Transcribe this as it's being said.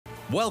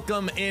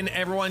Welcome in,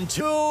 everyone,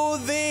 to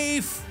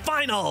the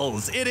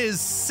finals. It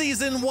is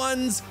Season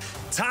 1's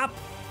top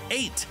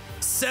 8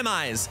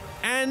 semis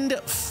and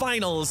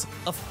finals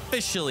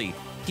officially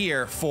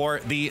here for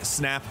the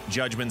Snap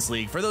Judgements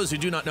League. For those who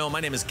do not know,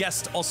 my name is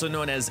Guest, also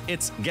known as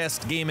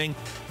ItsGuestGaming,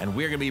 and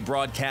we're going to be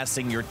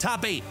broadcasting your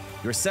top 8,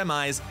 your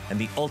semis, and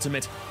the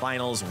ultimate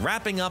finals,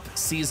 wrapping up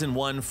Season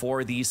 1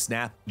 for the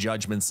Snap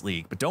Judgements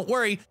League. But don't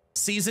worry,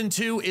 Season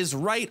 2 is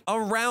right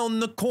around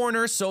the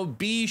corner, so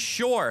be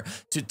sure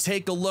to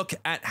take a look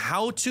at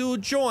how to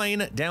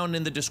join down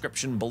in the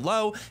description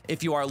below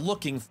if you are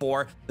looking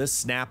for the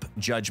Snap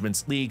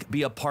Judgements League.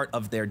 Be a part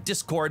of their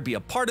Discord, be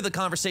a part of the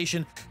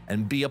conversation,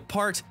 and be a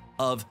part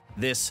of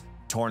this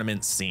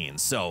tournament scene.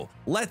 So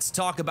let's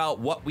talk about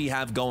what we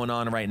have going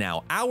on right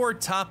now. Our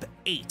top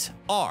 8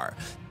 are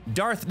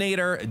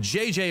Darthnator,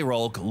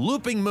 JJrolk,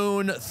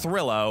 loopingmoon,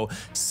 thrillo,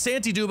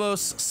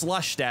 santidubos,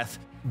 slushdeath,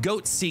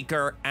 Goat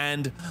Seeker,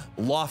 and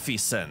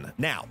Lofison.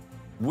 Now,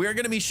 we're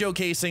going to be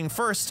showcasing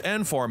first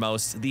and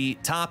foremost the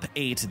top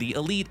 8, the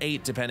elite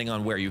 8, depending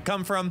on where you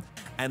come from,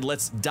 and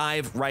let's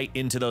dive right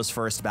into those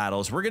first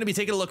battles. We're going to be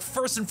taking a look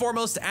first and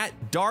foremost at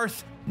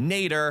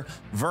Darthnator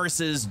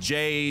versus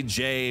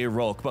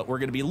JJrolk, but we're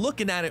going to be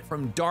looking at it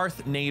from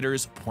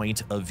Darthnator's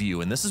point of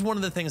view, and this is one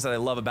of the things that I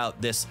love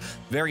about this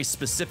very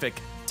specific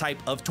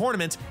type of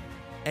tournament.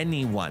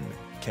 Anyone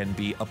can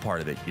be a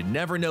part of it. You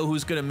never know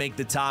who's going to make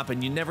the top,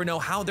 and you never know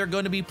how they're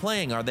going to be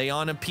playing. Are they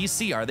on a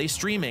PC? Are they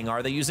streaming?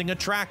 Are they using a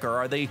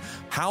tracker?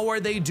 How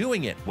are they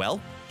doing it? Well,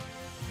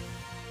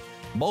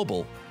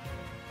 mobile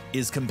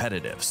is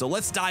competitive. So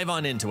let's dive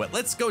on into it.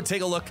 Let's go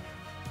take a look.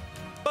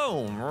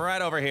 Boom,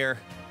 right over here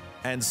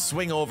and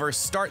swing over,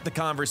 start the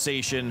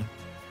conversation.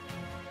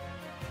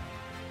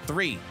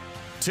 3,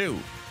 2,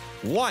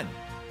 1.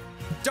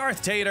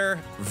 Darthnator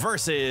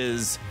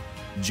versus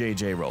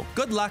JJrolk.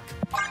 Good luck,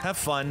 have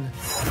fun.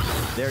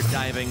 They're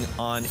diving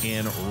on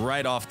in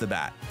right off the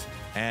bat.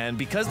 And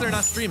because they're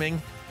not streaming,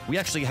 we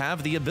actually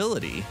have the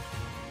ability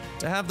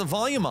to have the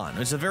volume on.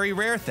 It's a very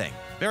rare thing.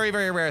 Very,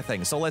 very rare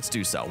thing. So let's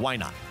do so. Why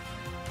not?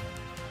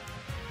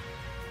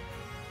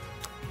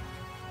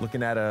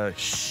 Looking at a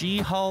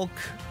She-Hulk,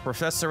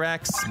 Professor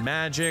X,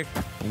 Magic,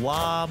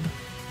 Blob.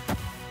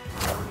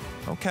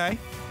 Okay.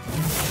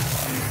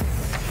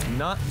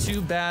 Not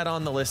too bad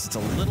on the list. It's a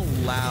little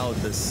loud,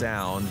 the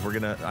sound.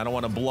 I don't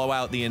want to blow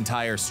out the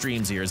entire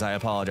stream's ears. I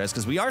apologize,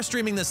 because we are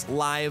streaming this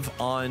live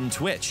on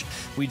Twitch.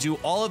 We do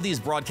all of these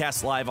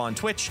broadcasts live on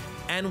Twitch,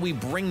 and we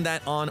bring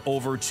that on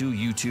over to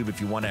YouTube.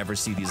 If you want to ever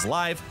see these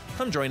live,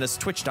 come join us,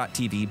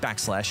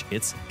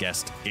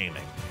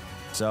 twitch.tv/ItsGuestGaming.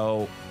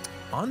 So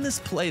on this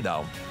play,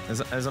 though,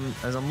 as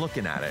I'm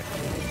looking at it,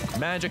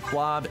 Magic,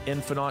 Blob,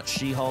 Infinite,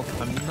 She-Hulk,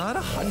 I'm not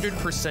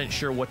 100%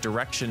 sure what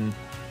direction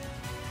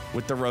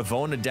with the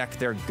Ravonna deck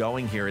they're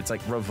going here. It's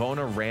like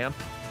Ravonna ramp,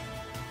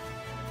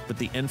 but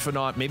the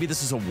Infinite, maybe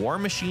this is a War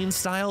Machine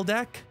style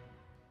deck?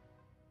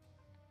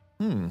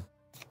 I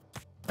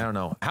don't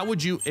know. How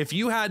would you, if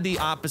you had the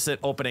opposite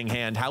opening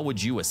hand, how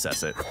would you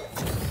assess it?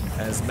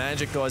 As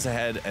Magic goes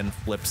ahead and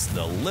flips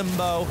the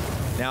Limbo.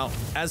 Now,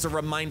 as a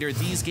reminder,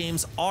 these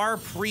games are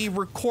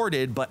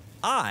pre-recorded, but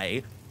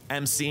I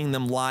am seeing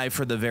them live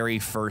for the very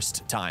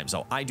first time.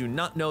 So I do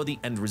not know the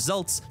end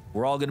results.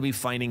 We're all going to be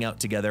finding out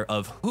together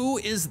of who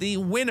is the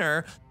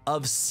winner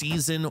of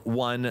Season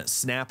 1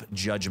 Snap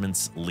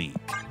Judgements League.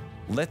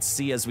 Let's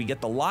see as we get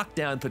the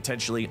lockdown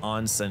potentially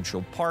on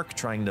Central Park,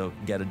 trying to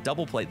get a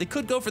double play. They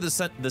could go for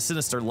the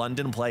Sinister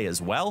London play as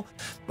well,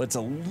 but it's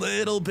a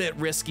little bit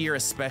riskier,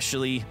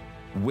 especially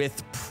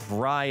with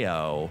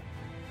Prio.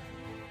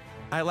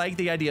 I like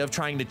the idea of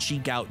trying to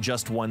cheek out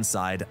just one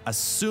side,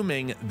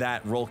 assuming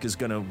that Rolk is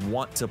going to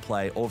want to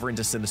play over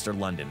into Sinister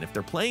London. If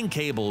they're playing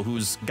Cable,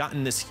 who's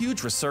gotten this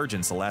huge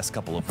resurgence the last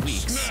couple of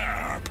weeks,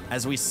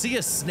 as we see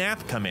a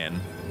Snap come in,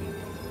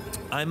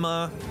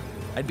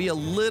 I'd be a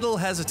little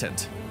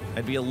hesitant.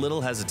 But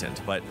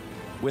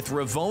with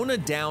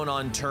Ravonna down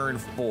on turn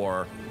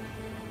 4,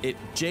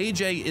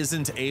 JJ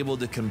isn't able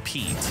to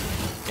compete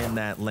in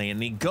that lane.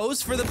 And he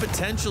goes for the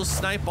potential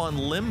snipe on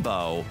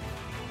Limbo,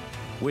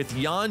 with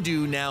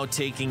Yondu now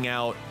taking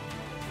out,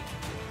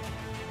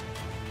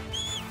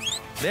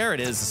 there it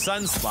is, the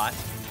Sunspot.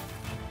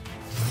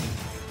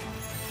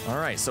 All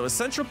right, so a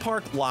Central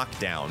Park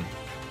lockdown.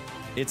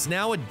 It's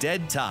now a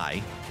dead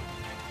tie.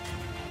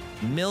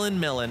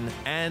 Millin,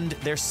 and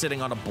they're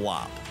sitting on a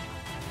blob.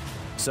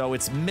 So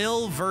it's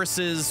Mill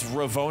versus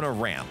Ravonna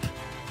ramp.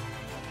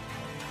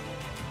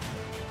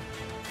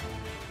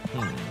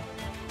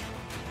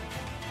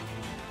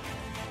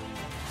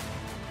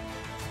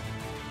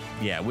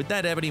 Yeah, with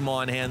that Ebony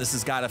Maw in hand, this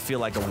has got to feel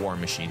like a War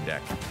Machine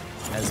deck.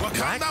 As Black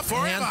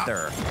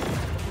Panther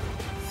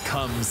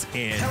comes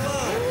in.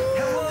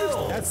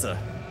 Hello! That's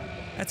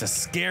a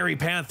scary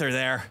Panther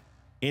there.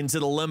 Into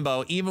the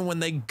Limbo, even when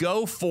they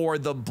go for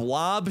the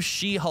Blob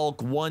She-Hulk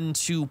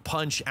 1-2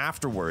 punch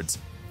afterwards.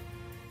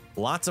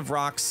 Lots of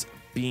rocks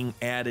being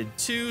added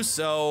too,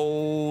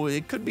 so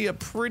it could be a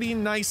pretty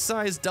nice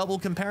sized double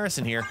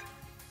comparison here.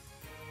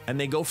 And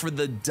they go for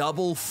the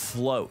double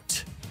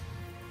float.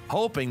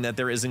 hoping that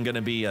there isn't going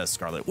to be a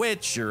Scarlet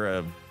Witch or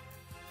a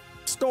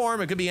Storm.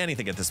 It could be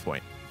anything at this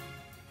point.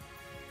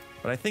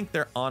 But I think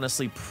they're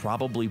honestly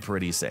probably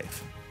pretty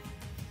safe.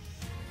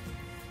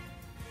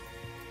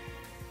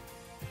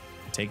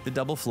 Take the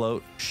double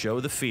float, show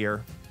the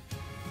fear.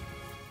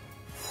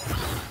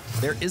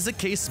 There is a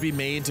case to be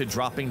made to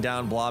dropping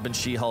down Blob and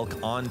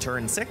She-Hulk on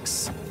turn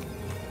 6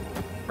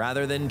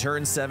 rather than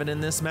turn 7 in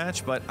this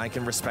match, but I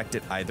can respect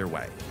it either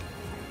way.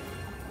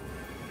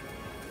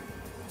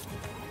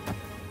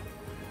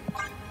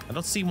 I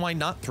don't see why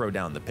not throw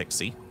down the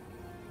Pixie.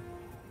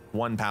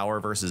 1 power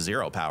versus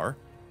 0 power,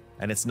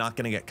 and it's not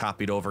going to get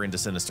copied over into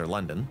Sinister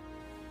London.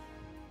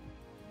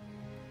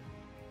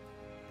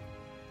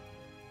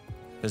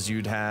 Because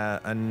you'd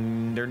have,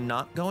 and they're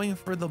not going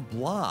for the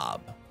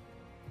Blob.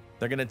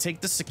 They're going to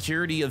take the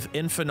security of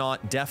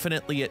Infinaut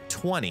definitely at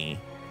 20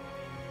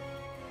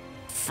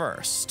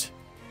 first.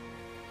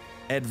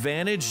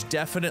 Advantage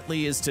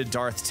definitely is to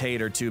Darth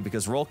Tater too,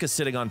 because Rolk is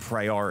sitting on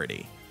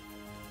priority.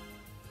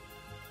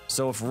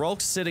 So if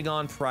Rolk's sitting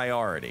on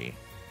priority,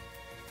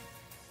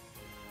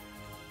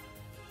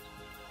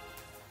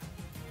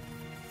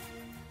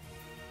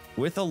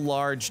 with a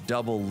large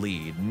double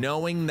lead,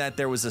 knowing that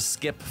there was a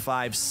skip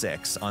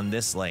 5-6 on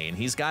this lane,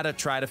 he's got to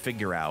try to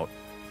figure out,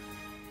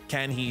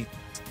 can he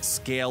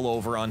scale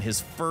over on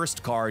his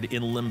first card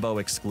in Limbo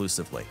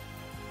exclusively?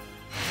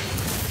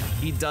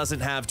 He doesn't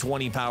have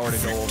 20 power to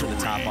go over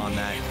the top on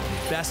that.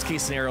 Best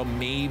case scenario,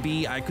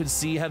 maybe I could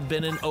see have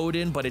been an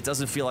Odin, but it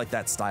doesn't feel like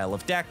that style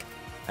of deck,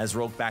 as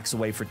Rolk backs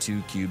away for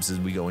 2 cubes as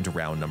we go into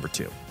round number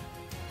 2.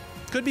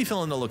 Could be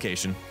filling the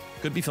location.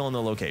 Could be filling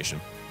the location.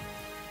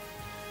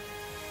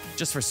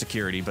 Just for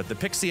security, but the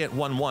Pixie at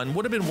 1-1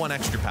 would have been 1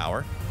 extra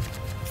power.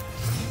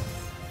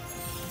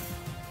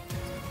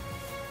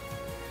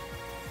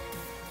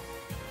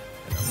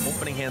 And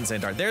opening hand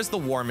Xandar. There's the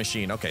War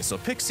Machine. Okay, so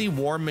Pixie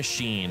War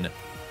Machine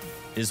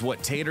is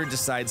what Tater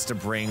decides to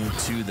bring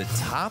to the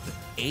top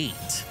 8.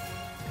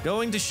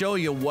 Going to show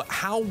you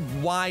how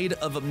wide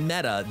of a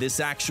meta this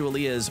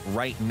actually is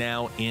right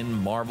now in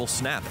Marvel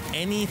Snap.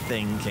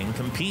 Anything can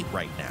compete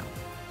right now.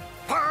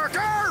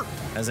 Parker!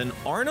 As an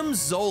Arnim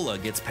Zola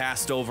gets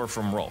passed over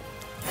from Rolk.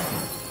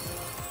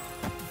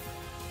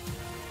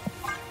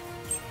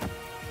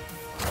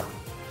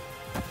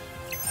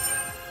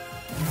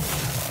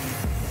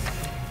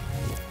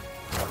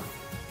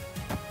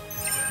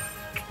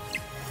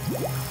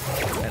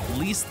 At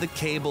least the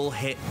cable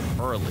hit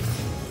early.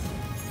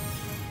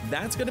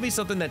 That's going to be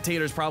something that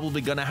Tater's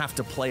probably going to have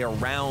to play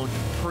around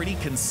pretty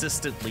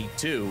consistently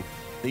too.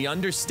 The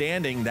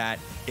understanding that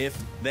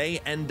if they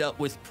end up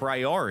with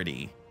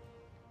priority,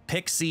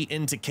 Pixie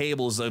into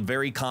cable is a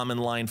very common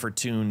line for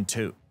turn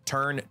 2.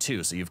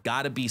 So you've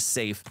got to be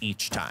safe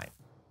each time.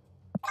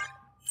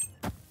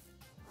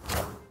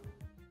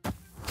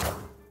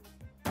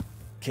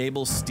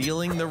 Cable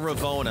stealing the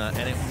Ravona,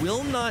 and it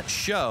will not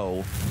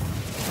show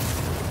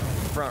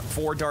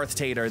for Darth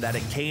Tater that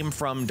it came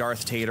from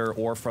Darth Tater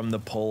or from the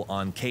pull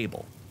on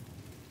Cable,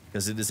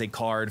 because it is a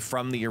card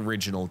from the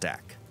original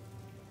deck.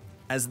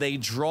 As they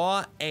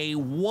draw a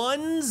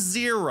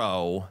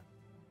 1-0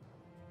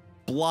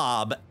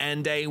 Blob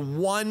and a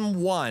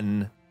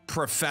 1-1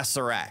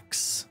 Professor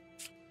X.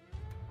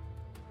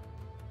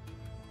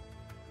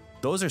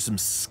 Those are some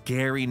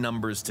scary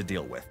numbers to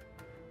deal with.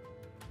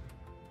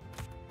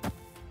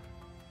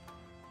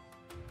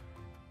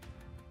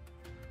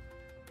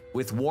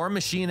 With War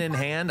Machine in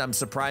hand, I'm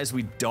surprised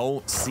we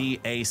don't see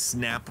a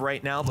snap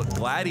right now, but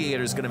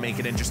Gladiator's gonna make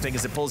it interesting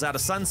as it pulls out a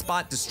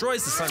Sunspot,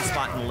 destroys the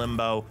Sunspot in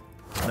Limbo.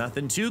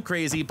 Nothing too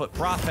crazy, but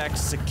Profex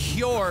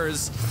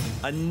secures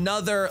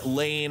another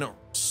lane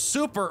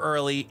super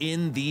early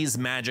in these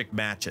Magic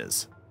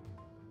matches.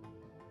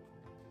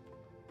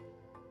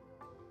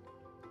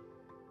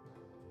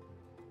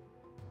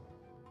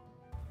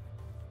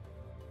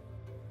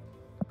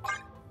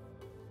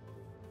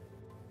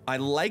 I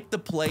like the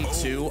play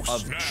too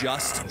of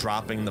just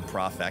dropping the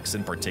Profex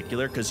in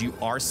particular, because you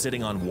are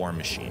sitting on War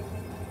Machine.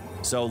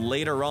 So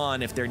later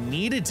on, if there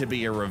needed to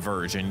be a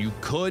reversion, you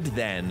could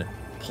then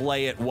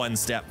play it one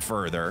step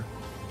further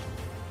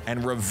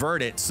and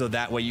revert it, so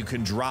that way you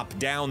can drop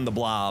down the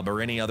Blob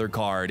or any other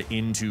card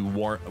into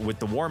with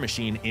the War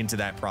Machine into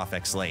that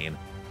Profex lane,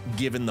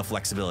 given the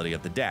flexibility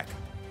of the deck.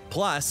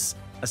 Plus,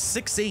 a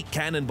 6-8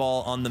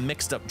 Cannonball on the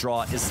mixed up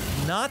draw is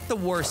not the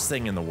worst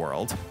thing in the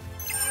world.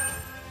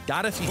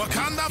 Got to be feeling,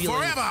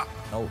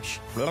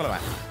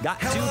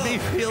 got to be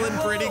feeling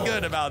pretty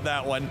good about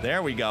that one.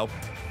 There we go.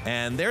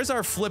 And there's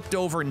our flipped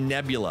over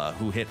Nebula,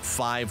 who hit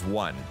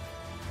 5-1.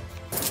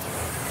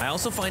 I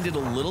also find it a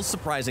little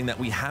surprising that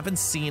we haven't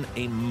seen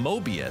a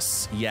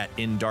Mobius yet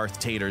in Darth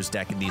Tater's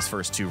deck in these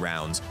first 2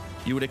 rounds.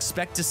 You would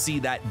expect to see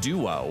that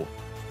duo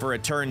for a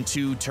turn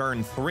 2,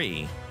 turn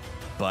 3,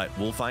 but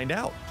we'll find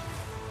out.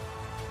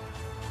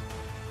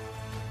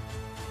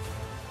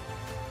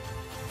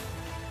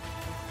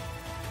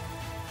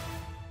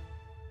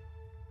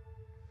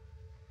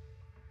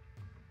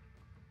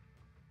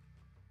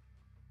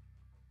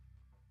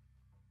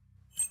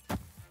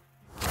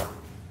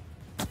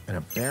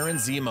 And Baron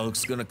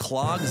Zemo's gonna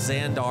clog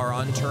Xandar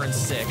on turn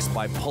 6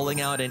 by pulling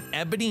out an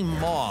Ebony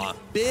Maw.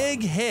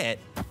 Big hit.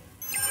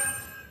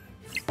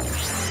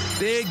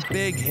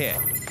 Big hit.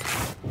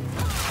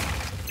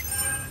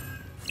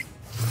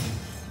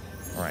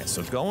 All right,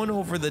 so going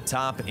over the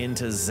top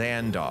into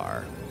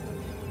Xandar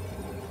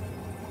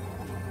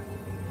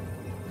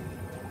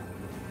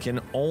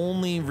can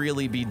only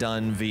really be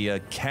done via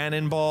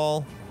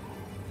Cannonball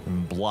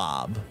and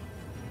Blob.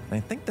 And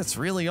I think that's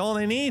really all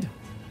they need.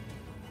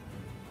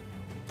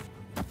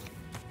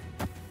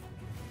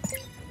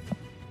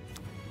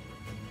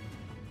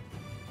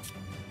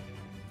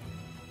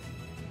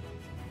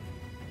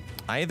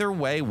 Either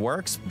way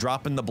works,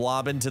 dropping the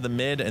Blob into the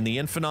mid and the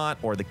Infinite,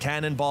 or the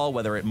Cannonball,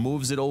 whether it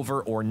moves it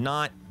over or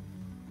not.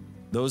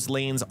 Those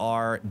lanes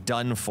are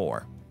done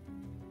for.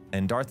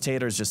 And Darth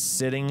Tater's just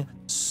sitting,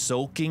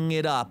 soaking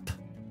it up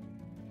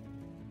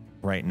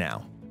right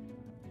now.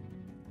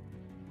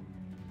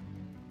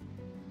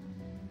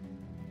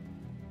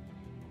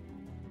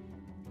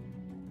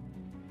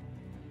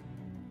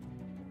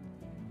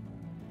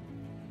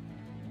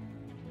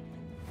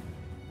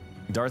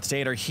 Darth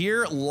Tater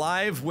here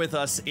live with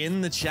us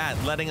in the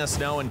chat, letting us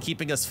know and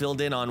keeping us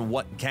filled in on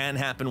what can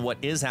happen, what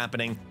is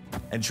happening,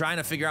 and trying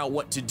to figure out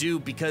what to do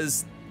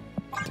because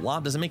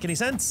Blob doesn't make any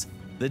sense.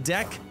 The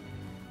deck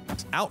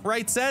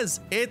outright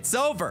says it's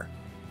over.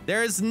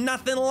 There's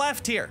nothing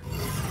left here.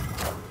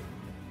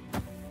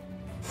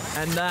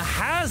 And the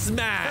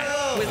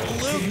Hazmat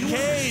with Luke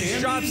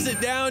Cage drops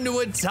it down to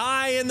a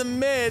tie in the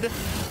mid,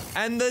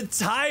 and the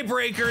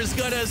tiebreaker's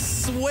gonna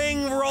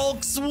swing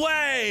Rolk's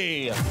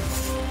way.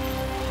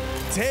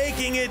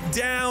 Taking it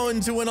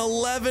down to an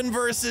 11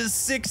 versus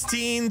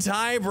 16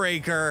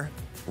 tiebreaker.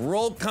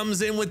 Rolk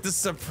comes in with the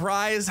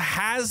surprise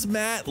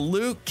Hazmat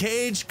Luke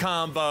Cage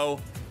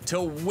combo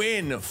to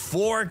win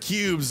 4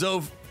 cubes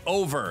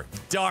over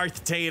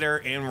Darth Tater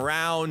in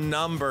round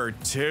number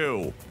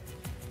 2.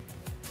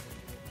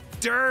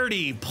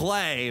 Dirty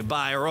play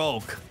by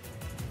Rolk.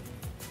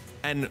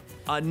 And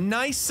a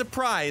nice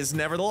surprise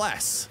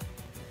nevertheless.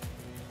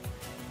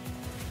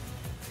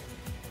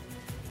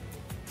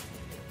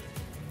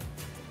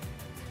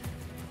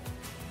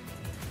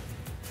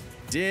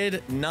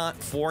 Did not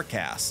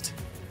forecast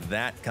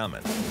that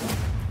coming.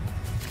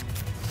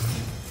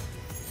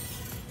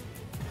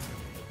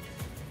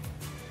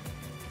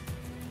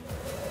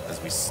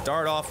 As we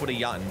start off with a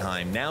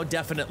Jotunheim, now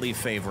definitely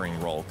favoring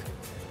Rolk,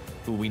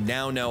 who we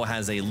now know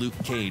has a Luke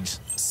Cage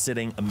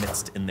sitting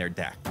amidst in their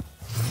deck.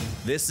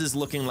 This is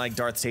looking like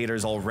Darth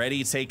Tater's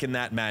already taken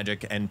that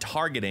magic and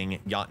targeting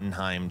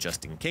Jotunheim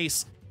just in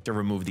case to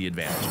remove the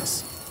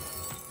advantages.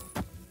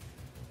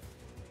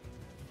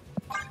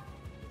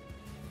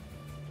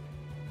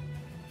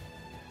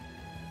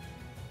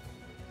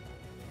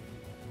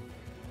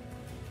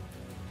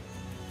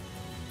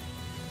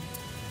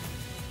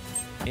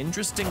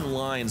 Interesting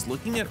lines.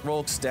 Looking at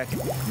Rolk's deck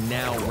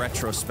now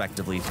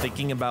retrospectively,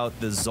 thinking about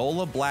the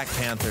Zola Black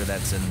Panther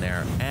that's in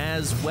there,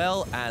 as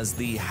well as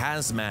the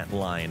Hazmat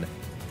line.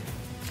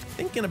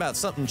 Thinking about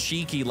something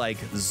cheeky like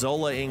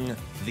Zola-ing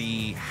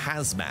the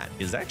Hazmat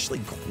is actually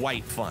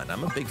quite fun.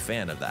 I'm a big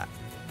fan of that.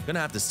 I'm gonna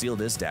have to steal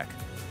this deck.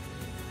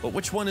 But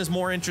which one is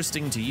more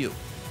interesting to you?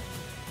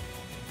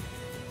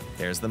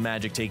 There's the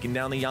magic taking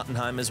down the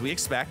Jotunheim as we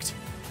expect.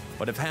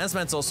 But if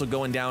Hazmat's also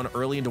going down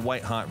early into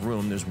White Hot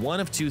Room, there's one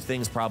of two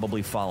things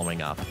probably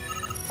following up.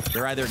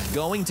 They're either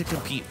going to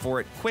compete for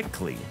it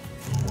quickly,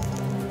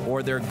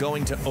 or they're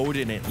going to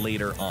Odin it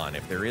later on.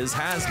 If there is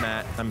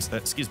Hazmat,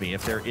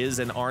 if there is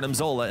an Arnim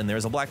Zola and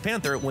there's a Black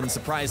Panther, it wouldn't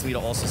surprise me to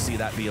also see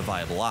that be a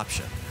viable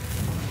option.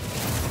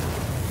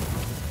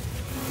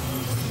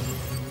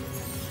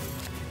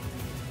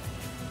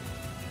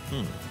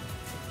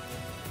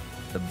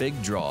 The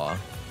big draw,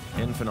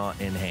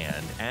 Infinite in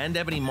hand, and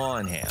Ebony Maw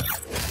in hand,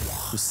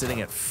 who's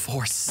sitting at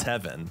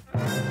 4-7,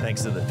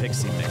 thanks to the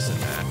Pixie Mixin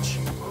match.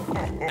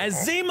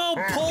 As Zemo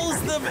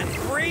pulls the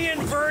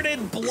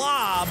re-inverted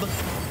blob,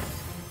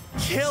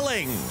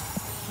 killing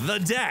the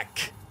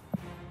deck.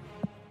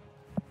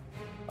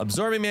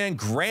 Absorbing Man,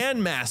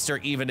 Grandmaster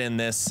even in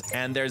this,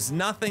 and there's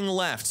nothing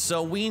left.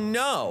 So we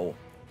know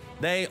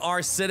they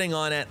are sitting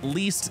on at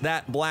least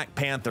that Black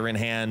Panther in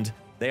hand.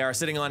 They are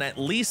sitting on at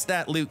least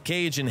that Luke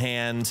Cage in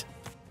hand,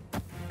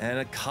 and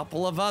a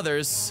couple of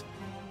others.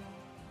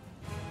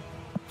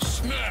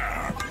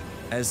 Snap!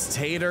 As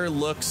Tater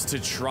looks to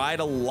try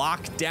to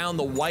lock down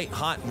the White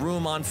Hot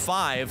Room on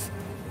 5,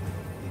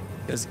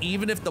 because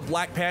even if the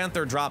Black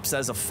Panther drops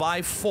as a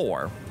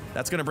 5-4,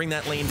 that's gonna bring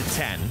that lane to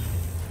 10.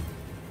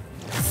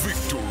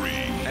 Victory!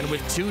 And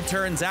with 2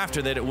 turns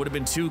after that, it would have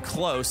been too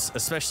close,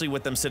 especially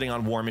with them sitting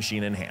on War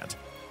Machine in hand.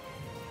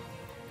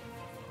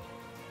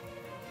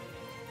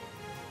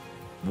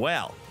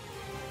 Well,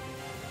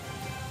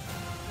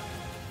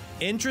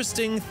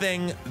 interesting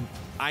thing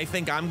I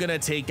think I'm gonna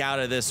take out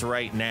of this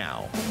right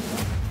now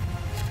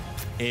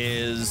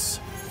is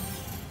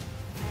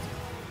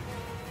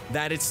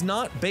that it's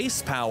not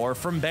base power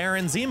from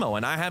Baron Zemo,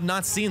 and I have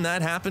not seen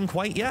that happen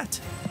quite yet.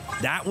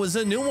 That was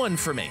a new one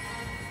for me.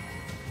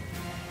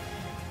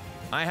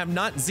 I have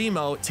not,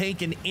 Zemo,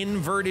 take an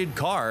inverted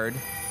card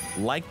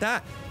like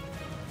that.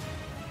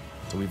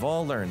 So we've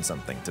all learned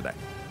something today.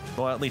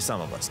 Well, at least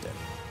some of us did.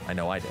 I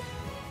know I did.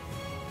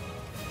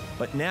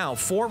 But now,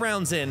 4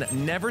 rounds in,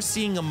 never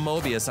seeing a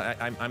Mobius.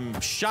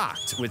 I'm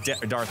shocked with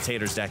Darth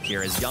Tater's deck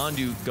here as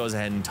Yondu goes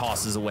ahead and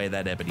tosses away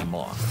that Ebony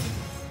Maw.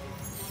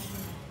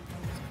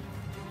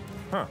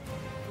 Huh.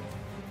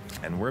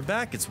 And we're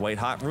back. It's White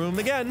Hot Room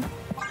again.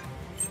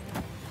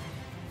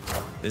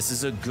 This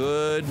is a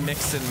good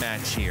mix and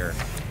match here.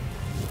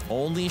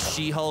 Only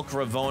She-Hulk,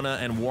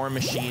 Ravonna, and War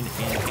Machine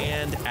in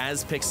hand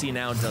as Pixie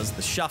now does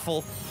the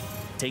shuffle,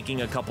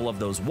 taking a couple of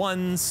those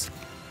 1s,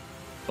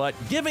 but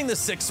giving the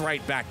 6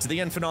 right back to the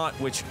Infinite,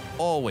 which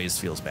always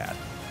feels bad.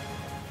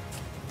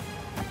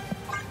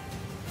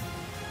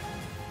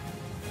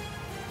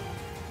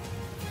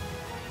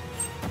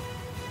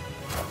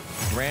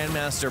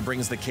 Grandmaster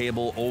brings the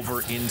cable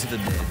over into the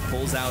mid,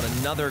 pulls out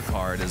another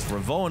card as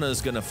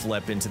Ravonna's gonna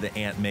flip into the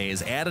Ant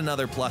Maze, add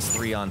another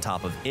 +3 on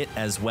top of it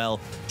as well,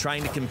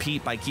 trying to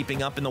compete by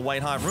keeping up in the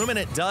White Hot Room, and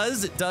it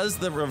does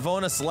the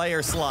Ravonna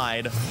Slayer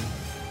slide.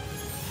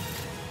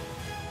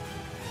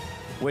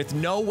 With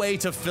no way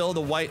to fill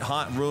the White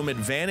Hot Room,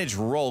 advantage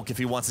Rolk if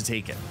he wants to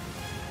take it.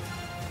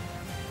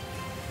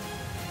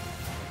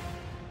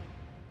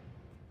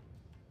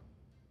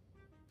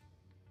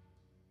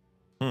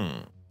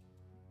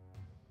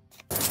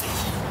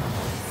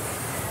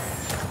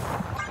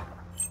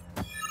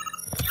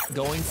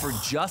 Going for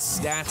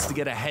just stats to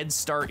get a head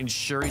start in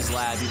Shuri's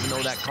Lab, even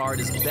though that card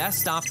is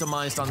best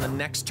optimized on the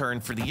next turn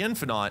for the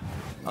Infinite.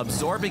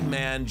 Absorbing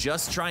Man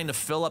just trying to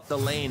fill up the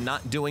lane,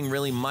 not doing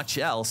really much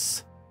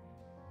else.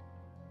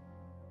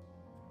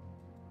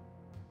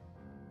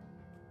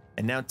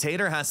 And now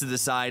Tater has to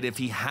decide if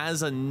he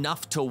has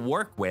enough to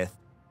work with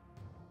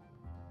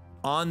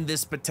on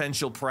this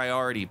potential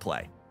priority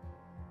play.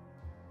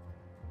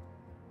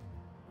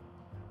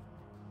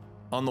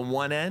 On the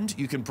one end,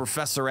 you can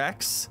Professor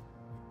X,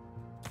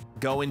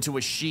 go into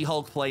a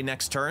She-Hulk play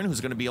next turn,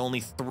 who's gonna be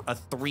only a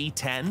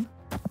 3/10.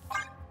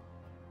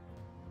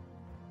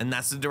 And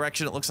that's the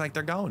direction it looks like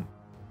they're going.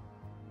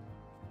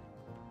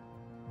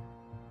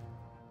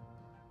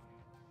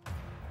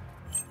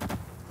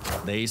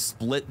 They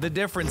split the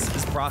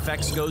differences. Prof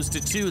X goes to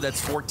 2, that's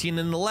 14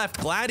 in the left.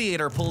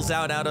 Gladiator pulls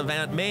out of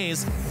Ant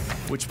Maze,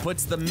 which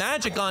puts the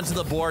magic onto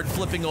the board,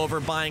 flipping over,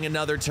 buying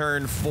another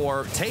turn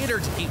for Tater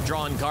to keep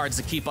drawing cards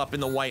to keep up in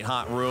the White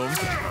Hot Room.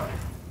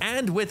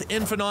 And with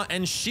Infinite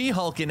and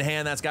She-Hulk in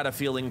hand, that's got to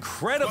feel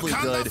incredibly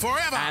good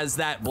as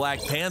that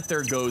Black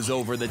Panther goes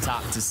over the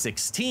top to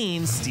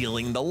 16,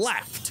 stealing the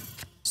left.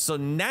 So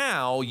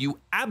now you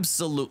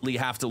absolutely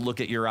have to look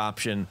at your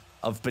option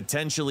of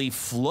potentially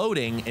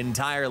floating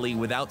entirely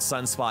without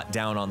Sunspot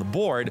down on the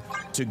board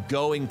to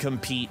go and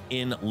compete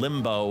in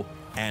Limbo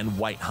and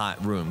White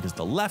Hot Room, because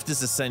the left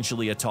is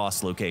essentially a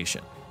toss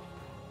location.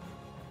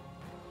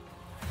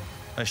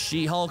 A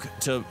She-Hulk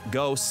to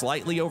go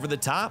slightly over the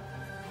top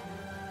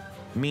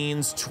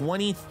means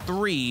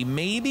 23,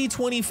 maybe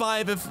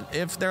 25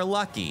 if they're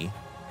lucky,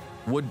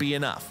 would be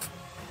enough.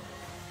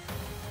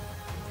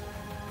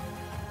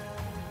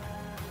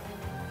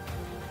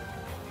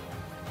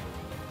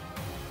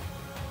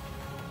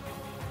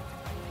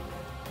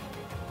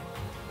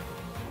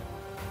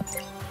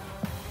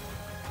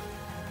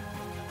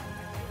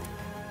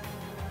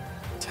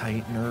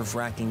 Tight,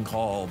 nerve-wracking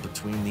call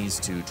between these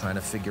two, trying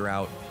to figure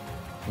out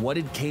what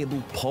did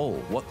Cable pull?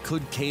 What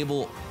could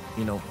Cable,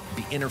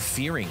 be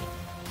interfering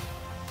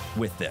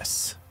with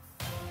this?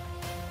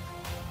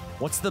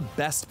 What's the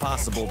best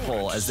possible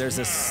pull as there's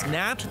a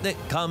snap that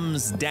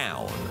comes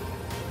down?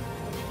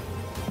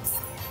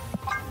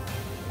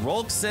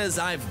 Rolk says,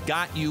 I've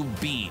got you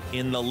beat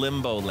in the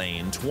Limbo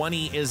lane.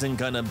 20 isn't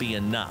gonna be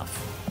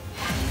enough.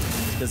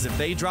 Because if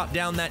they drop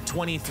down that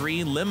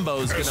 23,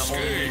 Limbo's gonna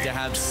only need to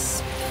have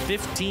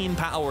 15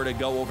 power to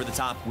go over the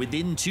top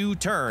within 2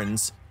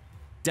 turns.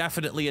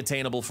 Definitely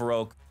attainable for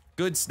Rolk.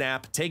 Good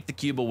snap, take the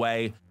cube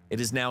away. It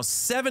is now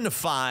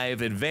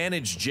 7-5,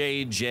 advantage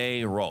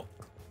JJrolk.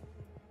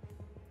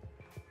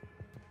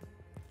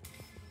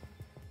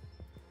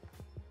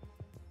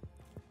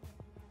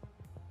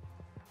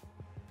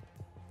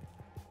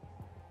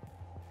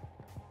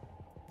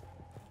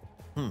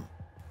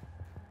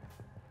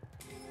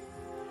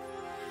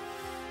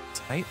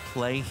 Tight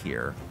play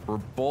here for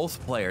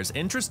both players.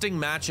 Interesting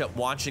matchup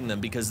watching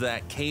them because of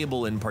that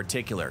Cable in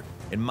particular.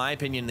 In my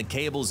opinion, the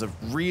Cable's a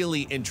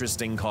really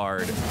interesting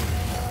card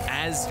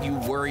as you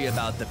worry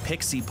about the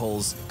Pixie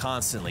pulls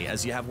constantly,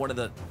 as you have one of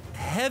the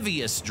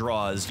heaviest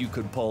draws you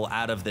could pull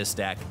out of this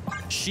deck.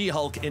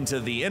 She-Hulk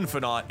into the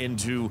Infinite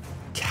into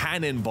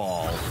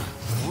Cannonball.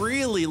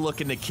 Really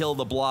looking to kill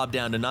the blob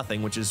down to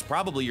nothing, which is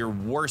probably your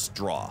worst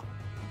draw.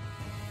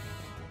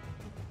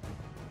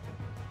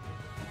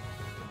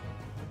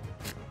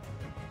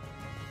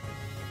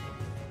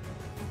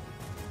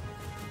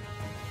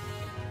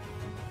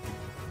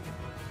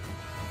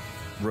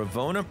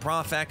 Ravonna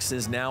Prof X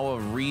is now a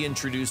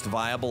reintroduced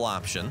viable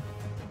option.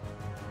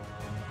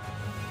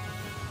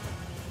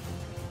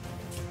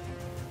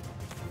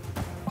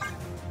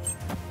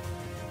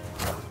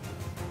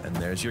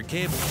 there's your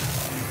cable.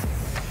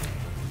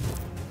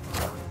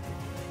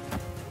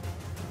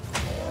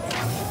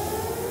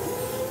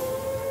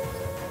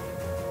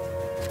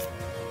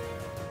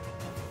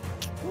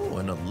 Ooh,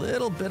 and a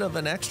little bit of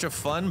an extra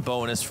fun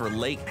bonus for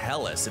Lake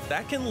Hellas. If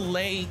that can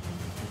lay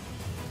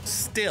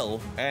still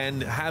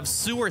and have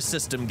sewer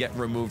system get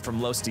removed from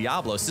Los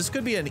Diablos, this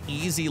could be an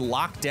easy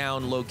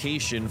lockdown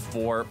location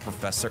for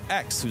Professor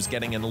X, who's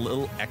getting a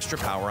little extra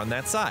power on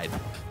that side.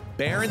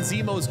 Baron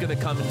Zemo's gonna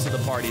come into the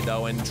party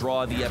though and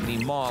draw the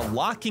Ebony Maw,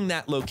 locking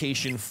that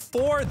location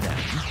for them.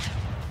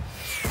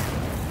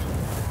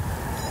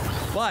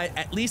 But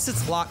at least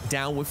it's locked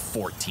down with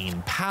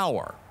 14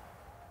 power.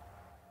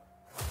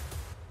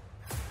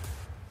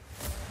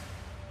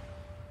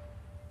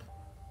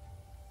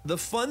 The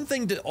fun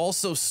thing to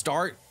also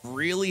start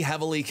really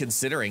heavily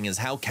considering is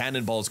how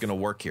Cannonball is going to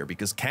work here,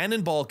 because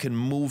Cannonball can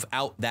move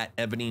out that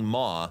Ebony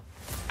Maw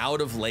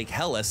out of Lake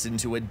Hellas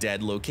into a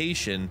dead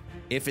location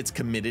if it's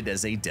committed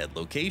as a dead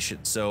location.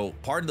 So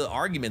part of the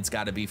argument's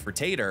got to be for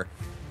Tater,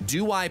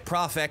 do I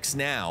Prof X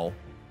now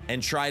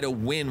and try to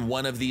win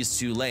one of these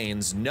two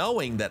lanes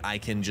knowing that I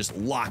can just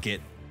lock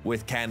it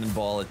with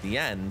Cannonball at the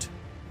end?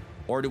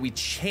 Or do we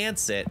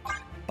chance it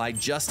by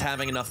just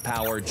having enough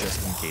power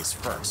just in case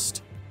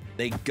first?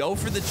 They go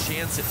for the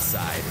chance it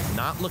side,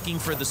 not looking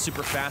for the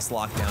super fast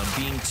lockdown,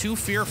 being too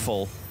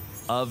fearful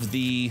of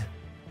the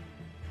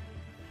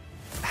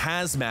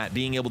Hazmat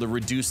being able to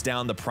reduce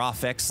down the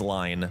Prof X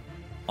line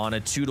on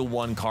a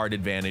 2-to-1 card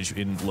advantage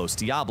in Los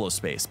Diablos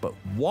space. But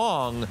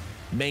Wong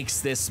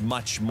makes this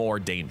much more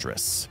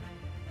dangerous.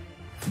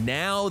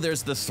 Now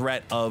there's the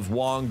threat of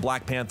Wong,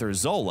 Black Panther,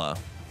 Zola,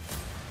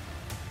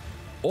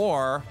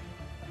 or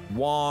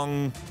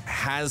Wong,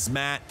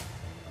 Hazmat,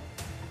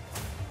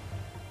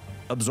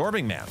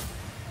 Absorbing Man.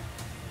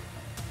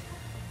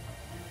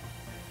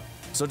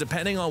 So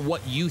depending on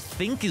what you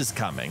think is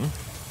coming,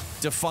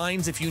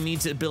 defines if you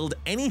need to build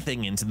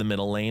anything into the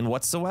middle lane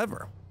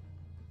whatsoever.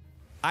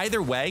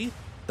 Either way,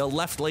 the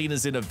left lane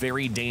is in a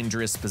very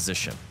dangerous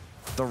position.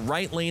 The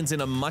right lane's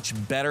in a much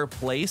better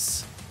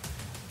place.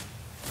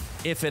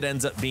 If it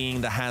ends up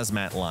being the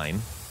Hazmat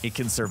line, it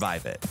can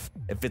survive it.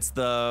 If it's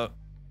the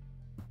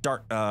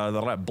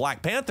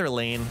Black Panther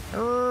lane,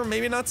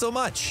 maybe not so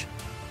much.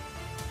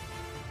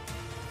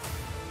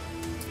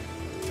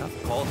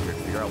 Tough call here to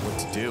figure out what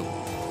to do.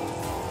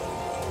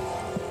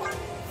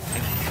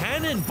 And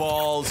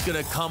Cannonball's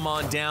gonna come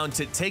on down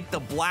to take the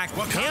Black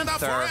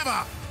Panther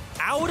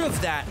out of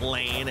that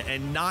lane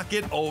and knock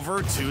it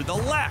over to the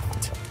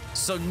left.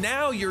 So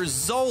now your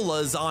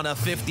Zola's on a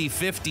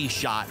 50-50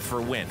 shot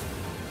for win.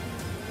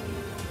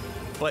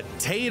 But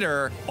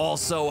Tater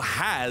also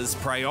has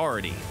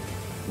priority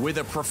with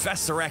a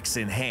Professor X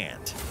in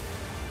hand.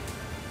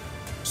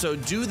 So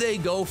do they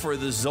go for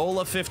the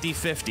Zola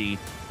 50-50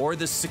 or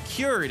the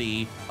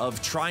security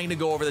of trying to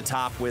go over the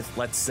top with,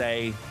 let's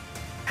say,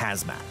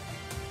 Hazmat?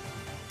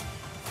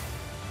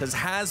 Because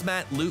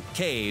Hazmat Luke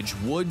Cage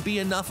would be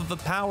enough of a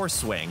power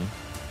swing.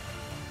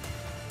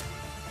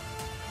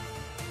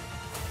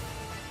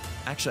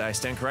 Actually, I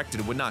stand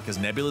corrected, it would not, because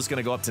Nebula's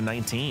gonna go up to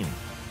 19.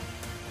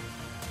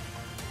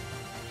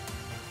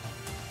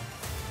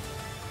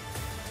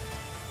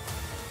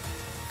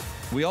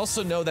 We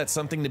also know that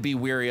something to be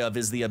wary of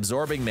is the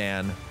Absorbing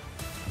Man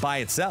by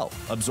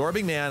itself.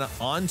 Absorbing Man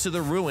onto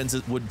the ruins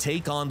would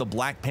take on the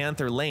Black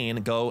Panther lane,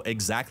 go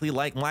exactly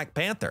like Black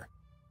Panther.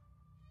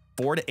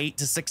 4 to 8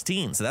 to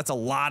 16. So that's a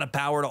lot of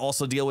power to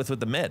also deal with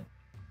the mid.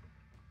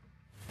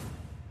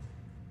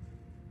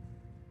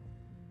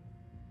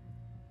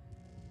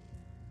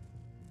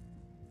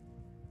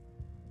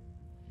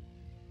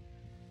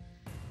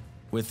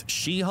 With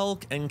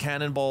She-Hulk and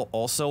Cannonball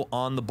also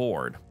on the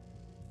board,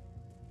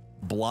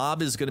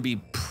 Blob is going to be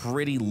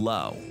pretty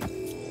low.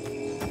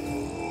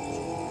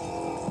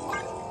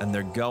 And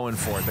they're going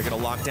for it. They're going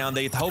to lock down.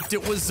 They hoped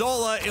it was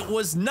Zola. It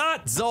was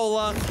not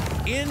Zola.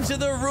 Into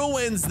the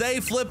ruins.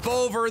 They flip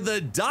over.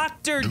 The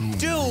Dr.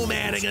 Doom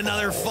adding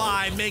another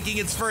 5, making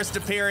its first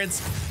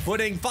appearance,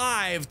 putting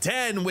 5,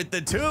 10 with the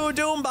 2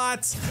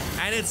 Doombots.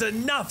 And it's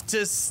enough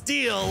to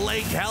steal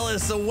Lake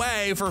Hellas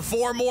away for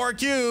 4 more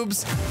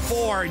cubes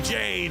for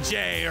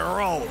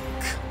JJrolk.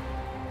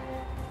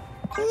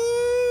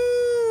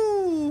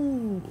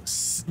 Ooh,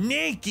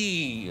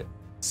 sneaky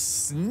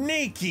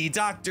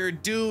Dr.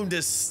 Doom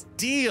to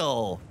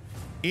steal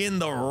in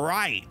the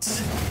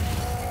right.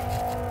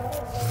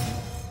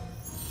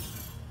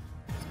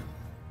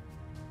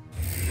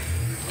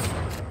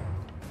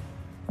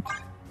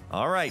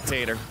 All right,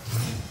 Tater.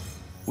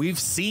 We've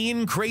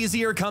seen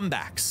crazier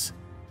comebacks.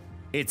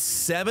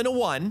 It's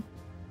 7-1.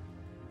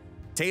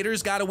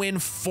 Tater's got to win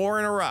 4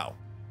 in a row.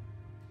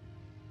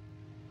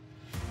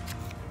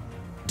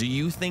 Do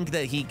you think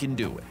that he can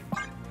do it?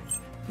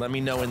 Let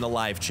me know in the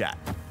live chat.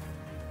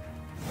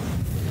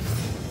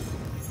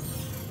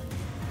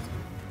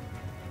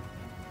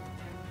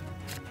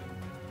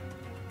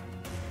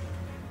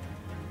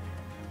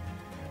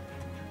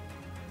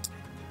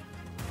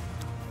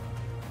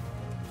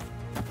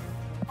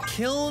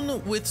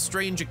 Kiln with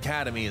Strange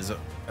Academy is a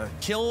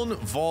Kiln,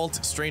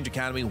 Vault, Strange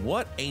Academy.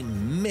 What a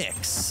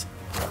mix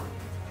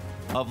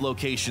of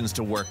locations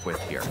to work with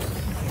here.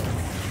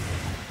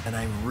 And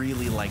I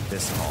really like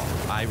this call.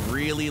 I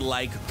really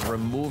like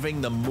removing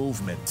the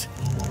movement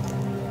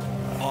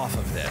off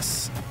of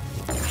this.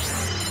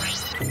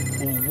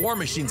 War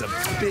Machine's a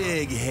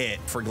big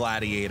hit for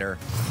Gladiator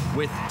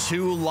with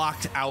 2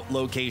 locked out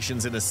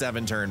locations in a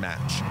 7-turn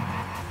match.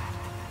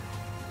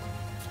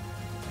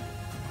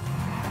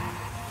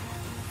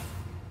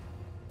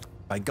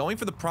 By going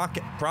for the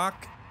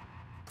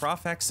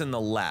Profex in the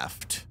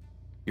left,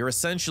 you're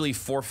essentially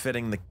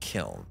forfeiting the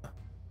Kiln.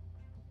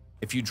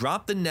 If you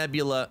drop the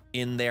Nebula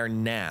in there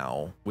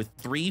now, with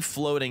 3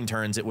 floating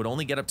turns, it would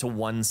only get up to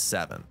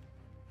 1/7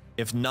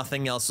 if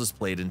nothing else was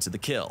played into the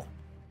kill.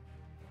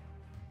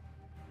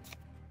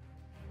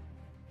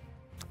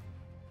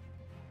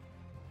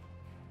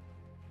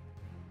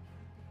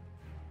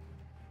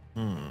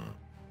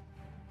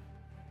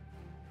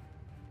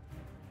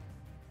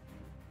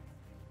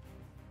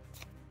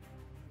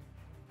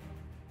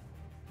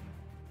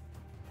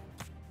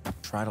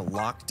 Try to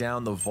lock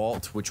down the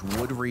vault, which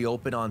would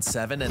reopen on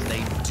 7, and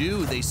they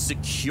do. They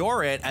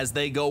secure it as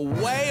they go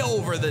way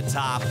over the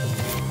top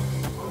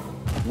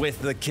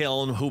with the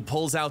Kiln, who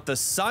pulls out the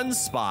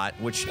Sunspot,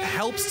 which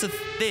helps to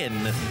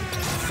thin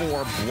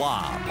for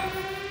Blob.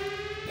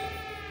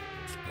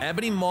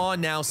 Ebony Maw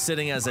now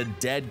sitting as a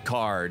dead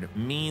card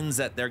means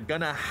that they're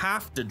gonna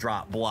have to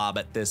drop Blob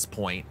at this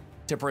point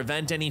to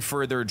prevent any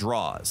further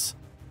draws.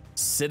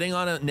 Sitting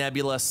on a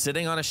Nebula,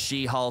 sitting on a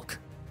She-Hulk,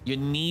 you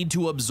need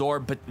to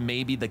absorb but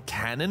maybe the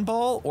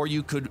Cannonball, or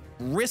you could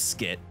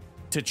risk it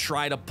to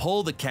try to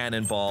pull the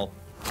Cannonball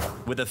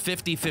with a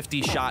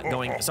 50-50 shot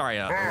going, sorry,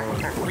 a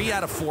 3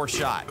 out of 4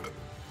 shot.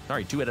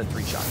 Sorry, 2 out of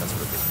 3 shot, that's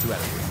what it is, 2 out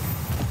of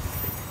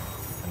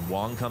 3. And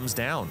Wong comes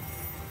down.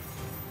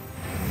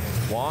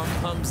 Wong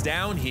comes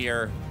down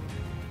here.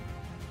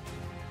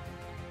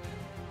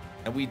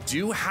 And we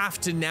do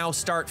have to now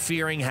start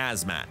fearing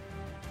Hazmat.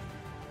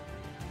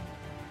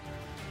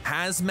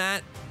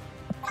 Hazmat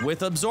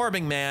with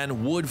Absorbing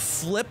Man would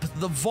flip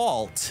the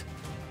vault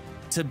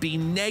to be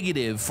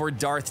negative for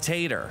Darth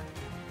Tater.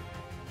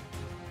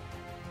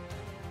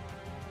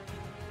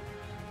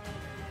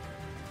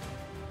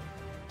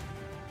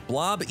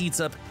 Blob eats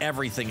up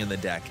everything in the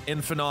deck,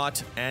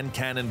 Infinite and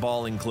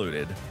Cannonball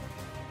included.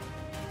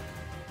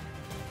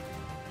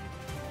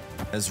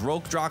 As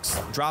Rolk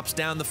drops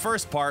down the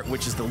first part,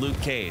 which is the Luke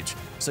Cage.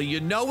 So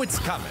you know it's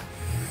coming.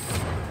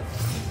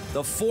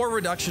 The 4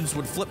 reductions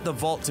would flip the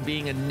vault to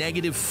being a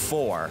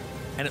 -4,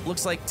 and it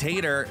looks like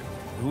Tater,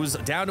 who's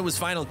down to his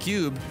final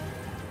cube,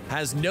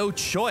 has no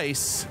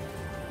choice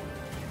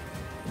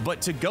but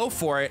to go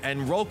for it,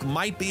 and Rolk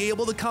might be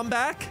able to come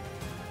back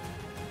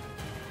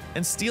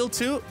and steal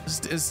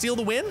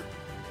the win.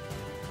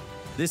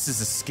 This is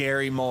a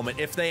scary moment.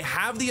 If they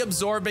have the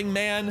Absorbing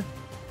Man,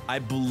 I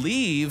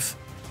believe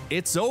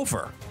it's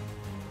over.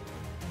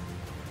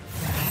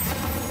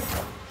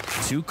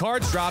 2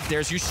 cards drop.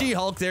 There's your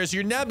She-Hulk. There's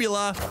your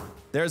Nebula.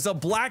 There's a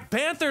Black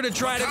Panther to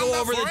try to go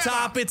over the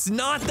top. It's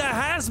not the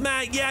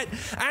Hazmat yet.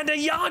 And a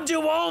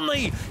Yondu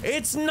only.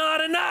 It's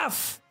not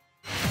enough.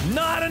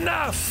 Not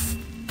enough.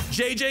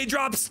 JJ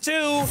drops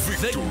 2.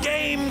 The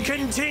game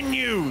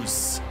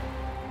continues.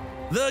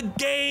 The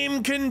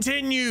game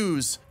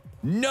continues.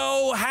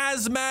 No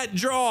Hazmat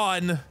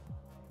drawn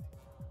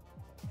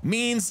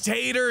means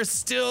Tater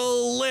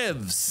still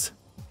lives.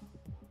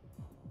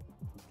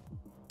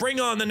 Bring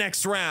on the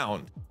next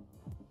round.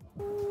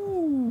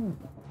 Ooh.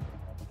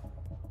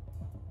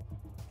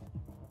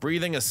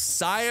 Breathing a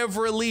sigh of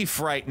relief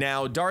right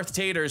now. Darth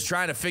Tater is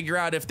trying to figure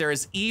out if there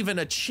is even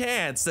a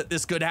chance that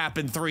this could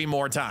happen 3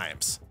 more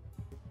times.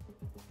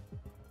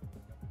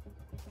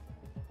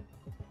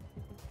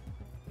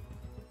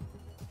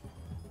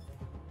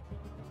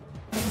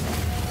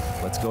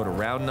 Let's go to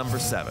round number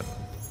 7.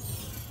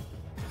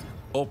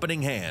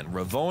 Opening hand,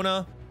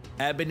 Ravona,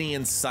 Ebony,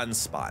 and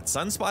Sunspot.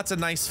 Sunspot's a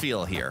nice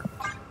feel here.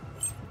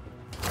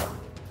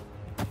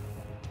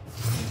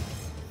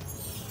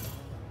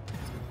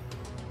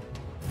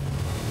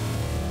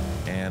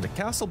 And a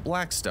Castle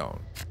Blackstone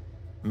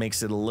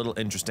makes it a little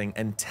interesting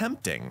and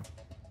tempting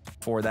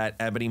for that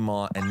Ebony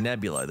Maw and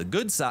Nebula. The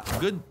good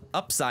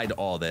upside to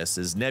all this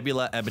is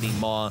Nebula, Ebony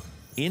Maw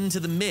into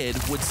the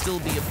mid would still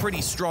be a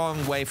pretty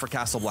strong way for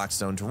Castle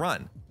Blackstone to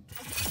run.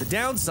 The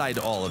downside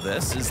to all of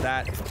this is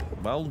that,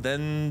 well,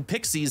 then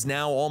Pixie's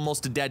now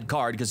almost a dead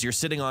card because you're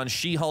sitting on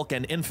She-Hulk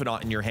and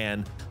Infinite in your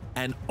hand,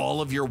 and all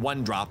of your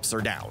 1-drops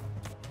are down.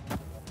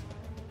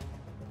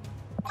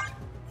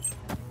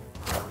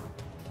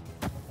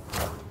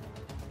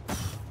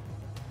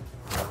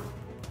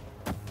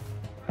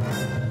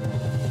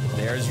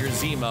 There's your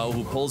Zemo,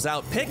 who pulls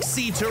out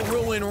Pixie to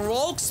ruin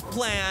Rolk's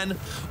plan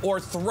or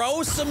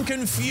throw some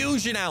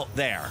confusion out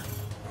there.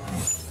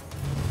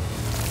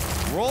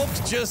 Rolk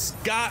just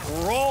got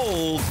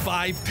rolled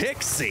by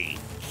Pixie.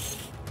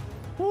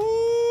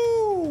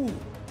 Woo!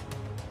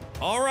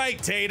 All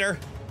right, Tater.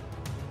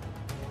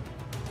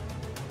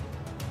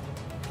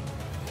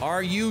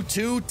 Are you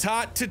too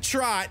taut to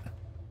trot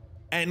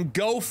and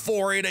go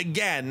for it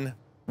again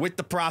with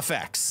the Prof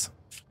X?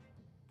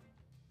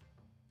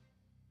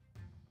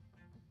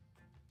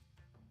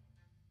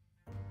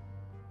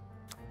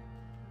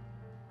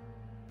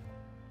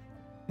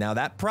 Now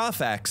that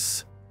Prof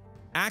X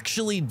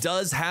actually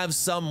does have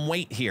some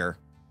weight here.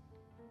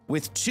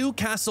 With 2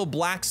 Castle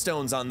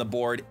Blackstones on the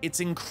board,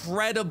 it's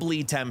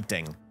incredibly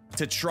tempting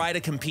to try to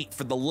compete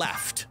for the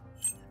left.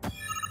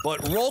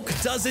 But Rolk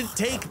doesn't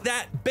take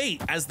that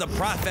bait as the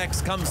Prof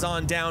X comes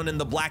on down and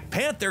the Black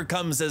Panther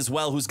comes as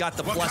well, who's got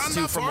the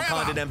 +2 from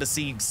Wakandan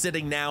Embassy,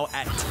 sitting now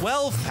at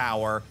 12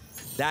 power.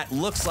 That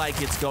looks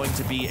like it's going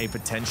to be a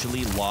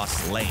potentially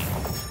lost lane.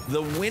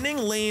 The winning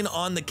lane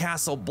on the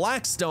Castle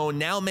Blackstone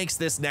now makes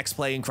this next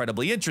play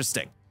incredibly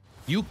interesting.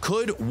 You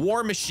could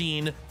War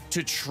Machine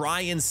to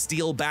try and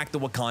steal back the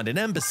Wakandan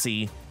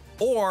Embassy,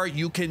 or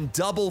you can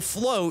double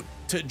float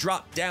to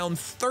drop down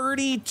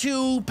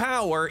 32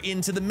 power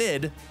into the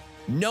mid,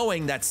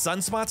 knowing that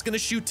Sunspot's gonna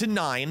shoot to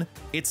 9,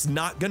 it's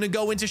not gonna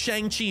go into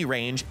Shang-Chi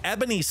range,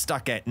 Ebony's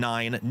stuck at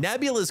 9,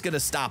 Nebula's gonna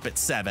stop at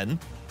 7.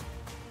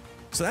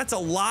 So that's a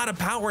lot of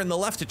power in the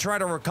left to try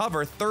to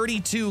recover.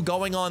 32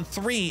 going on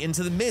 3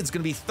 into the mid is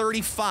gonna be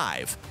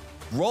 35.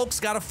 Rolk's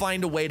gotta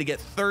find a way to get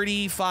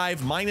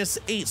 35 minus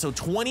 8, so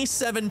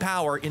 27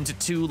 power into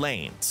 2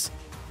 lanes.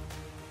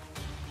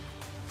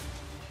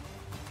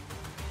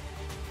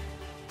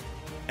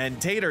 And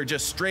Tater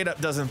just straight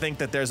up doesn't think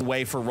that there's a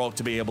way for Rolk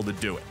to be able to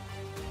do it.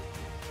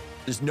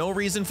 There's no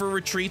reason for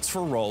retreats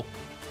for Rolk.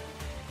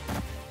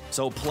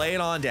 So play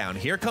it on down.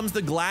 Here comes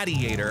the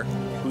Gladiator,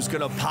 who's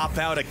gonna pop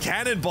out a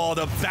cannonball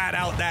to bat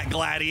out that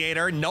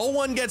Gladiator. No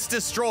one gets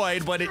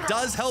destroyed, but it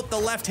does help the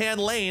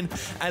left-hand lane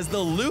as the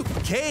Luke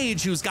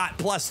Cage, who's got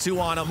 +2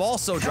 on him,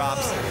 also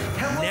drops.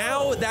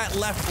 Now that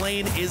left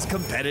lane is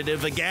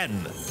competitive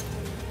again.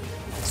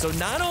 So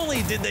not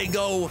only did they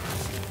go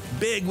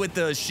big with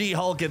the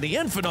She-Hulk and the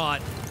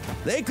Infinite,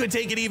 they could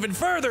take it even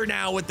further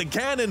now with the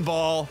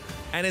cannonball,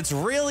 and it's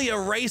really a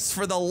race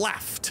for the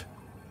left.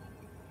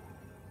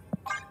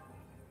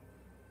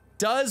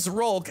 Does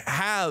Rolk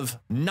have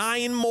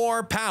 9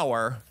 more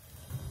power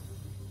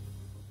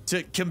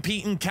to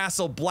compete in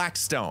Castle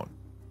Blackstone?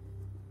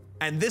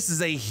 And this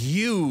is a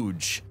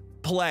huge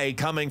play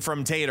coming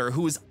from Tater,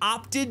 who's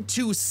opted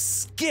to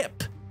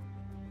skip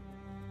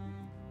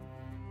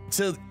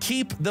to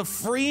keep the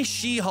free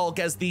She-Hulk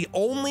as the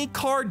only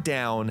card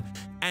down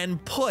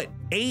and put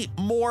 8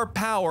 more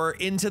power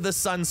into the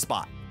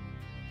Sunspot.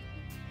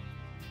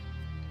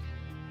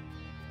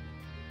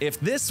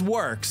 If this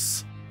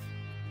works,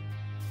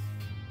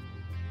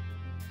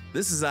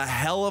 this is a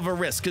hell of a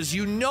risk, because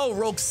you know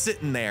Rolk's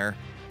sitting there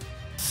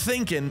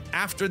thinking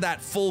after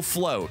that full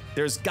float,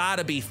 there's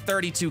gotta be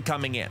 32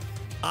 coming in.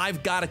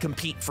 I've gotta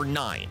compete for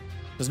 9.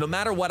 Because no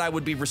matter what, I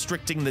would be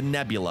restricting the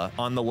Nebula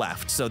on the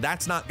left, so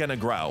that's not gonna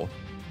grow.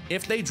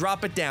 If they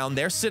drop it down,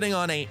 they're sitting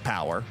on 8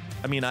 power.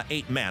 I mean,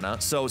 8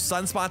 mana, so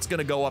Sunspot's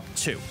gonna go up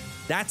 2.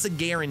 That's a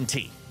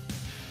guarantee.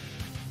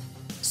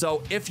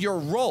 So if you're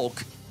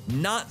Rolk,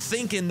 not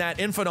thinking that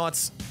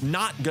Infinite's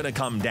not gonna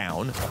come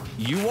down,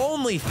 you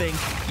only think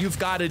you've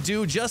gotta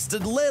do just a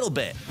little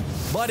bit.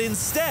 But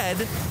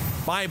instead,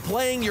 by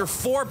playing your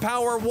 4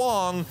 power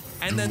Wong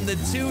and then the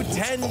 2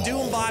 10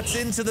 Doombots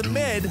into the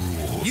mid,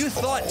 you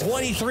thought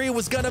 23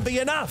 was gonna be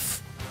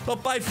enough.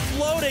 But by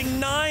floating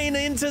 9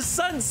 into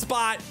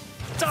Sunspot,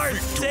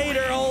 Darth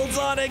Tater holds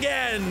on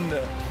again.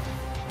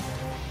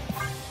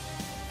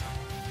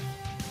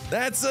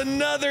 That's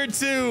another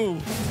 2.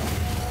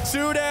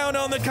 2 down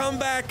on the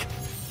comeback,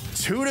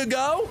 2 to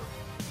go.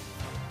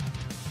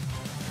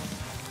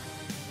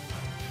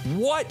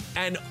 What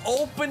an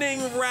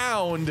opening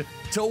round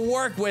to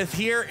work with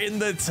here in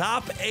the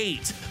top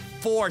 8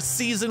 for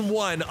Season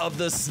 1 of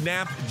the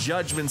Snap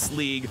Judgements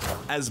League,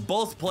 as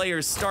both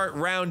players start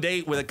round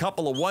 8 with a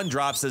couple of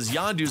 1-drops, as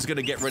Yondu's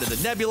gonna get rid of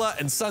the Nebula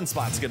and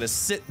Sunspot's gonna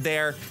sit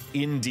there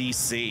in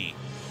DC.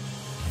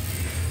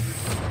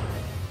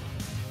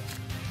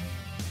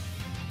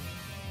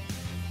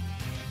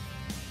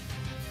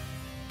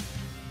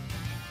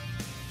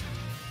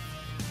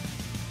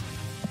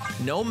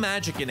 No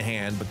magic in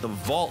hand, but the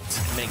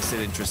vault makes it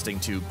interesting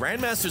too.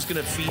 Grandmaster's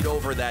gonna feed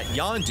over that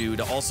Yondu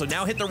to also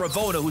now hit the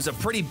Ravona, who's a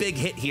pretty big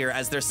hit here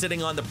as they're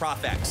sitting on the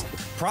Prof X.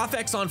 Prof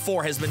X on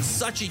 4 has been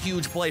such a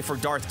huge play for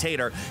Darth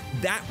Tater.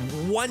 That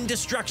one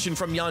destruction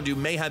from Yondu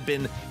may have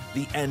been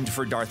the end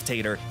for Darth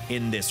Tater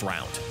in this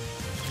round.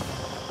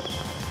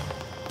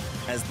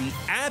 As the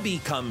Abbey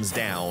comes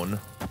down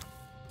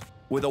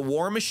with a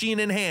War Machine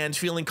in hand,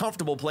 feeling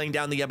comfortable playing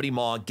down the Ebony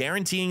Maw,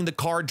 guaranteeing the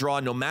card draw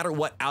no matter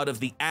what out of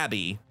the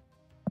Abbey.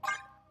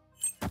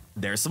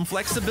 There's some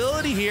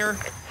flexibility here.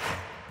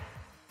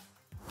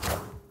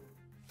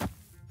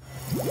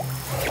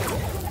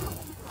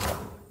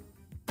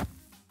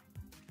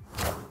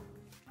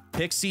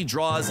 Pixie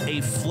draws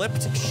a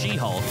flipped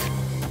She-Hulk,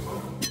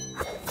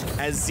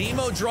 as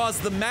Zemo draws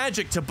the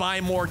magic to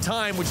buy more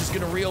time, which is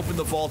going to reopen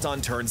the vault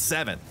on turn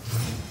 7.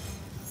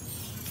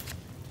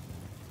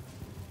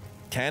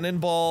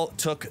 Cannonball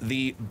took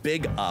the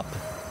big up.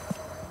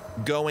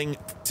 going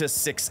to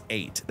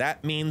 6-8.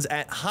 That means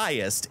at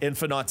highest,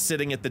 Infinite's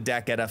sitting at the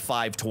deck at a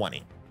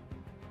 520.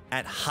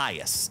 At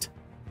highest.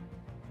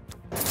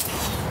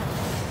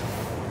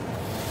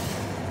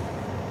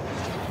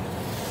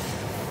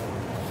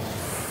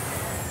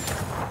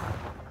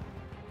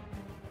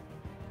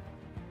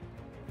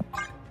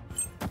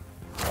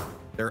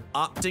 They're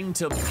opting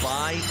to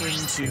buy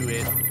into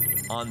it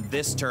on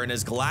this turn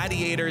as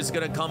Gladiator is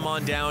gonna come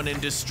on down and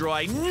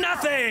destroy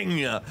nothing!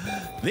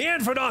 The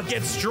Infinite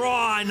gets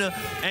drawn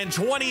and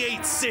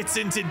 28 sits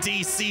into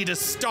DC to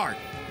start.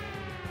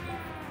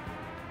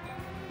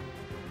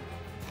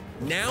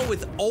 Now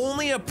with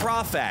only a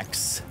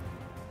Profex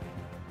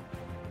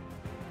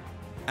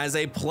as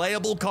a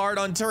playable card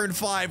on turn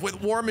 5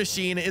 with War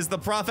Machine, is the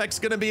Profex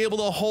gonna be able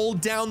to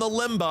hold down the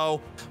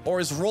Limbo, or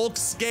is Rolk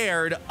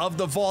scared of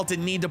the Vault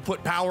and need to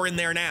put power in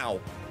there now?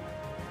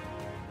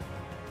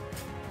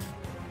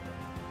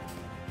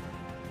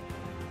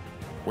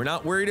 We're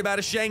not worried about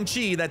a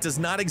Shang-Chi. That does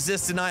not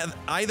exist in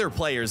either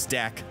player's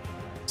deck.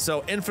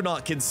 So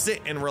Infinite can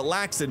sit and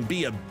relax and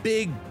be a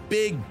big,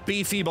 big,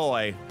 beefy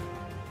boy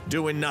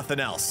doing nothing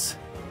else.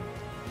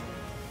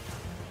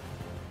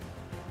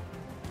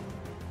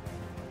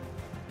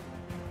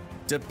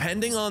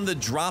 Depending on the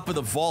drop of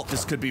the Vault,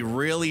 this could be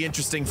really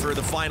interesting for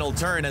the final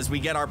turn as we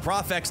get our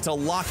Profex to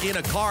lock in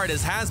a card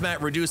as Hazmat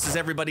reduces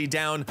everybody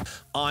down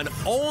on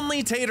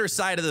only Tater's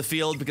side of the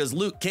field because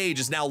Luke Cage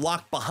is now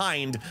locked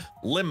behind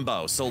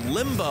Limbo. So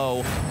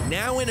Limbo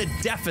now in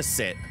a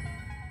deficit.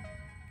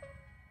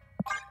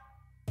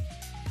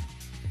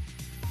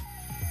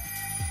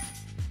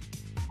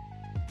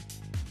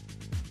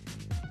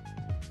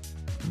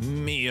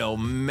 Me oh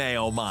may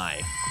oh my.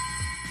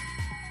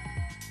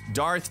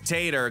 Darth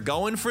Tater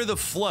going for the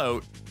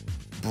float,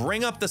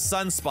 bring up the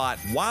Sunspot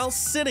while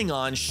sitting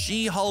on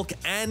She-Hulk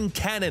and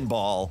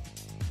Cannonball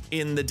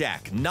in the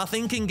deck.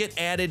 Nothing can get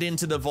added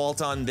into the Vault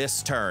on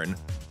this turn.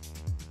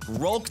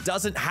 Rolk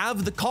doesn't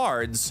have the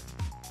cards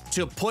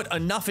to put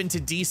enough into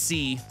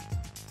DC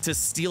to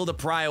steal the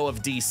prio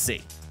of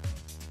DC.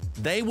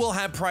 They will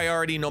have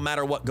priority no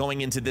matter what going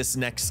into this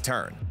next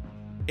turn.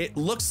 It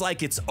looks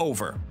like it's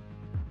over.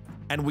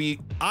 And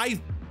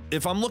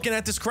if I'm looking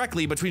at this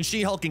correctly, between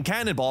She-Hulk and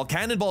Cannonball,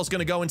 Cannonball's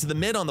gonna go into the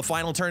mid on the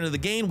final turn of the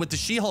game with the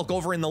She-Hulk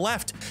over in the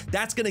left.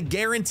 That's gonna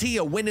guarantee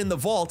a win in the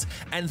Vault,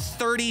 and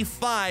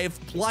 35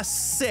 plus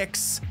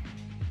 6,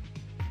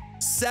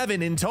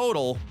 7 in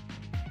total.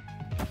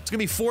 It's gonna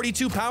be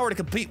 42 power to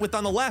compete with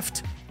on the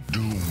left.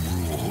 Doom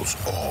rules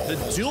all. The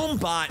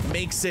Doombot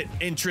makes it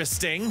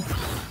interesting,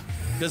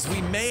 because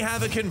we may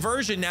have a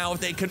conversion now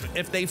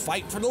if they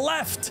fight for the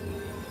left.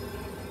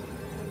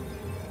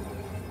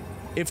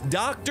 If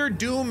Dr.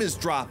 Doom is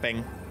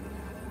dropping,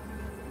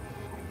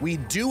 we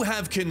do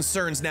have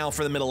concerns now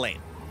for the middle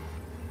lane.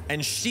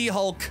 And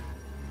She-Hulk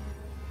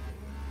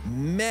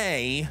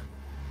may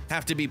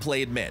have to be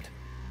played mid.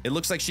 It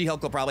looks like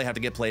She-Hulk will probably have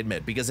to get played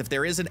mid, because if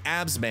there is an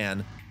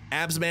Absman,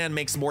 Absman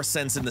makes more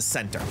sense in the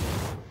center.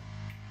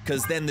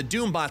 Because then the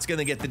Doombot's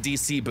gonna get the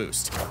DC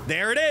boost.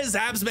 There it is,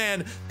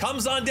 Absman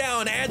comes on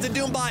down, adds a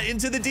Doombot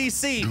into the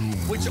DC,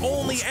 which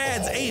only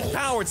adds 8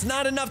 power. It's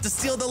not enough to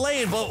steal the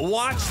lane, but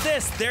watch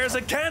this. There's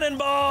a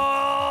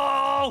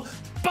Cannonball!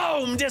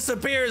 Boom,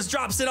 disappears,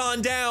 drops it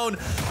on down,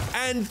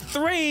 and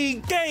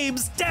 3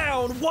 games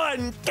down,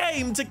 1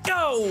 game to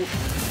go.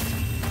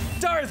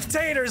 Darth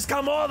Tater's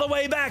come all the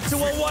way back to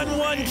a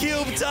 1-1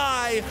 cube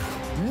tie,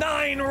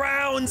 9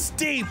 rounds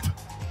deep.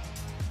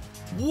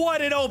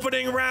 What an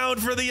opening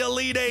round for the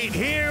Elite 8.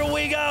 Here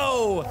we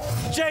go.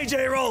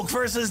 JJrolk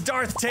versus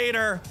Darth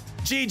Tater.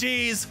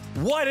 GG's.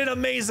 What an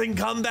amazing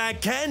comeback.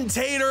 Can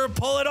Tater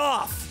pull it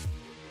off?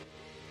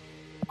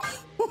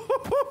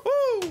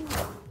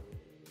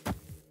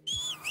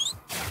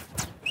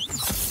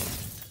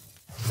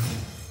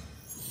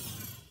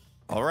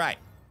 All right.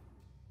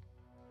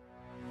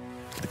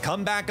 The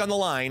comeback on the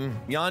line.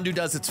 Yondu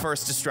does its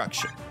first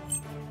destruction.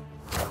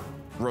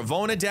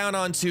 Ravonna down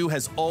on 2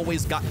 has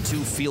always got to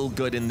feel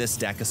good in this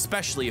deck,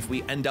 especially if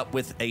we end up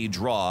with a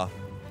draw,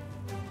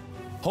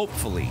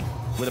 hopefully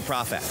with a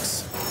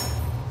Profex.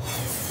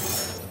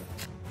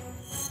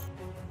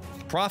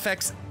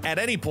 Profex at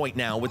any point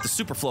now with the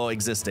Superflow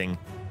existing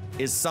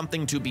is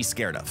something to be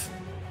scared of.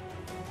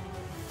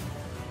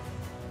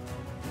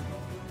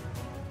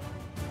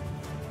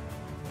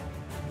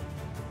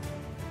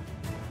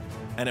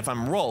 And if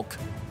I'm Rolk,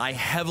 I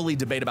heavily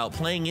debate about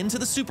playing into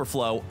the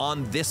Superflow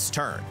on this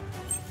turn,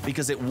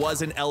 because it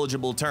was an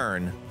eligible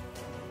turn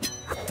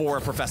for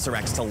a Professor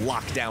X to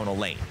lock down a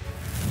lane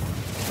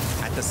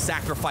at the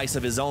sacrifice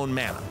of his own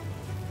mana.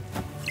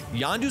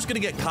 Yondu's gonna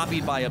get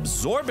copied by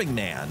Absorbing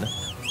Man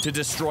to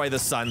destroy the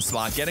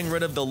Sunspot, getting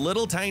rid of the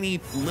little tiny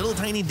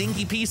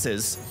dinky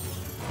pieces,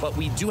 but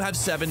we do have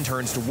 7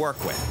 turns to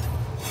work with.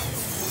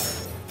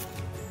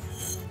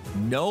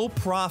 No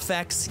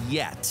Profex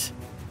yet,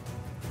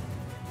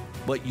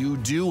 but you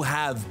do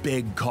have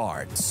big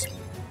cards.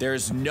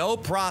 There's no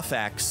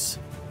Profex,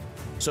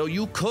 so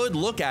you could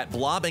look at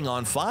blobbing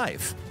on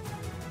 5.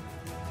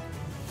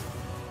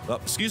 Oh,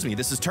 excuse me,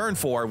 this is turn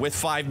 4 with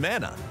 5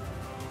 mana.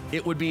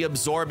 it would be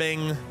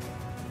absorbing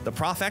the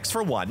Prof X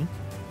for 1,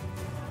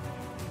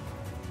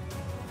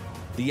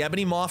 the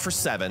Ebony Maw for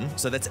 7,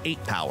 so that's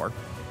 8 power,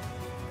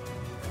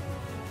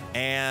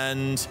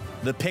 and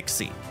the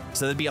Pixie,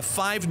 so that'd be a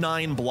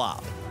 5/9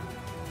 blob.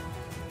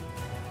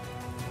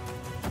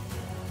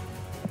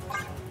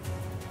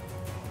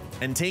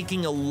 And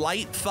taking a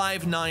light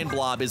 5/9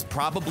 blob is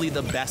probably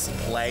the best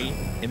play,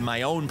 in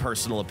my own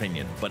personal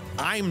opinion, but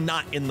I'm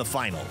not in the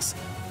finals.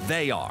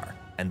 They are,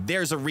 and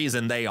there's a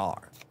reason they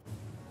are.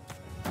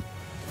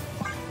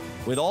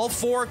 With all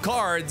 4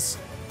 cards,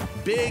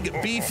 big,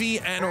 beefy,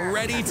 and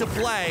ready to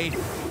play,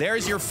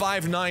 there's your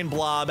 5/9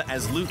 blob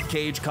as Luke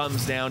Cage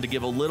comes down to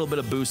give a little bit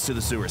of boost to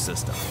the sewer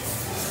system.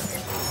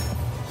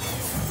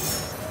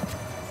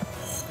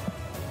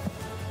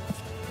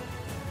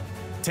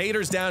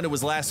 Tater's down to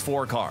his last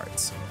 4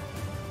 cards.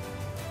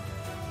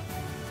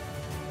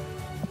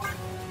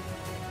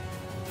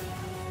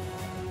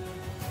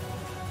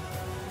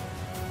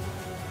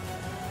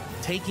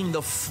 Taking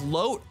the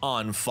float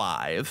on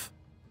 5.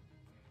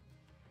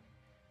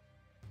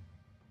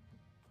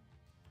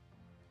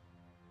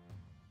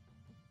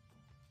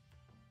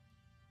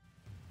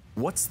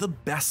 What's the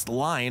best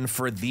line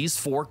for these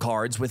 4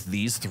 cards with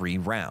these 3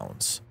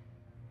 rounds?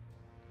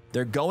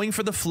 They're going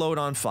for the float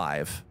on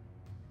 5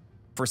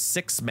 for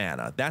 6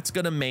 mana. That's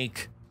going to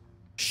make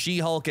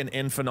She-Hulk and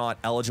Infinite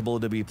eligible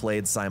to be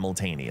played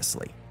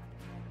simultaneously.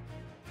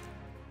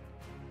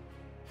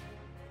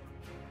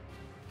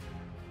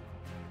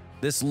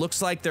 This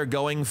looks like they're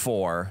going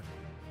for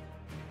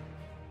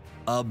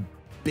a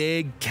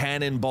big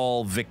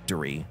cannonball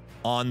victory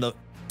on the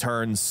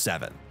turn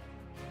 7.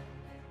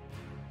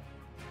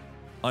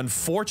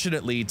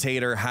 Unfortunately,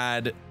 Tater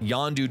had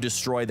Yondu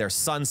destroy their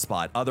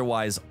Sunspot.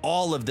 Otherwise,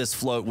 all of this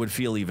float would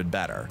feel even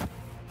better.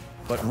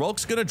 But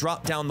Rolk's gonna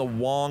drop down the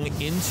Wong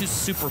into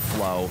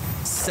Superflow,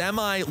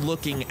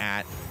 looking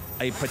at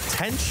a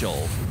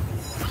potential...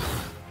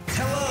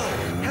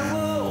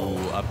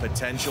 a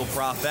potential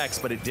Prof X,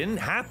 but it didn't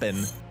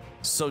happen.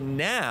 So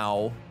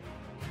now,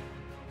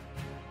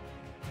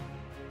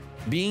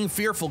 being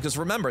fearful, because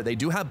remember, they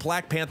do have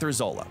Black Panther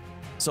Zola.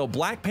 So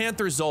Black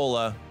Panther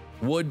Zola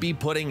would be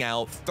putting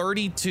out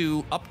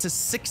 32 up to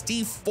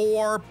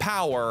 64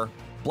 power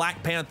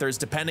Black Panthers,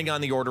 depending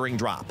on the ordering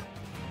drop.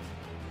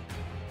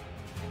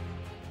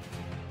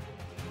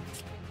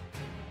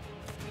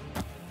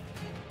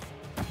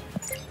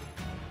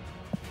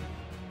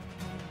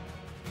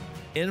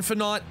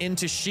 Infinite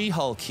into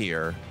She-Hulk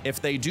here.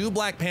 If they do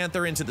Black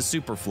Panther into the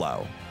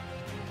Superflow,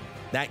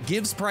 that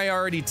gives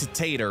priority to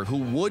Tater, who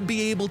would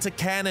be able to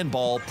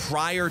cannonball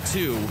prior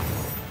to...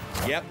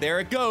 Yep, there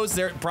it goes.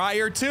 There,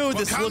 prior to,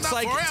 this looks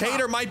like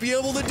Tater might be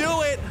able to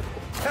do it.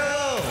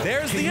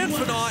 There's the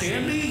Infinite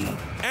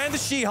and the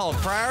She-Hulk.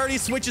 Priority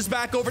switches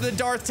back over to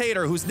Darth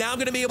Tater, who's now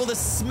going to be able to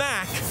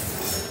smack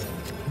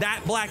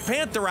that Black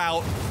Panther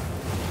out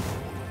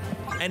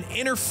and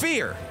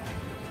interfere.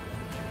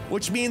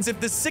 Which means if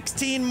the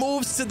 16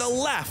 moves to the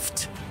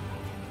left,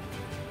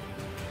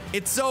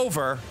 it's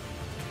over.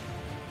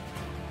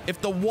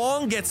 If the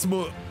Wong gets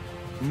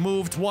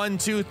moved 1,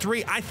 2,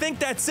 3, I think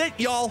that's it,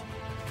 y'all.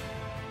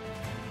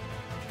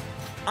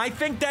 I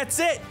think that's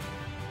it.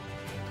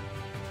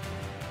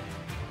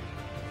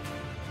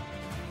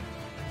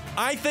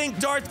 I think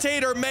Darth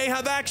Tater may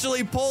have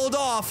actually pulled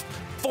off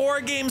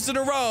 4 games in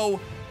a row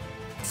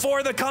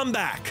for the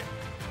comeback.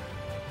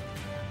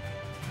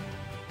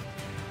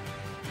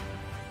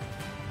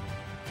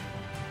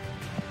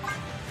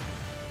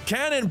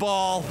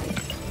 Cannonball.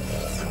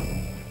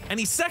 And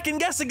he's second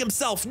guessing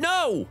himself.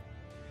 No.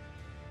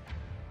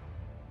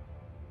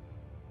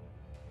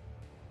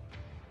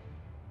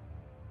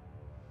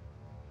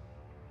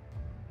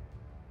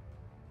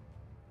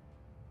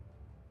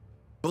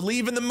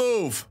 Believe in the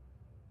move.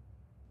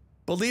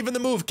 Believe in the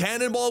move.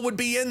 Cannonball would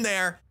be in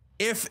there.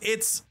 If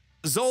it's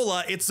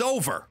Zola, it's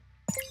over.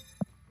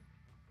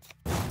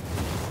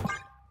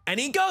 And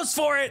he goes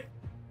for it.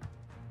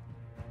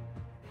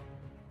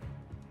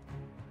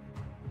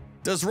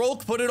 Does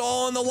Rolk put it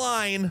all on the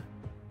line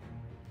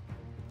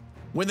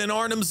with an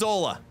Arnim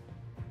Zola?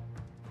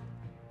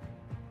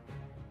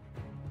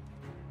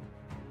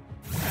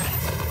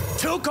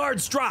 Two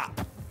cards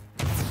drop.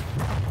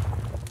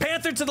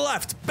 Panther to the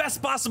left,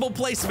 best possible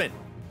placement.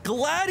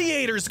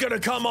 Gladiator's gonna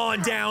come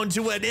on down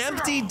to an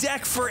empty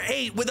deck for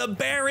 8 with a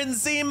Baron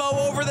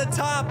Zemo over the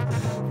top.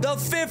 The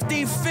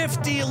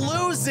 50-50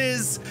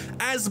 loses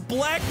as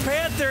Black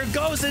Panther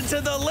goes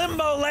into the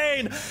limbo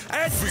lane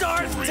and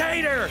Darth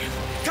Tater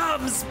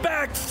comes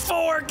back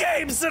 4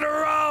 games in a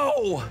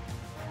row.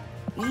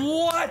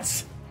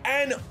 What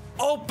an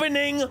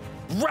opening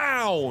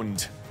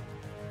round.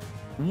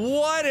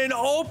 What an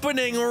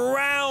opening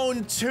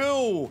round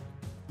 2.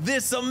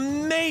 This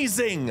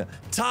amazing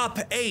top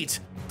 8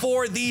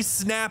 for the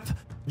Snap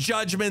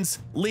Judgements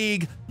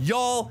League.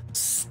 Y'all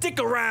stick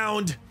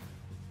around.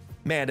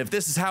 Man, if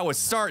this is how it's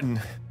starting,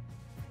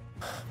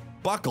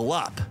 buckle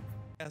up.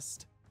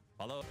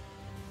 Hello.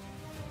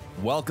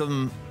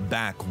 Welcome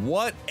back.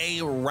 What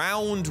a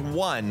round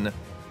 1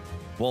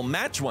 Well,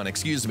 match one,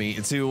 excuse me,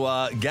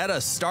 to get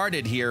us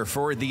started here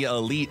for the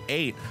Elite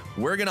Eight.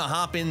 We're gonna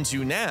hop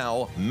into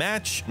now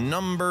match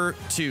number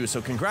 2.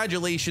 So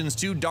congratulations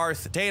to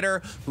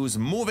darthnator, who's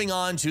moving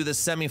on to the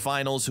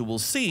semifinals, who we'll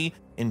see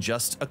in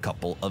just a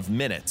couple of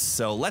minutes.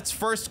 So let's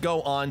first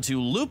go on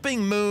to Looping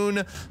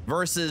Moon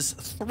versus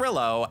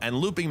Thrillo, and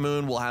Looping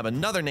Moon will have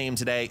another name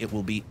today. It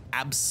will be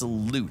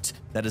Absolute.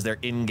 That is their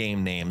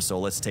in-game name. So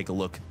let's take a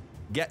look.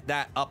 Get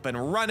that up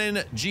and running.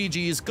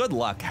 GG's, good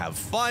luck, have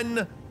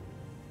fun.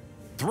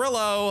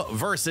 Thrillo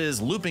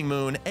versus Looping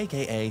Moon,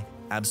 aka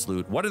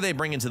Absolute. What are they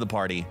bringing to the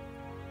party?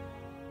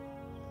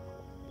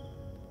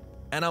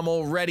 And I'm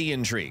already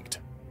intrigued.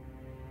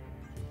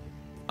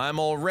 I'm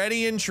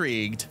already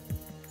intrigued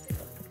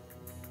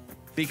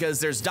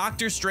because there's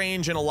Doctor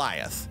Strange and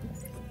Eliath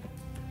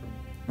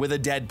with a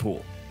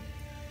Deadpool.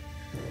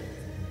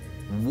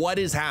 What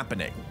is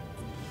happening?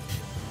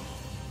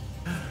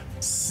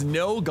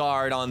 Snow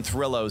Guard on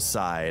Thrillo's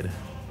side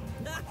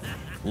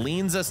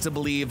leans us to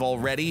believe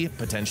already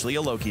potentially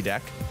a Loki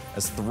deck,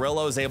 as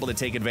Thrillo is able to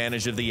take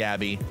advantage of the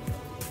Abbey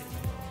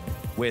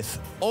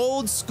with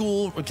old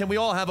school. Can we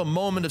all have a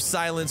moment of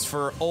silence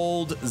for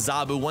old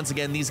Zabu? Once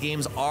again, these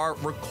games are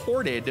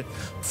recorded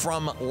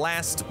from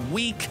last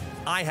week.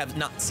 I have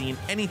not seen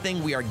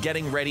anything. We are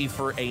getting ready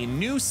for a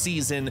new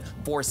season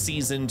for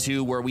season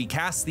 2 where we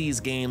cast these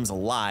games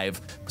live.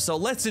 So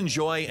let's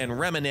enjoy and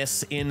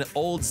reminisce in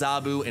old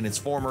Zabu in its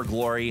former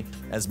glory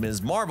as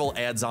Ms. Marvel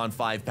adds on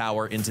 5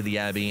 power into the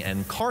Abbey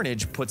and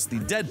Carnage puts the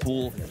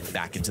Deadpool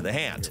back into the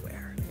hand.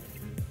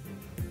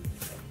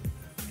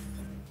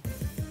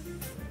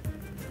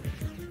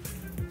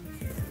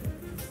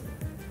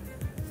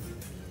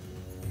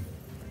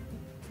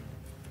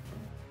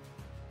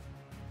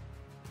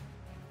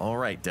 All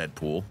right,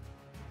 Deadpool.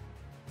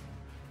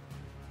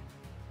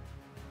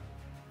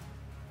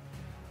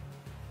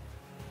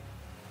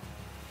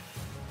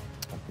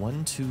 A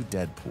 1/2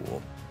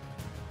 Deadpool.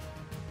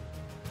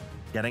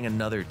 Getting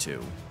another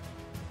 2.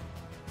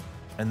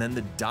 And then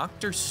the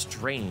Doctor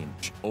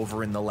Strange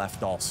over in the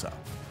left also.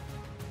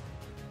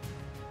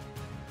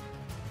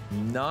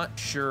 Not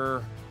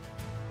sure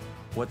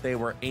what they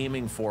were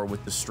aiming for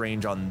with the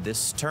Strange on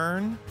this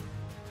turn,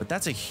 but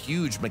that's a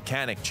huge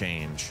mechanic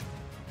change.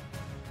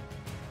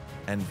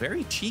 And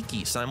very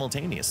cheeky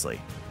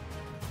simultaneously.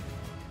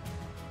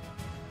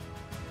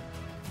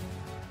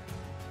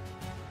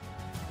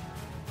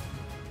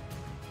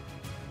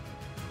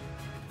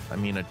 I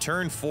mean, a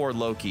turn 4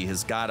 Loki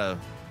has got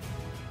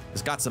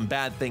some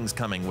bad things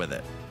coming with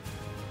it.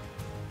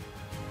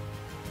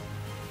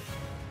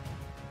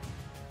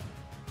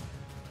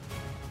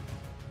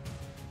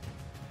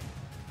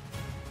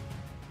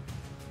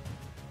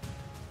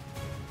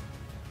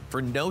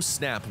 For no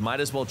snap,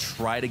 might as well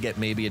try to get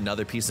maybe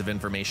another piece of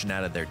information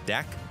out of their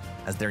deck,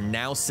 as they're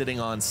now sitting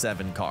on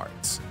 7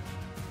 cards.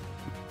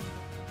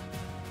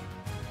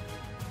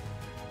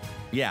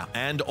 Yeah,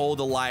 and old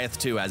Eliath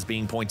too, as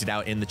being pointed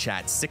out in the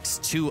chat.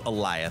 6/2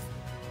 Eliath.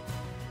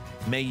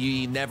 May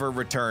ye never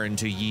return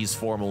to ye's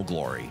formal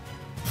glory.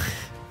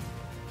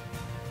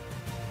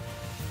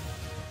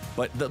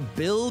 But the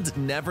build,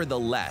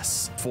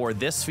 nevertheless, for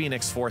this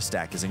Phoenix Force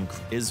deck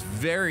is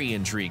very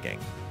intriguing,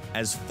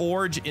 as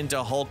Forge into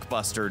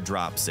Hulkbuster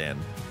drops in.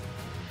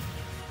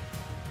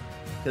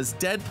 Because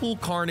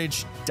Deadpool,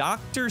 Carnage,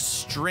 Doctor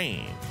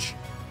Strange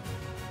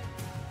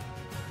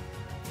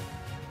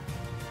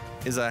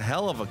is a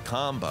hell of a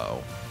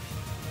combo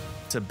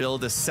to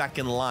build a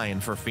second line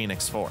for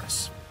Phoenix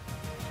Force.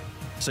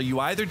 So you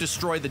either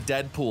destroy the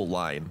Deadpool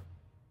line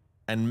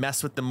and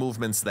mess with the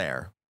movements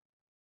there,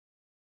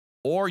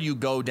 or you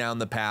go down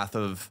the path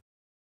of,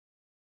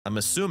 I'm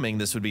assuming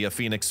this would be a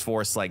Phoenix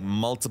Force like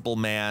multiple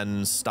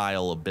man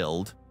style of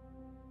build,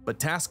 but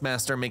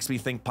Taskmaster makes me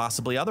think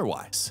possibly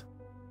otherwise.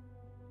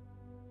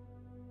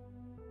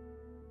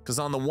 Because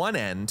on the one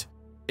end,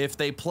 if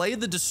they play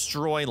the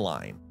Destroy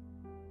line,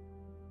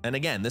 and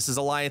again, this is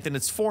Eliath in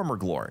its former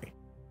glory,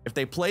 if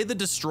they play the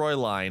Destroy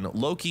line,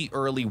 Loki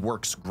early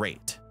works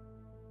great.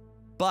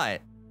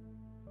 But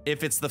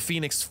if it's the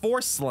Phoenix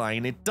Force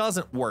line, it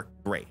doesn't work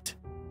great.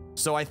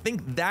 So I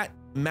think that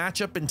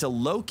matchup into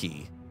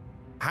Loki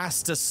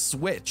has to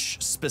switch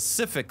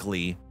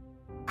specifically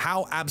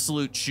how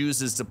Absolute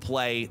chooses to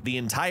play the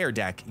entire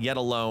deck, yet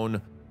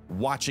alone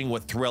watching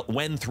when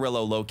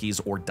Thrillo Loki's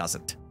or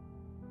doesn't.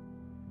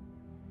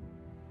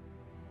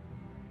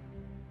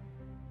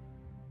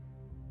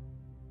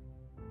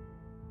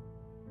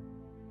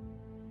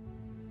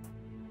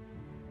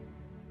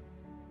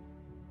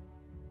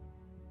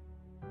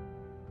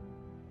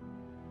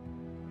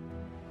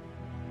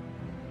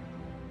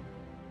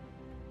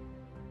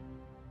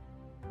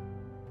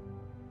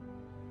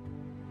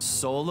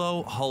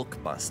 Solo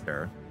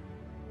Hulkbuster.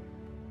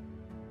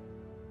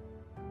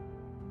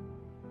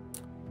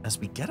 As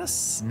we get a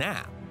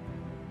snap.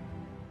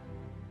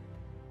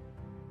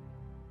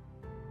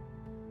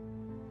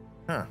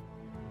 Huh.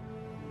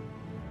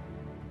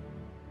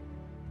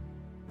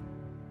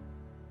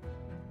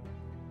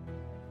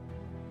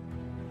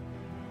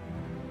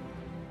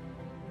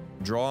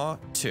 Draw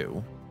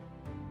 2.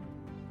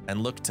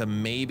 and look to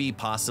maybe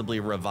possibly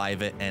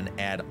revive it and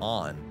add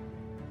on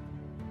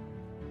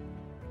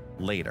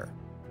later.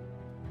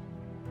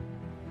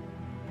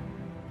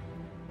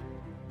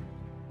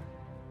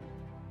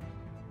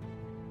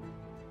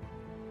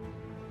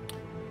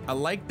 I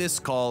like this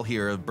call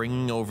here of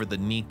bringing over the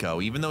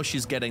Nico. Even though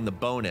she's getting the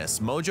bonus,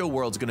 Mojo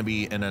World's going to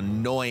be an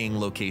annoying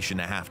location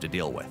to have to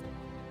deal with.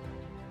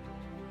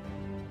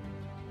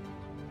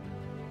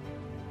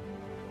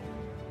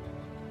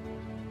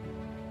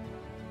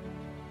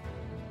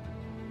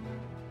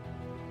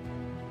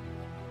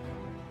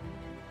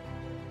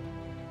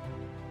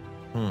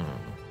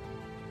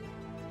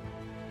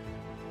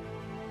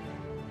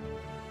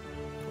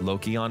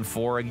 Loki on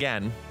 4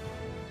 again.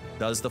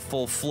 Does the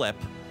full flip.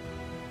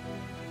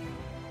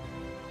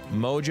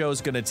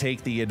 Mojo's going to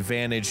take the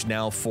advantage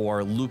now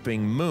for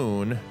Looping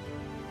Moon.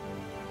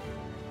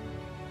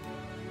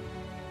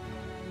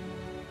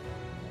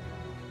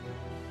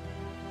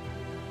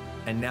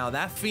 And now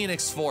that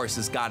Phoenix Force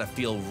has got to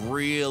feel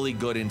really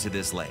good into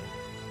this lane.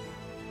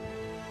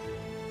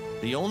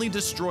 The only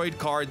destroyed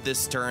card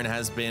this turn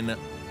has been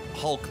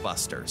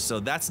Hulkbuster. So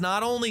that's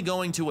not only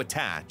going to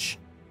attach,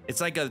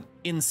 it's like a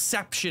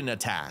Inception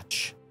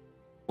attach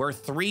where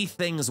 3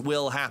 things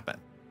will happen.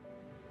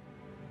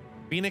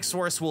 Phoenix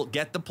Force will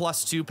get the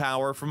 +2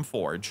 power from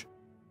Forge.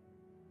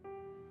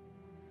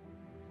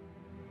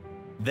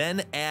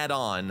 Then add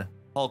on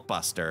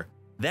Hulkbuster.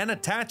 Then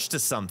attach to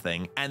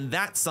something, and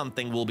that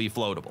something will be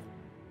floatable.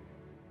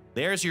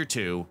 There's your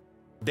 2.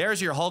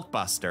 There's your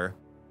Hulkbuster,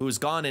 who's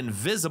gone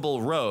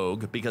invisible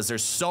rogue because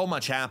there's so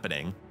much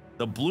happening.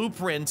 The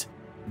blueprint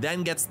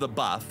then gets the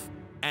buff,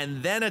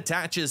 and then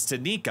attaches to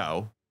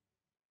Nico,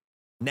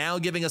 now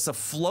giving us a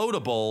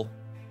floatable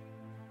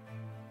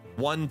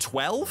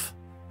 112?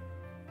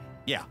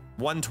 Yeah,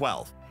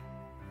 112.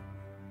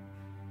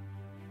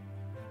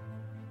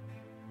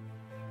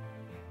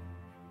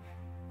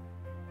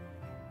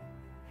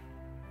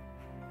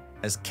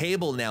 As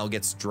Cable now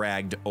gets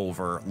dragged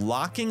over,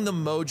 locking the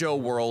Mojo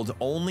World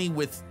only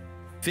with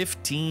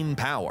 15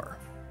 power.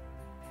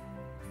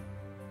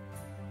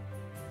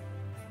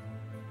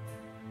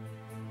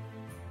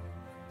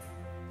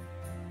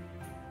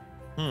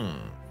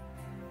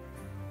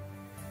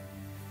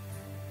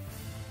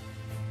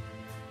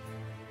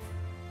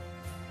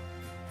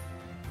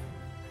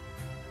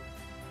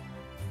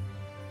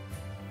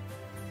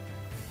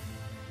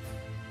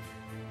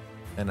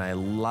 And I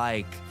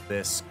like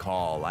this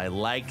call. I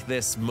like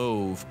this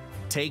move.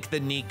 Take the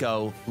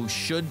Nico, who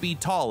should be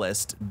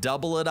tallest,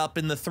 double it up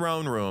in the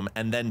throne room,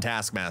 and then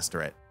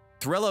Taskmaster it.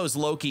 Thrillo's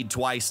Loki'd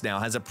twice now,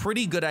 has a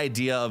pretty good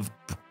idea of,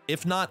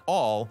 if not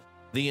all,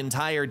 the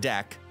entire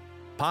deck,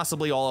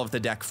 possibly all of the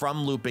deck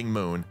from Looping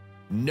Moon,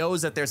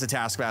 knows that there's a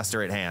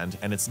Taskmaster at hand,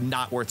 and it's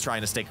not worth trying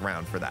to stick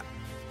around for that.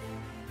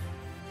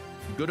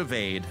 Good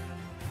evade,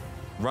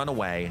 run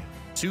away,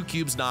 2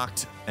 cubes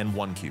knocked, and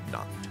 1 cube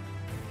knocked.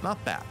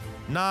 Not bad.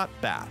 Not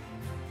bad.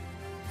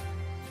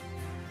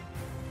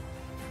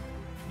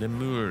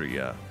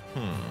 Lemuria.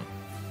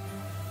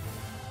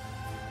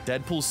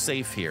 Deadpool's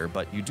safe here,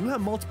 but you do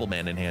have multiple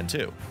mana in hand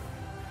too.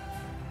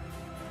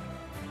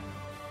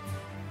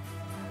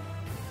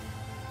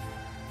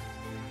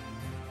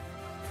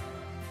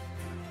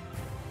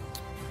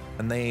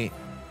 And they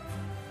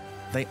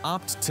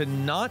opt to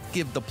not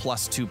give the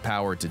 +2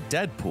 power to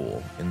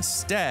Deadpool,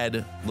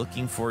 instead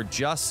looking for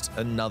just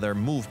another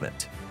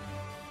movement.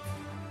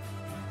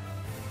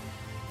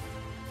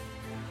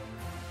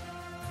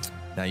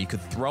 Now you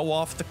could throw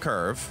off the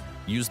curve,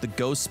 use the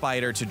Ghost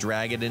Spider to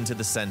drag it into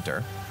the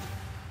center,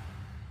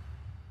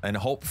 and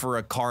hope for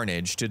a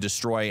Carnage to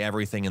destroy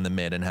everything in the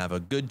mid and have a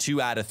good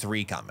 2 out of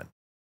 3 coming.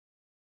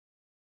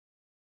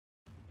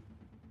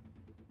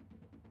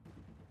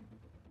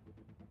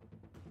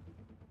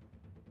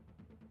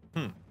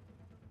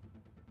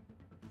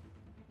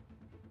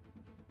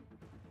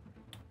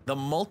 The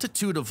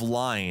multitude of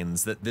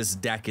lines that this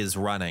deck is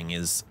running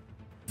is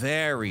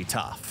very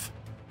tough.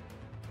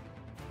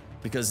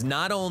 Because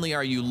not only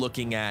are you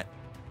looking at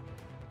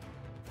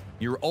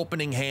your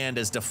opening hand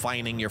as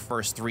defining your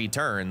first 3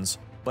 turns,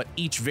 but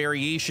each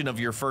variation of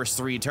your first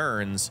 3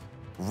 turns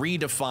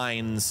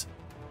redefines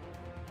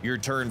your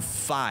turn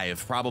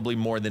 5, probably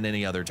more than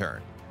any other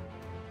turn.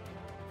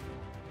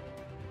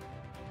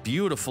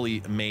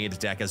 Beautifully made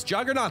deck as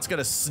Juggernaut's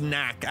gonna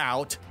snack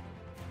out,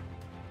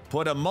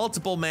 put a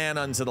multiple man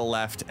onto the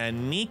left,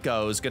 and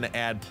Nico's gonna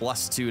add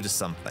 +2 to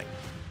something.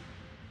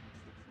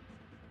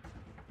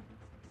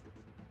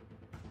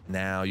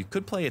 Now, you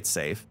could play it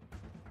safe.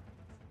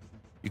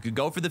 You could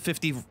go for the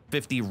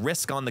 50-50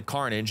 risk on the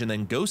Carnage and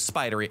then Ghost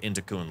Spider it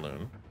into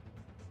Kunlun.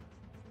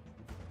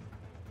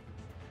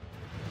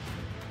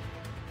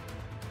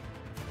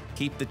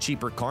 Keep the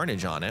cheaper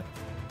Carnage on it.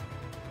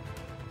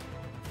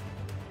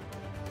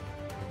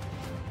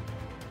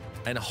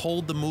 And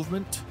hold the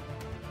movement.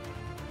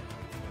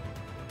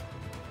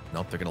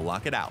 Nope, they're gonna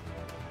lock it out.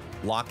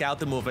 Lock out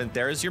the movement.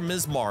 There's your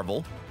Ms.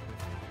 Marvel.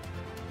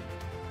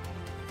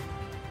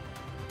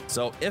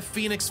 So if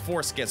Phoenix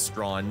Force gets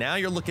drawn, now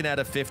you're looking at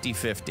a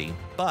 50-50,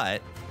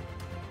 but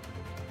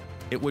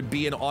it would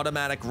be an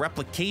automatic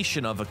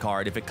replication of a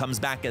card if it comes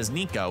back as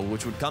Nico,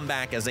 which would come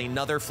back as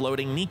another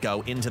floating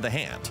Nico into the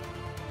hand.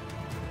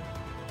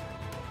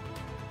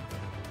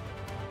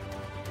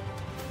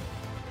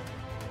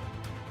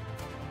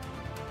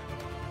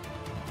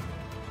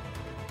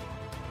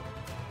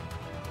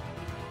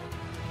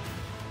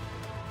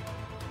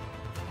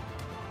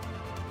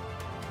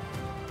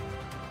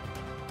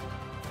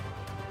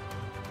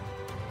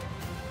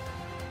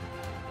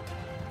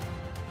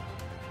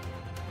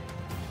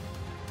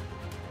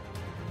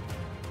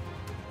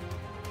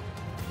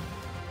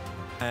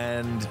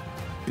 And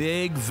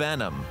Big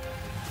Venom,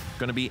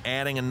 going to be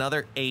adding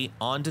another 8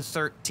 onto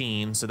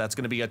 13, so that's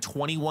going to be a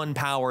 21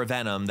 power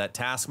Venom that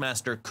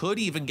Taskmaster could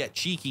even get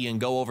cheeky and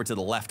go over to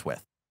the left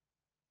with.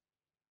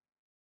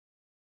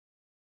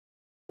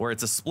 Where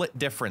it's a split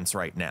difference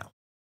right now.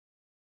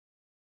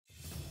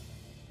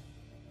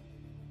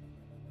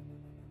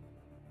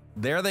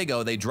 There they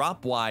go, they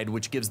drop wide,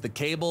 which gives the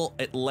Cable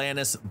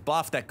Atlantis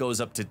buff that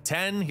goes up to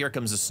 10. Here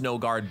comes a Snow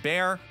Guard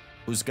Bear,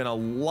 who's going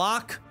to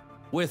lock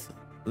with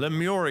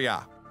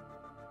Lemuria.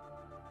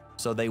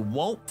 So they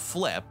won't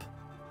flip,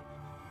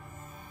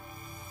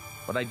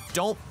 but I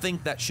don't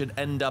think that should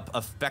end up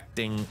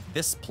affecting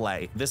this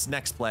play, this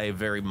next play,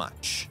 very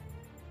much.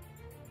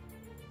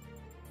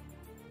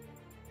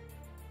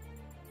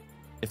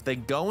 If they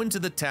go into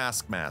the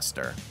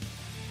Taskmaster,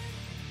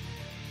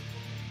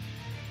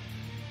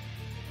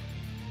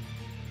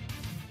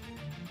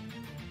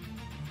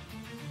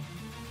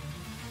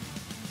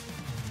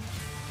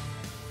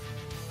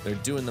 they're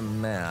doing the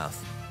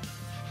math.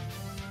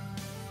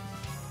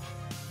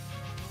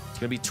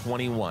 Gonna be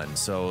 21,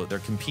 so they're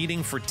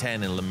competing for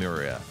 10 in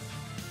Lemuria.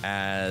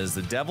 As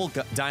the Devil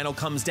Dino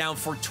comes down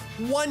for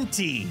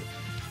 20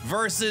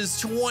 versus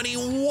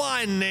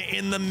 21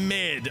 in the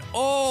mid.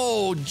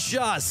 Oh,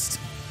 just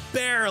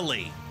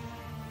barely.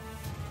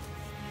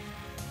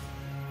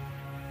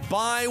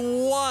 By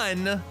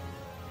 1,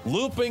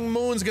 Looping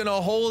Moon's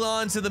gonna hold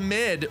on to the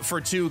mid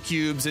for 2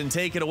 cubes and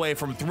take it away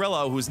from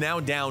Thrillo, who's now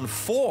down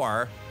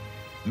 4.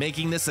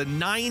 Making this a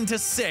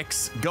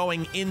 9-6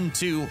 going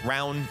into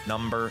round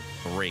number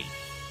 3.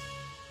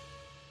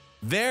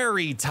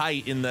 Very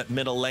tight in the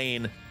middle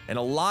lane and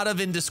a lot of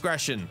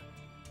indiscretion.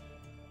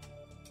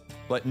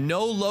 But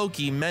no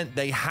Loki meant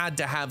they had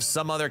to have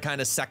some other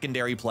kind of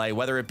secondary play,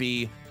 whether it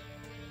be,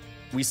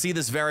 we see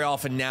this very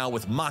often now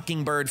with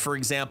Mockingbird, for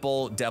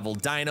example. Devil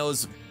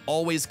Dinos,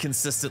 always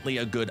consistently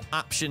a good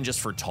option just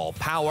for tall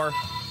power.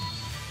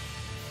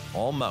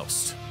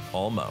 Almost.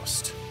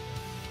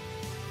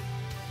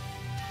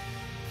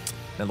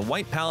 Now the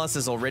White Palace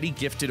is already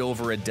gifted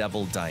over a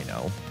Devil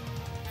Dino,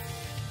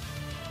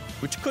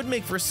 which could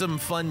make for some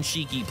fun,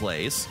 cheeky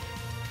plays.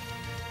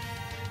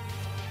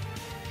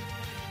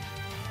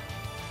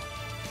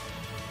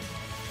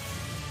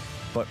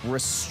 But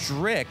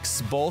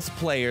restricts both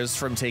players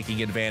from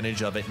taking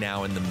advantage of it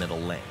now in the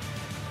middle lane,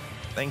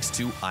 thanks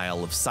to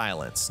Isle of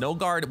Silence. Snow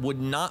Guard would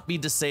not be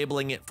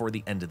disabling it for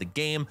the end of the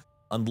game,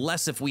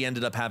 unless if we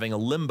ended up having a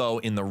limbo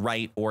in the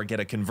right or get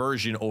a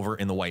conversion over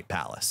in the White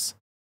Palace.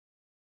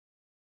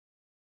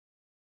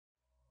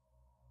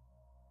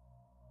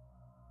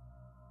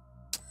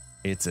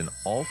 It's an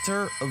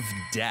Altar of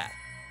Death.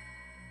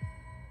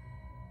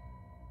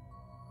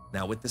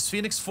 Now with this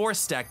Phoenix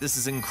Force deck, this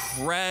is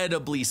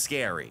incredibly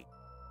scary.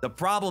 The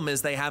problem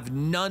is they have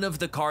none of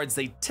the cards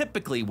they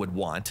typically would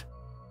want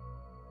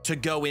to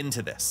go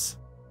into this.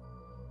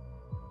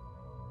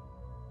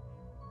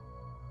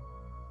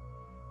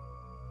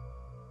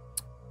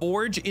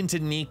 Forge into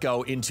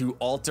Nico into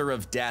Altar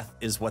of Death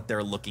is what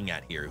they're looking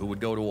at here, who would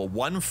go to a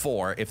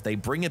 1-4. If they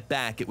bring it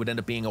back, it would end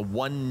up being a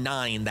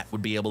 1-9 that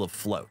would be able to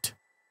float.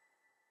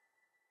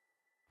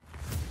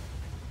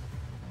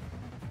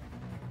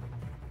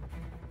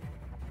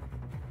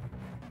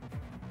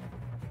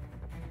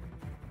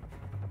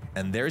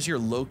 And there's your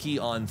Loki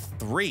on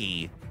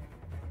 3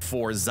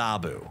 for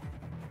Zabu.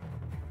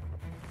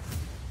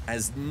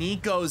 As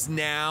Nico's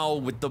now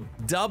with the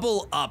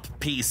double up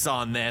piece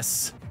on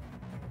this.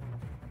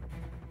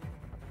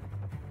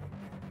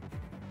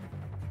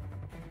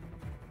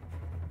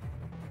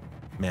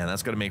 Man,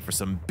 that's gonna make for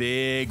some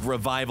big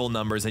revival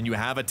numbers, and you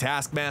have a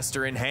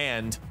Taskmaster in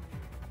hand.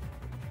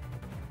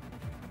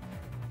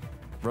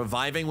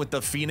 Reviving with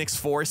the Phoenix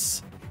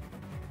Force.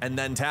 And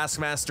then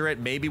Taskmaster it,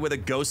 maybe with a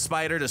Ghost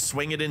Spider to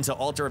swing it into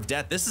Altar of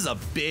Death. This is a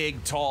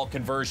big, tall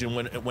conversion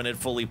when it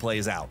fully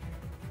plays out.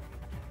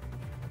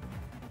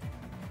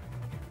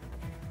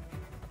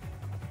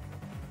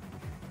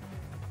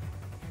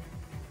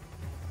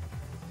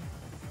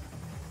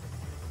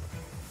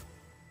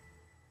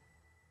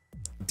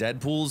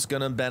 Deadpool's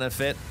gonna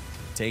benefit.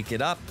 Take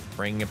it up,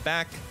 bring it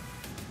back.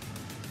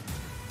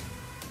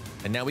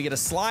 And now we get a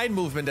slide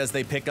movement as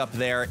they pick up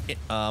their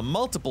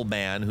multiple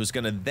man, who's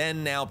going to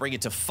then now bring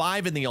it to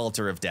 5 in the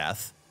Altar of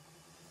Death.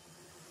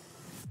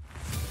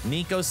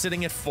 Nico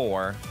sitting at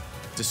 4,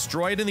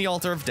 destroyed in the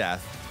Altar of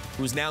Death,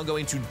 who's now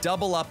going to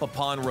double up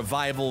upon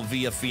revival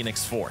via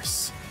Phoenix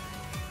Force.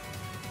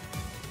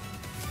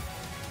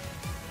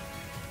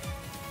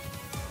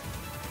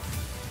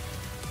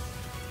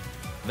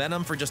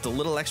 Venom for just a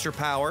little extra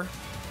power.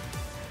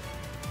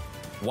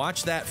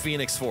 Watch that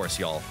Phoenix Force,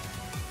 y'all.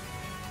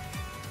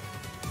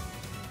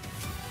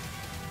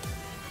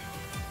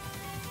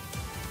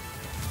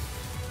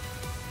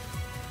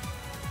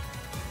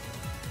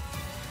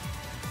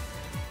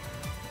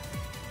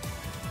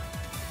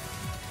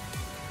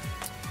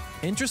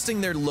 Interesting,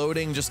 they're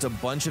loading just a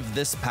bunch of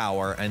this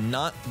power and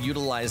not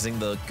utilizing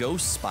the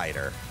Ghost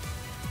Spider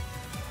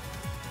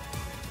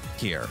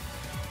here.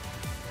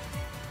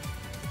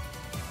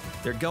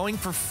 They're going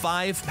for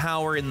 5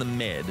 power in the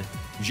mid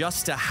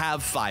just to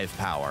have 5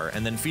 power,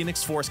 and then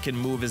Phoenix Force can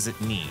move as it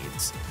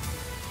needs.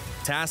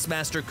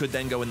 Taskmaster could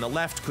then go in the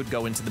left, could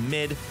go into the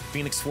mid.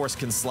 Phoenix Force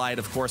can slide,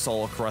 of course,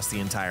 all across the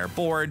entire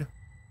board.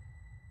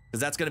 Because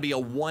that's going to be a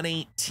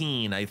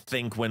 118, I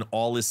think, when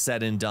all is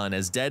said and done,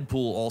 as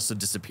Deadpool also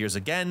disappears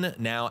again,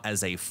 now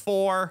as a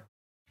 4.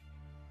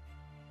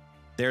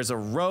 There's a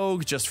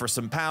Rogue just for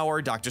some power,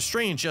 Doctor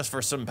Strange just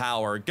for some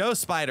power,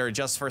 Ghost Spider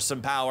just for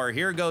some power.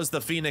 Here goes the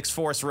Phoenix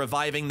Force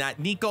reviving that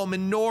Nico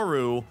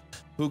Minoru,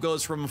 who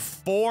goes from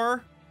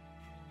 4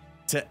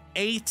 to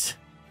 8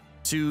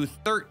 to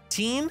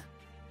 13.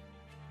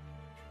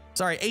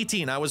 Sorry,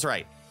 18, I was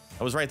right.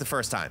 I was right the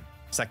first time.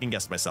 Second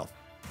guessed myself.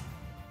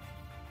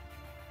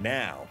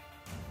 Now,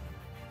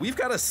 we've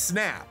got a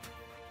snap.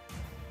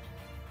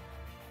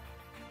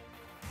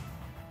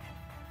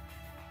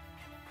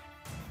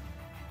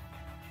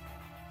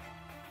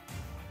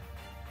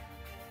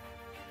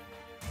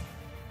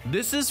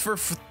 This is for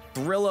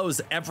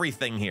Thrillo's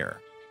everything here.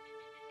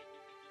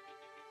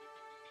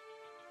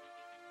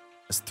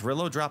 As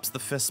Thrillo drops the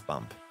fist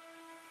bump.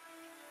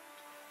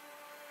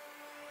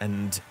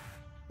 And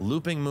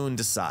Looping Moon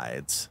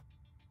decides,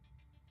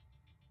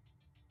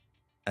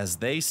 as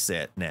they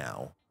sit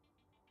now,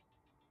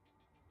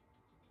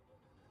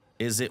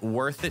 is it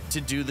worth it to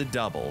do the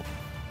double?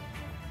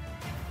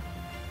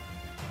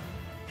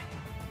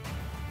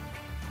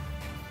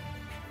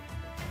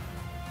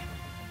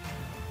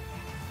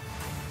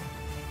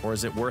 Or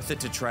is it worth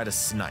it to try to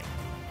snipe?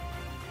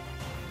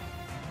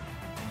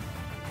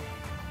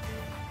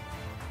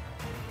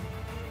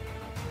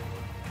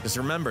 Because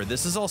remember,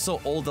 this is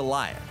also old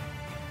Eliath.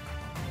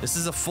 This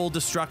is a full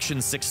destruction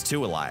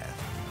 6-2 Eliath.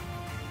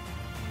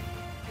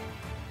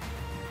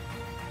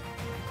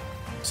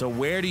 So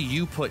where do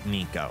you put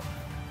Nico?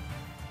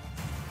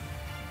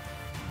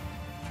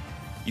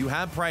 You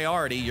have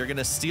priority. You're going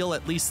to steal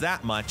at least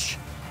that much.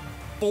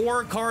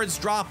 4 cards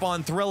drop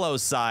on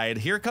Thrillo's side.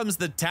 Here comes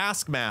the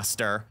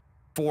Taskmaster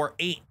for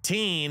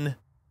 18.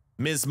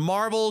 Ms.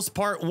 Marvel's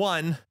Part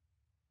 1.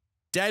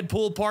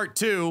 Deadpool Part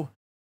 2.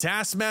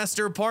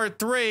 Taskmaster Part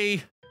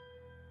 3.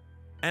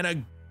 And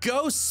a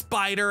Ghost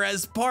Spider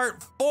as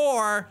Part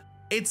 4.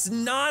 It's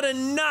not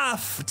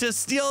enough to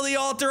steal the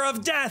Altar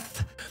of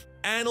Death.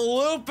 And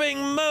Looping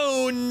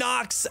Moon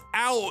knocks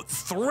out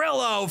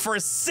Thrillo for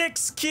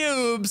 6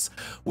 cubes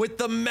with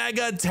the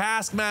Mega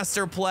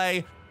Taskmaster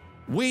play.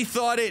 We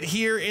thought it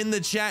here in the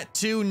chat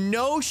too.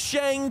 No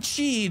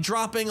Shang-Chi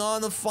dropping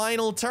on the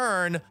final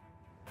turn.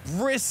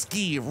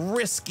 Risky,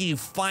 risky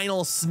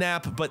final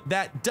snap, but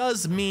that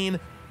does mean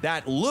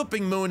that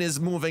Looping Moon is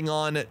moving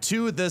on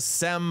to the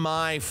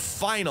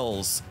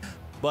semi-finals.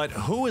 But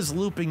who is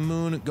Looping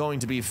Moon going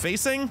to be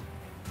facing?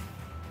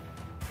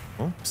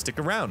 Well, stick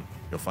around.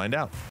 You'll find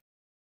out.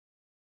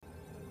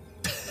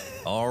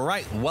 All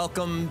right,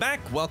 welcome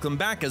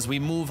back as we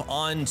move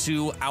on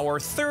to our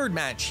third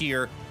match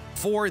here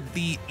for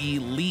the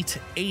Elite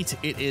 8.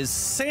 It is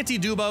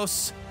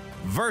Santidubos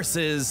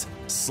versus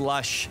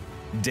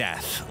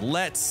slushdeath.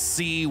 Let's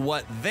see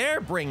what they're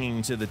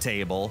bringing to the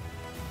table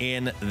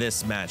in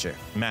this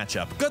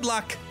matchup. Good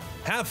luck,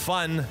 have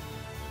fun.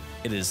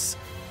 It is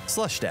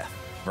slushdeath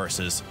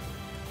versus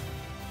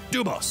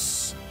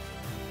Dubos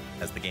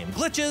as the game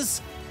glitches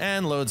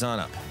and loads on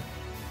up.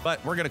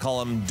 But we're gonna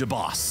call him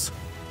Dubos,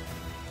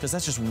 because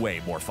that's just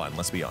way more fun,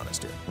 let's be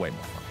honest here, way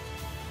more fun.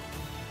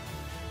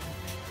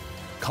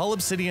 Cull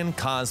Obsidian,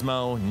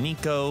 Cosmo,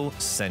 Nico,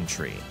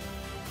 Sentry.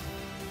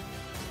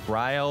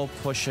 Cryo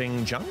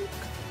pushing junk?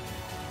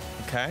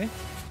 Okay.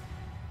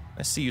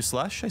 I see you,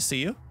 Slush, I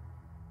see you.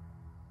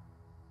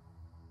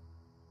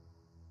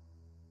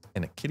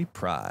 And a Kitty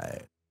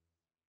Pride.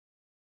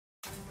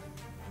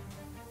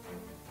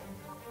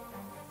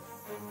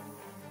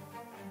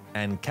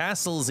 And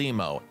Castle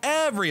Zemo,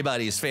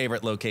 everybody's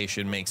favorite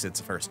location, makes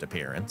its first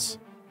appearance.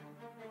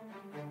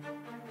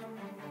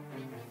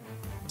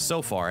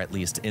 So far, at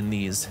least in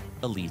these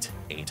Elite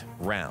 8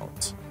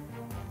 rounds.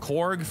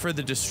 Korg for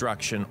the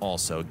destruction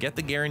also. Get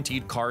the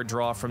guaranteed card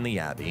draw from the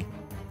Abbey.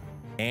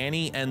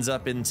 Annie ends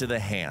up into the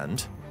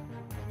hand.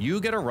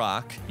 You get a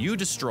rock, you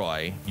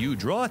destroy, you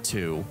draw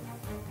 2.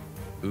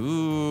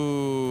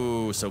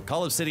 Ooh, so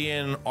Cull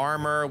Obsidian,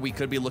 armor, we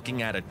could be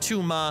looking at a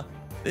Tuma.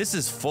 This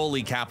is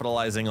fully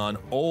capitalizing on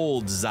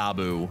old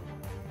Zabu.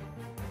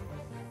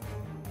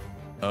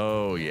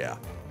 Oh yeah.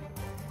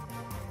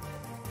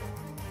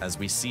 As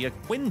we see a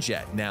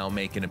Quinjet now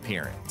make an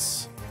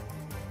appearance.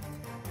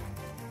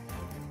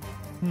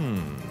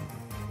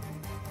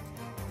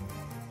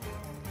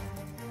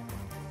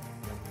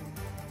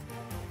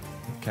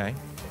 Okay.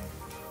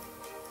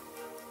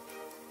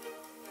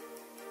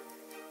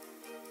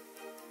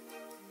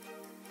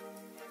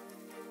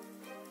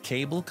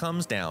 Cable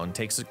comes down,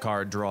 takes a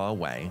card draw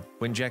away.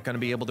 Quinjet gonna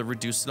be able to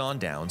reduce it on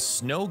down.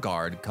 Snow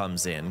Guard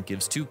comes in,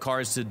 gives 2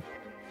 cards to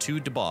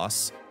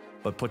DeBoss,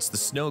 but puts the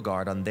Snow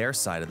Guard on their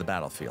side of the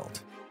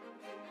battlefield.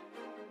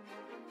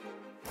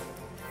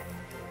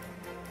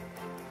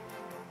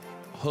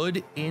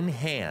 Hood in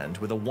hand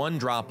with a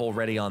 1-drop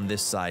already on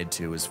this side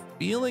too is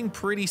feeling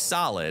pretty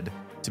solid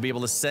to be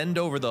able to send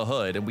over the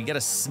Hood, and we get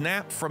a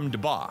snap from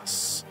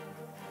DeBoss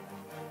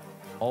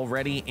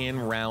already in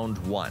round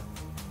 1.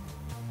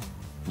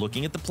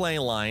 Looking at the play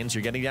lines,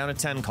 you're getting down to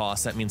 10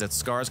 costs. That means that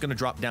Scar's going to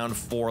drop down to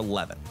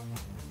 411.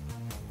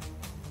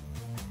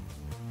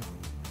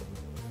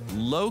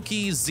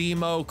 Loki,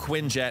 Zemo,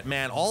 Quinjet,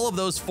 man, all of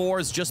those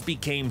 4s just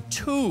became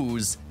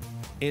 2s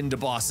in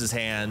DeBoss's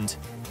hand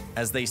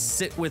as they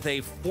sit with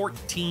a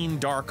 14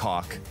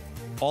 Darkhawk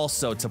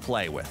also to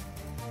play with.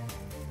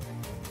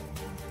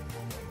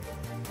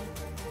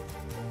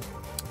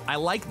 I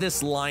like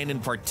this line in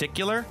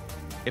particular.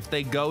 If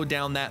they go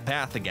down that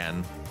path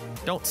again,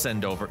 don't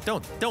send over.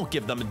 Don't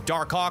give them a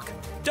Darkhawk.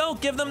 Don't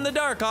give them the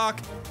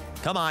Darkhawk.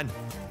 Come on.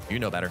 You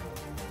know better.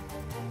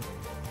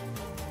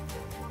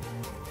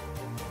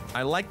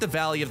 I like the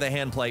Valley of the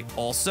Hand play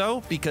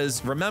also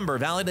because remember,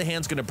 Valley of the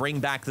Hand's going to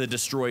bring back the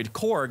destroyed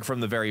Korg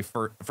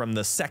from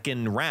the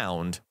second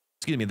round.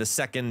 Excuse me, the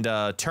second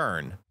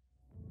turn.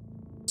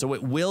 So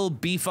it will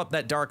beef up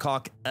that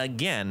Darkhawk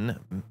again,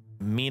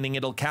 meaning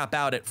it'll cap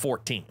out at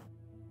 14.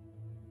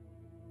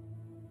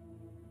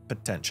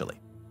 Potentially.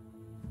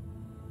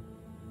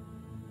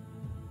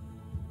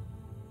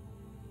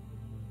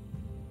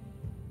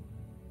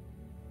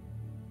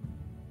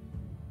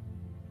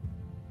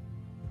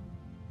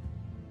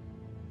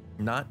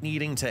 Not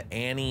needing to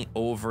Annie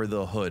over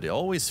the Hood. It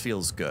always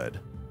feels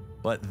good.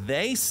 But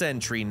they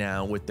sentry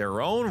now with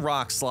their own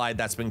rock slide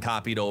that's been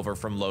copied over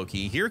from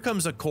Loki. Here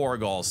comes a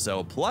Korg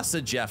also, plus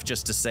a Jeff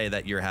just to say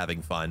that you're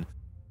having fun.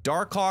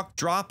 Darkhawk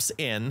drops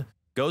in,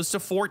 goes to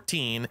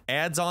 14,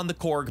 adds on the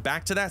Korg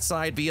back to that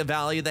side via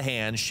Valley of the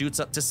Hand, shoots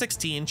up to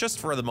 16 just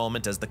for the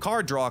moment as the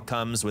card draw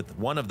comes with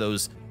one of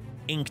those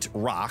inked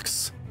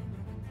rocks.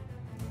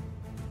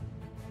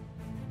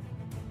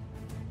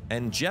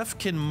 And Jeff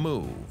can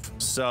move,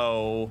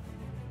 so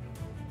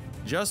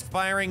just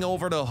firing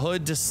over the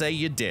Hood to say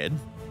you did.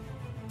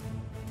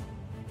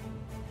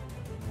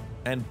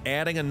 And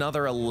adding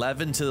another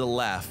 11 to the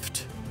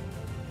left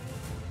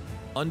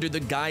under the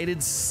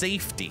guided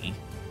safety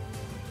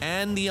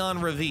and the on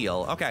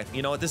reveal. Okay,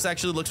 you know what? This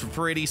actually looks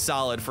pretty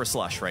solid for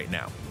Slush right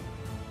now.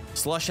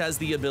 Slush has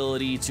the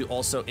ability to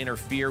also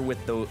interfere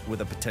with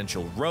a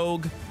potential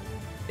rogue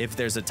if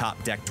there's a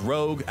top decked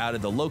rogue out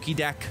of the Loki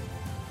deck.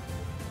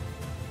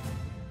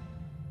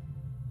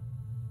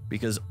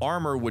 Because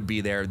armor would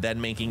be there,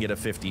 then making it a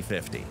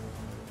 50-50.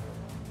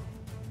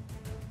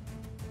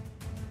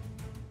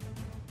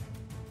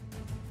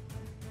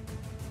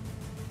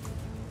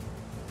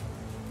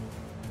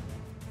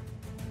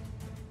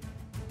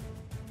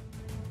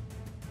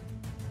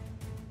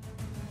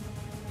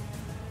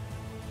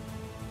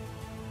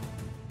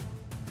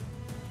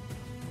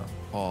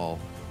 Oh.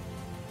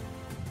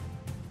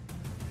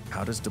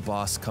 How does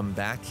DeBoss come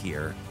back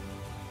here?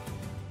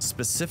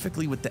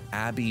 Specifically with the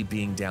Abby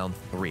being down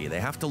 3. They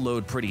have to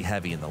load pretty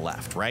heavy in the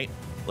left, right?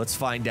 Let's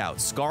find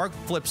out. Scar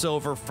flips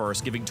over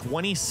first, giving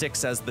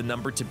 26 as the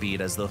number to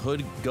beat as the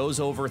Hood goes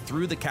over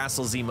through the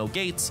Castle Zemo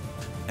gates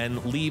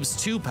and leaves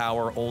 2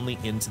 power only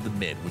into the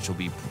mid, which will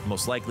be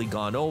most likely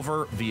gone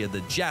over via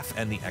the Jeff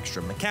and the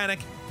extra mechanic.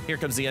 Here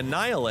comes the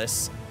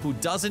Annihilus, who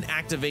doesn't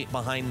activate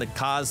behind the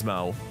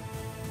Cosmo.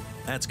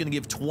 That's going to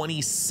give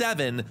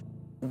 27,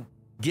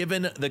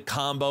 given the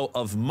combo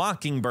of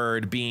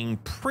Mockingbird being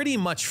pretty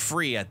much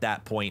free at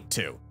that point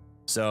too.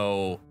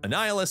 So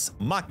Annihilus,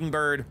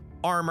 Mockingbird,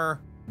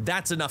 armor,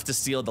 that's enough to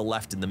seal the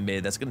left and the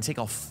mid. That's gonna take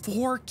off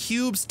 4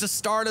 cubes to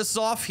start us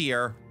off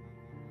here.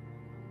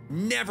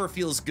 Never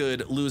feels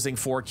good losing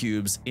 4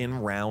 cubes in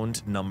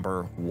round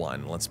number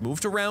 1. Let's move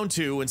to round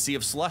 2 and see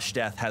if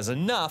Slushdeath has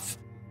enough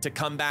to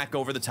come back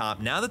over the top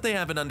now that they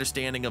have an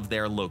understanding of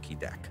their Loki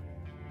deck.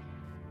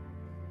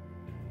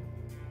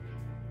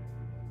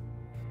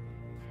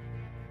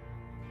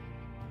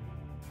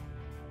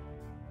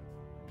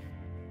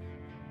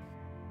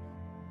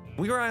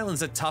 Weir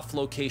Island's a tough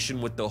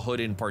location with the Hood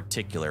in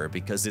particular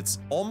because it's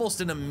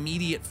almost an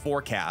immediate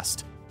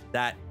forecast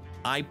that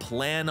I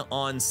plan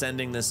on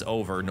sending this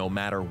over no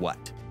matter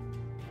what.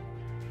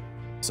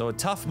 So a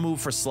tough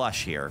move for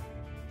Slush here.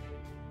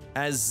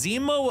 As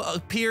Zemo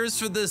appears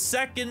for the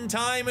 2nd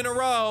time in a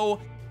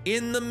row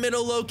in the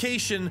middle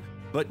location,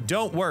 but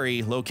don't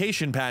worry,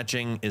 location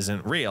patching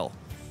isn't real.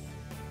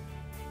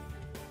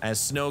 As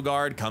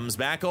Snowguard comes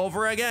back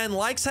over again,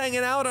 likes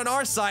hanging out on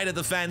our side of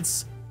the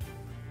fence.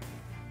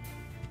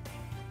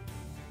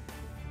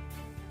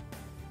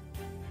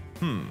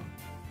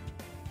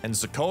 And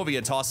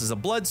Sokovia tosses a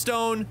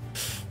Bloodstone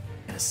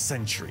and a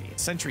Sentry.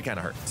 Sentry kind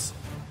of hurts.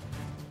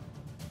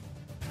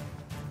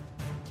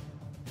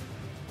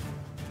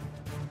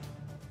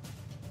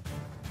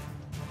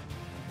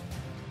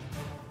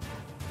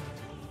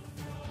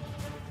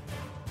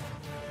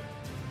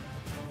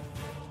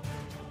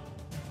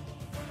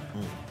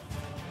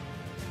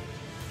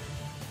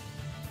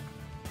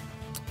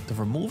 The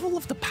removal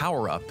of the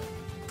power-up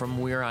from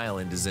Weir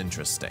Island is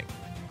interesting,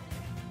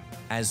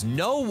 as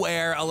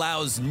nowhere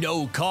allows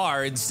no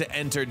cards to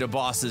enter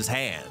DeBoss's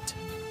hand.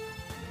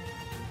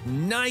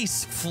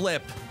 Nice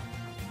flip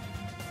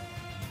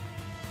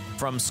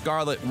from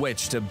Scarlet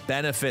Witch to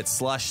benefit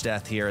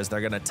Slushdeath here, as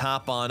they're gonna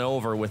top on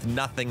over with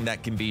nothing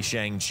that can be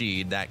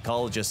Shang-Chi'd. That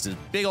call just is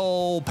big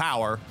ol'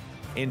 power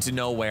into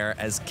nowhere,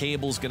 as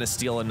Cable's gonna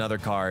steal another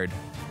card.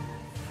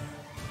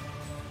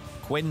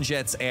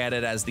 Quinjet's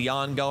added as the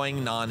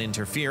ongoing,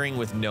 non-interfering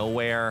with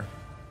nowhere.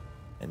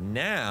 And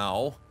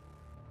now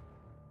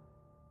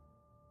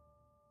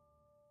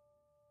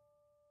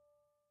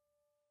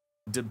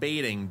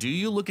debating, do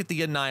you look at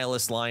the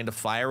Annihilus line to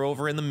fire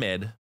over in the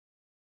mid,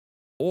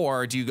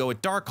 or do you go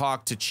with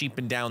Darkhawk to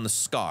cheapen down the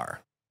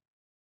Scar?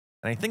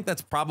 And I think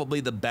that's probably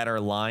the better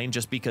line,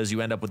 just because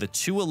you end up with a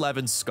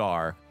 2/11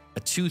 Scar,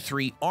 a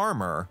 2/3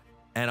 armor,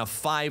 and a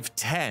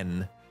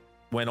 5/10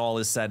 when all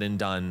is said and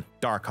done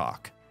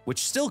Darkhawk,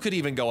 which still could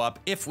even go up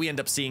if we end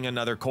up seeing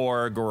another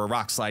Korg or a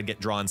Rock Slide get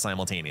drawn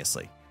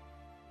simultaneously.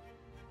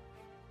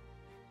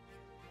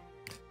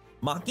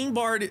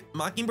 Mockingbird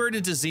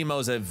into Zemo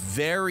is a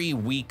very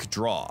weak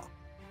draw.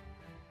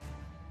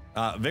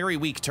 Very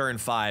weak turn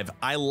 5.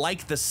 I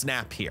like the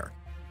snap here.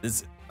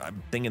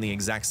 I'm thinking the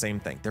exact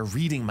same thing. They're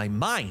reading my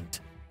mind.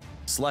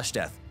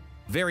 Slushdeath,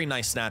 very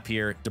nice snap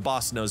here.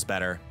 DeBoss knows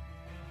better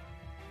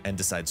and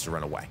decides to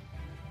run away.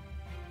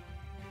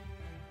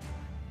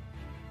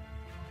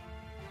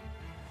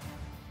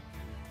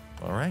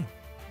 All right.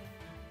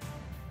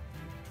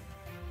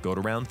 Go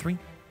to round 3.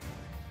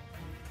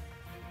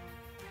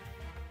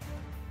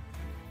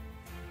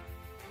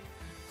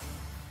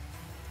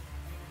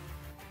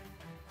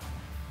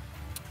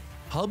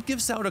 Hub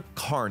gives out a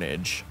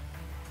Carnage.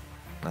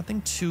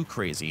 Nothing too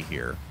crazy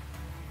here.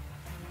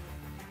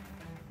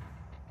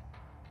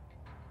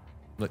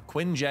 But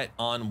Quinjet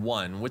on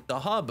 1 with the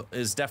Hub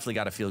is definitely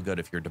got to feel good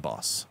if you're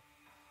DeBoss.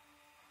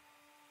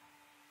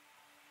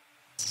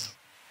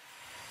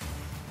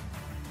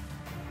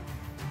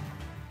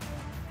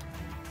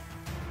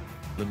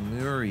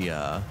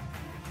 Lemuria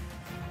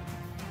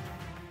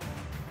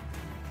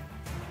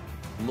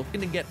looking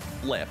to get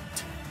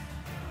flipped.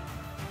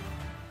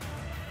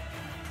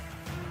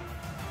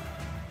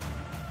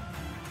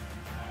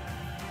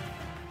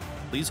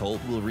 Please hold,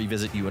 we'll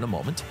revisit you in a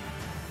moment.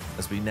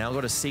 As we now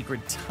go to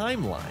Sacred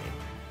Timeline.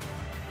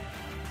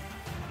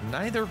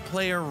 Neither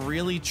player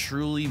really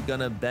truly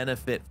gonna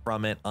benefit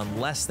from it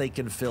unless they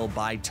can fill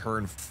by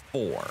turn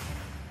 4.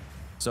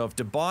 So if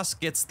DeBoss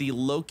gets the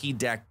Loki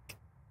deck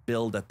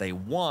build that they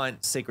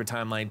want, Sacred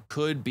Timeline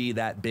could be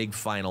that big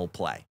final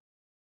play.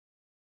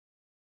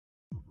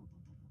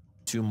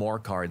 2 more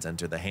cards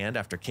enter the hand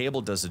after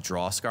Cable does a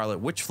draw. Scarlet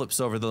Witch flips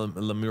over the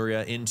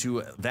Lemuria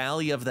into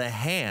Valley of the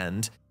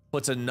Hand,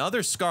 puts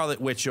another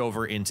Scarlet Witch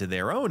over into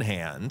their own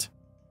hand,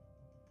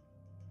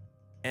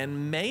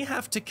 and may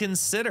have to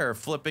consider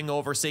flipping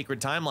over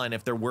Sacred Timeline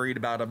if they're worried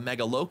about a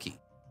Mega Loki.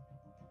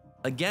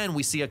 Again,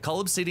 we see a Cull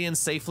Obsidian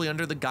safely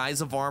under the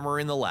guise of armor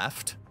in the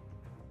left.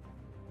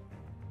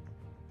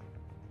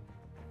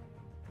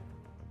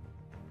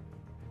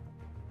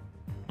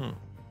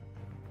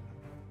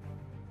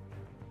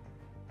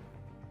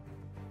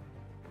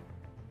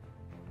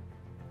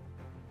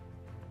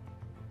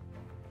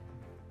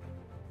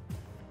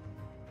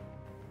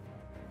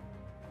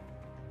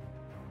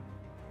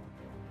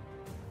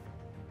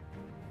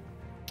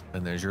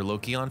 And there's your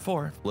Loki on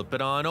 4. Flip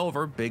it on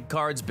over. Big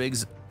cards,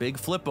 big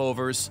flip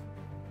overs.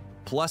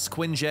 Plus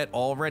Quinjet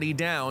already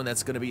down.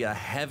 That's going to be a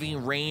heavy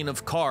rain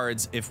of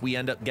cards if we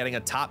end up getting a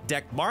top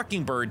deck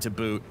Mockingbird to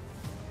boot.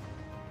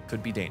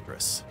 Could be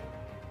dangerous.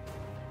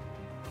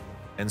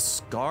 And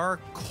Scar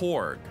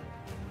Korg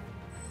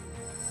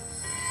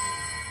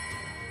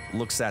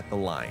looks at the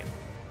line.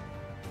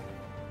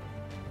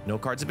 No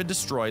cards have been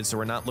destroyed, so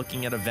we're not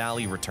looking at a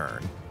Valley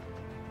return.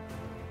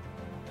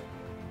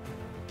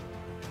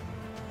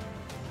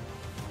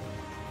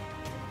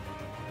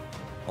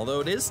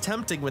 Although it is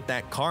tempting with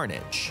that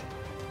Carnage.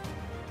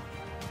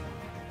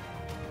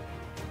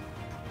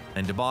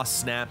 And DeBoss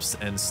snaps,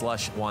 and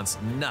Slush wants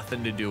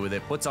nothing to do with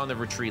it. Puts on the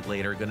retreat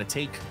later. Gonna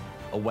take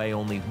away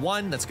only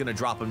 1. That's gonna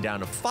drop him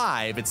down to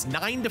 5. It's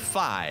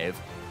 9-5.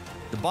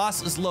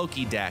 DeBoss's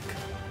Loki deck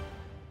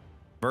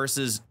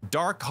versus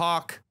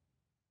Darkhawk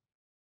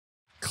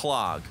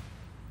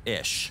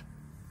Clog-ish.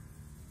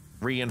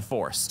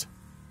 Reinforced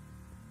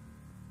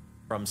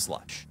from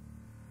Slush.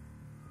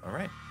 All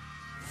right.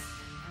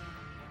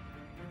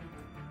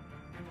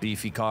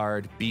 Beefy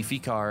card, beefy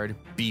card,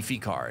 beefy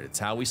card. It's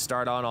how we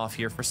start on off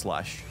here for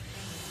Slush.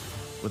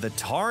 With a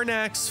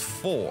Tarnax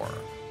 4,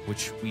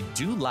 which we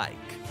do like.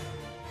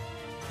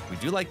 We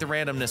do like the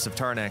randomness of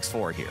Tarnax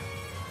 4 here.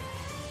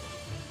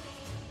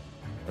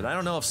 But I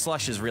don't know if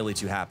Slush is really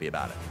too happy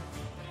about it.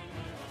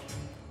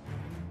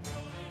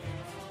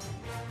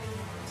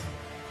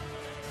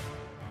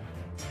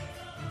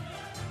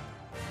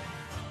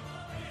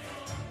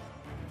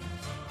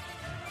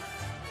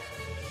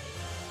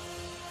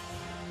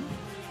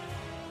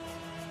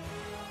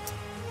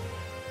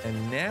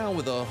 And now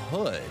with a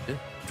Hood,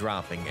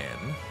 dropping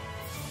in,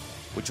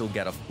 which will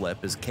get a flip,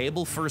 as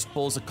Cable first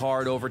pulls a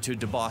card over to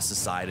DeBoss's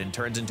side and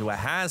turns into a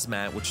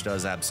Hazmat, which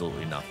does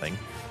absolutely nothing.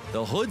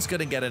 The Hood's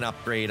gonna get an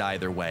upgrade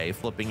either way,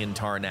 flipping in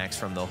Tarnax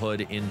from the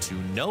Hood into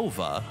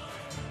Nova.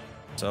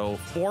 So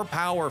 4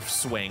 power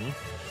swing,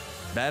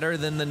 better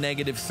than the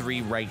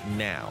 -3 right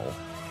now.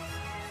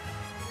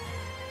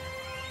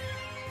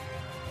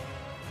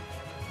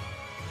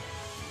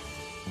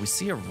 We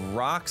see a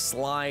Rock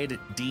Slide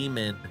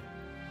Demon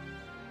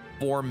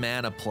 4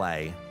 mana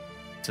play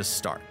to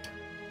start.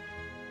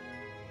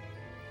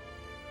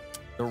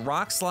 The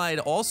Rock Slide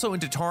also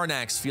into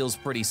Tarnax feels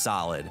pretty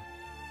solid,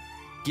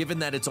 given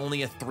that it's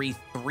only a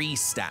 3/3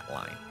 stat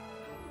line.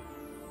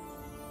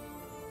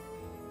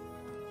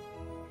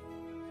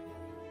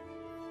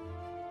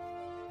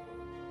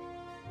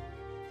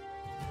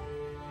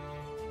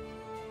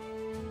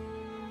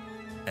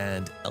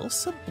 And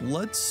Elsa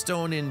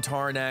Bloodstone in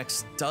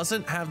Tarnax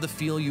doesn't have the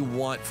feel you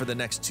want for the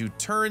next 2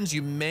 turns.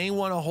 You may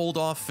want to hold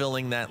off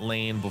filling that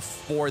lane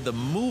before the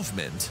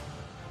movement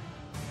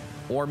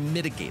or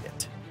mitigate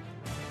it.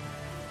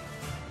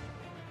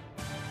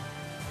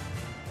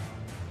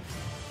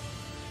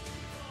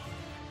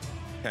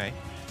 Okay.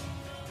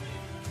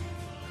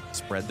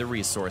 Spread the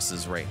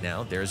resources right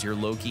now. There's your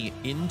Loki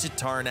into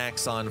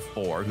Tarnax on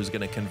 4, who's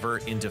going to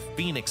convert into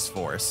Phoenix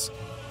Force.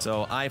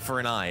 So eye for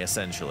an eye,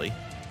 essentially.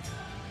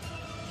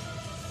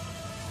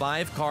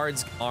 5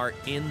 cards are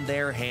in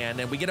their hand,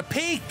 and we get a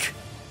peek!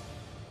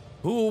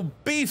 Who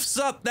beefs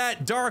up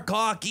that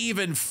Darkhawk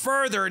even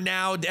further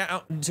now,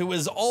 down to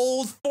his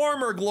old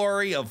former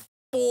glory of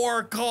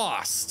 4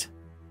 cost.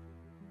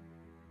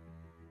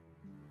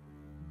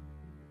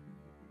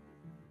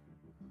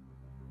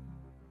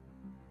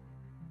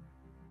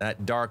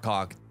 That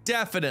Darkhawk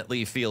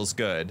definitely feels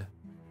good.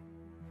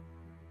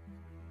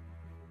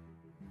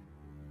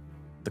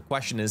 The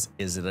question is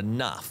it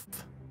enough?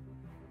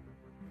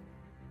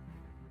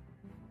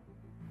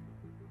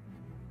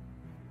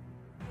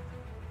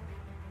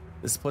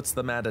 This puts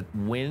them at a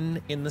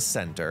win in the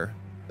center.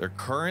 They're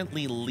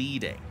currently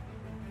leading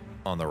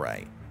on the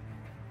right.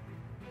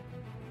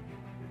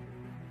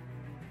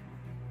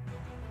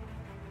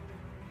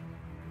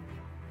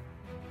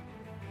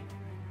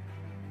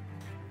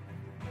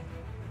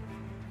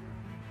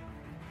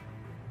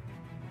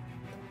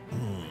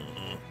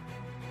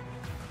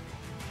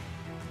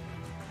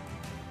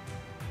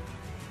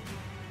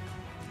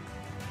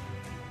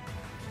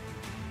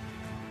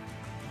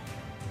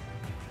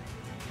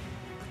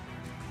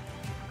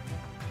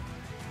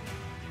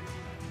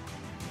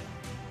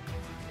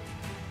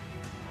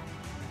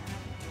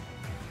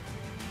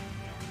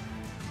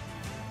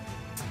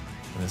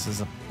 This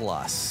is a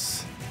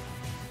plus.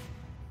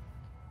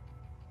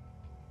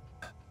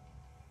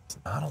 It's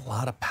not a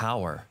lot of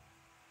power.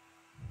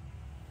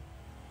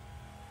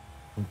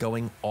 I'm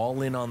going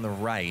all in on the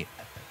right.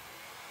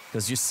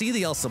 Because you see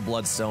the Elsa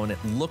Bloodstone, it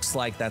looks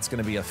like that's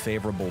going to be a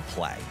favorable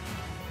play.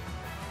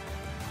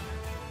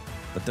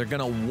 But they're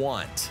going to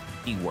want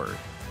Keyword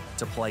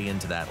to play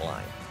into that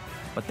line.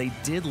 But they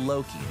did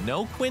Loki.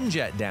 No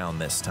Quinjet down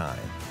this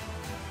time.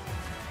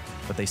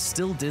 But they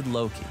still did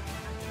Loki.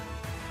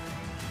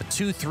 A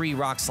 2/3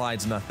 Rock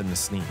Slide's nothing to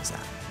sneeze at.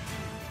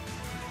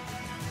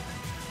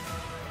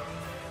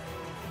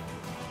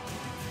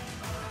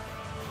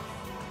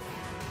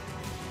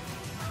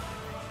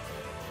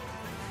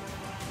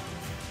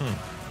 All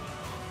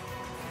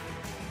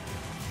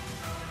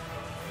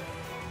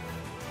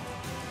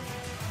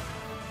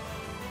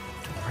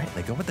right,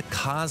 they go with the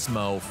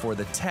Cosmo for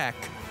the tech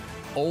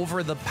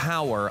over the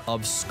power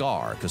of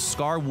Scar, because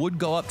Scar would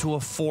go up to a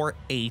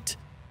 4/8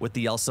 with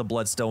the Elsa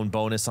Bloodstone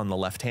bonus on the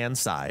left-hand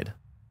side.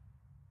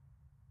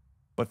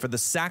 But for the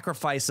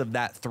sacrifice of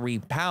that 3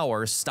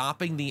 power,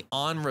 stopping the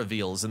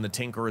on-reveals in the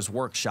Tinkerer's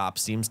Workshop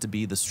seems to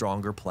be the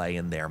stronger play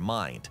in their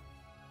mind.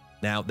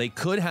 Now, they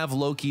could have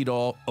Loki'd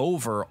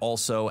over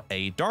also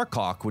a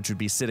Darkhawk, which would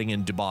be sitting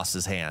in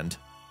DeBoss's hand.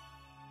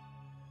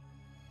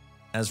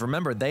 As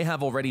remember, they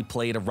have already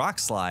played a Rock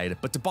Slide,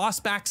 but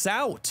DeBoss backs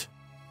out.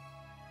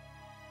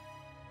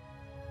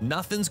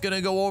 Nothing's going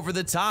to go over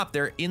the top.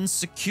 They're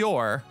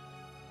insecure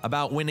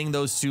about winning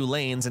those 2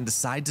 lanes and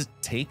decide to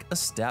take a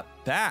step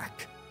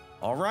back.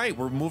 All right,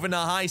 we're moving to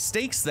high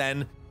stakes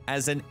then,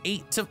 as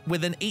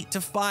with an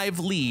 8-5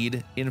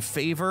 lead in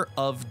favor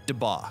of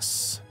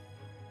DeBoss.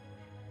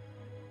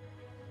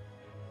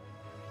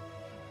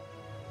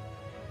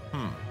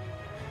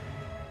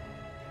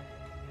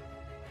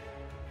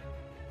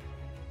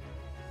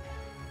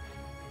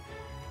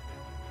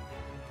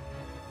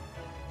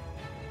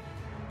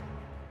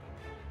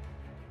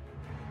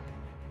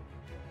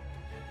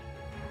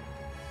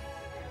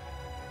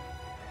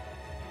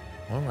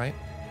 All right.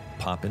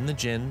 Pop in the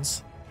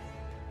Jins.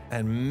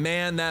 And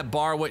man, that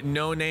bar with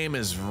no name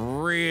is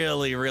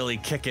really, really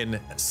kicking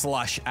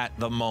Slush at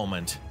the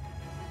moment.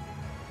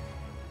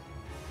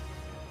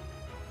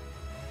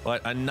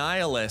 But a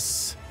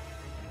Nihilus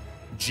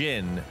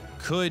Jin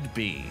could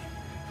be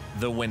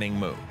the winning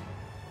move.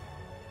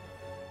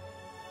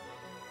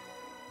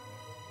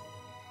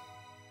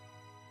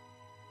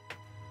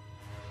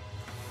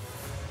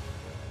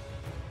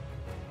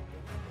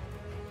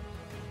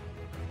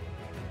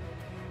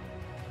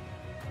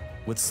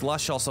 With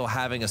Slush also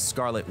having a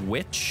Scarlet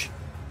Witch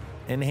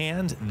in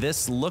hand,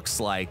 this looks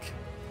like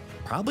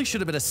probably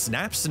should have been a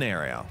snap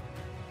scenario.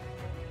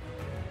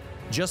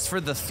 Just for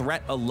the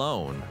threat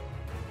alone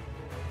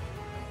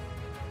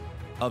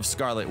of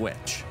Scarlet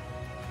Witch.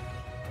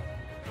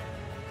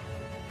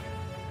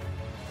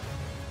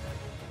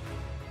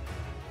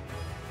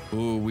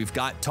 Ooh, we've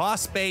got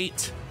toss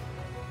bait.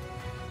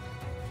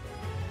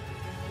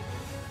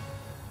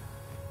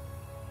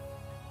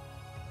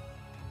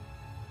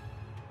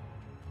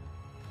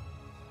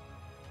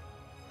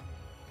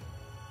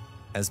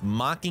 As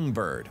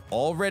Mockingbird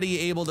already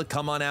able to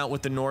come on out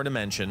with the Nor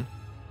Dimension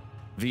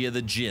via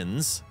the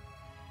Djinns.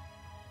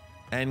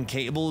 And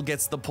Cable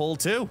gets the pull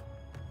too.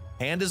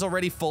 Hand is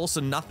already full,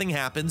 so nothing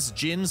happens.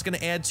 Djinn's gonna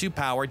add 2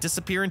 power,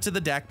 disappear into the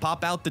deck,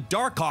 pop out the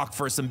Darkhawk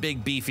for some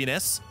big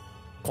beefiness.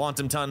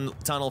 Quantum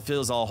Tunnel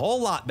feels a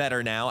whole lot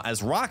better now,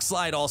 as Rock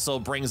Slide also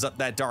brings up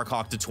that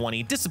Darkhawk to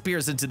 20,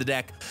 disappears into the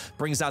deck,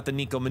 brings out the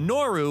Nico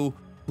Minoru,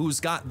 who's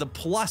got the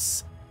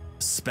plus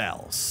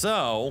spell.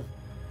 So,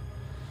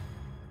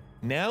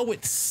 now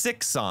with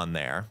 6 on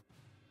there,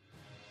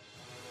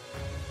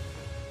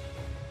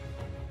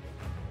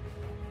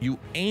 you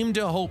aim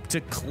to hope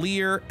to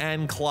clear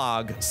and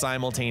clog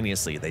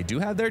simultaneously. They do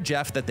have their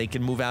Jeff that they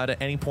can move out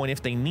at any point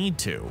if they need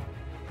to.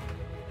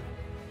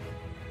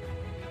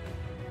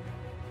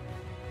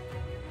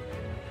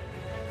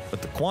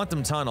 But the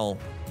Quantum Tunnel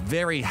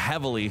very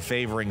heavily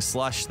favoring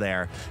Slush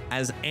there,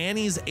 as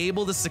Annie's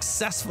able to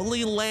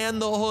successfully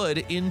land the hood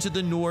into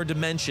the Noor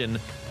dimension,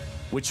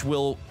 which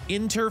will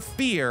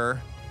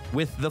interfere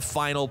with the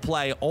final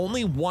play.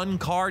 Only 1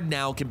 card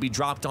now can be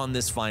dropped on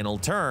this final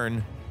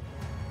turn,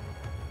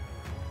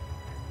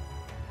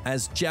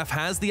 as Jeff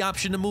has the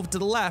option to move to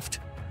the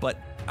left, but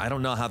I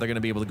don't know how they're going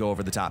to be able to go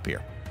over the top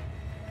here.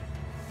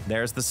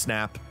 There's the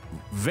snap.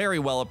 Very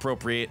well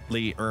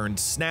appropriately earned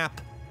snap.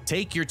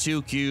 Take your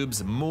 2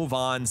 cubes, move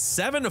on.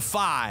 7 to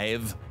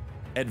 5,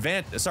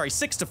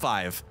 6 to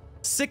 5.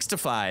 6 to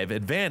 5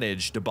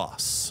 advantage to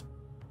boss.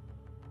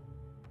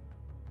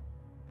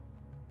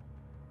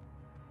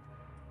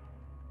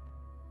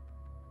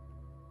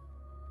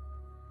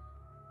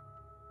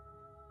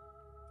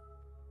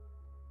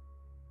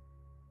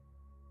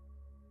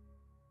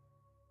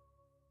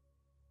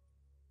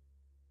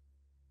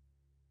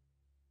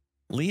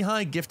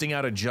 Lehigh gifting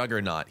out a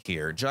Juggernaut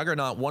here.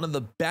 Juggernaut, one of the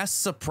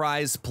best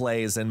surprise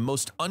plays and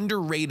most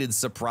underrated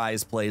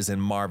surprise plays in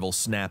Marvel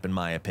Snap, in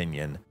my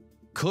opinion.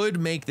 Could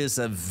make this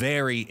a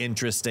very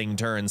interesting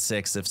turn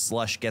 6 if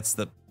Slush gets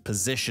the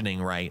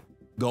positioning right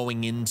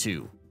going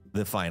into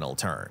the final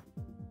turn.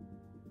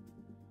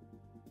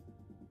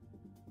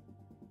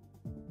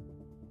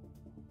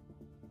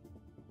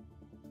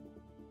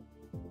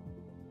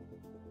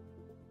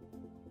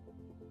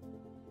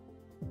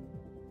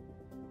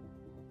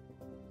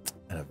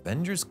 An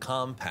Avengers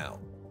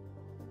Compound.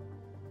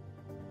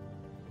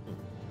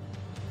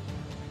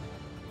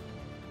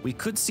 We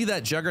could see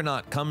that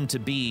Juggernaut come to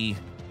be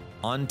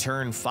on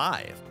turn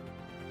 5.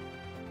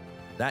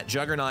 That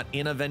Juggernaut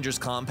in Avengers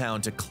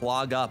Compound to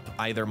clog up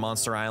either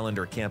Monster Island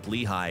or Camp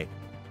Lehigh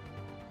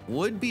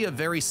would be a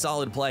very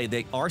solid play.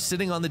 They are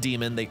sitting on the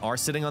Demon, they are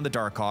sitting on the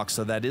Darkhawk,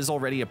 so that is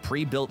already a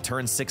pre-built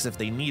turn 6 if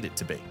they need it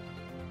to be.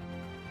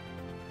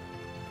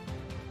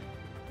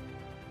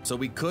 So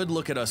we could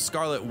look at a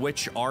Scarlet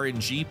Witch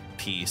RNG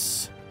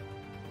piece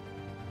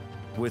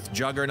with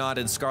Juggernaut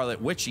and Scarlet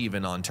Witch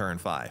even on turn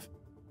 5.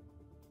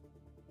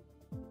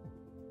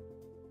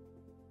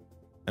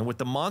 And with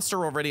the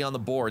monster already on the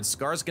board,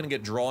 Scar's going to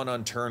get drawn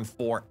on turn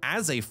 4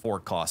 as a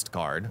 4-cost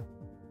card.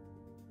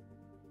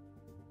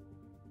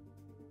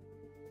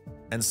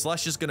 And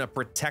Slush is going to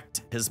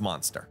protect his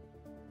monster.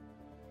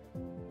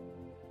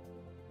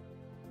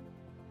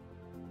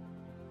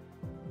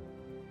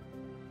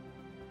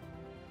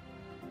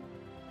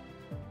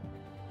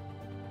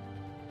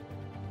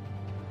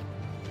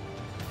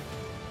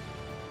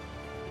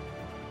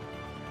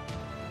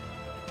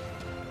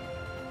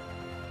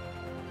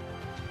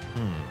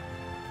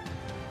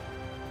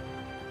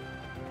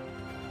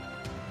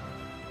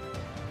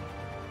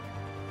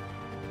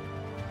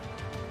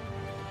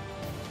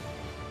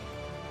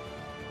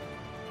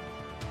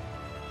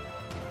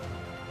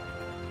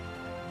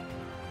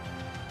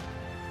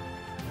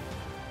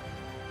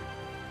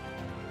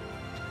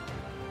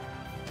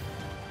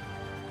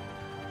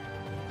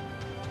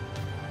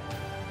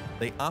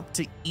 They opt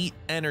to eat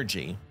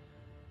energy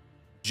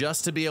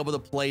just to be able to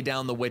play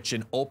down the Witch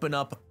and open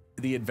up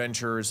the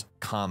Adventurer's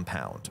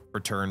Compound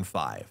for turn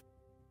 5.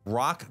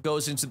 Rock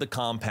goes into the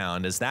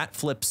Compound as that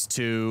flips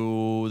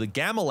to the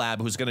Gamma Lab,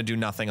 who's going to do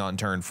nothing on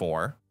turn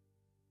 4.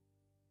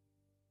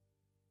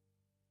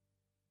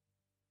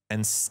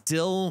 And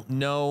still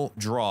no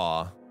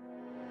draw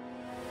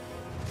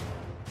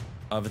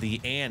of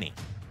the Annie.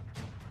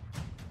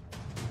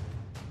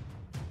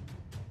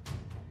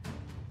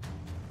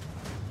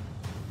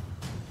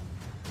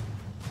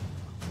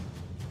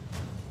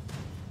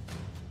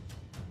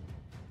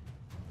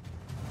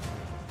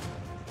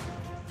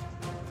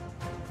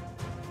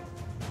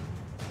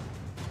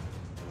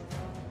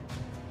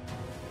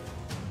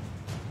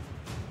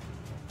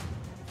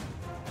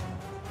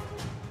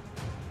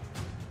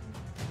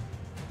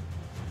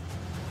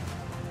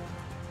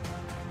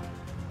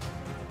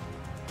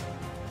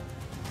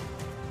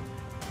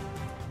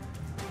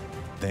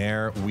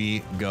 There we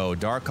go.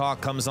 Darkhawk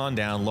comes on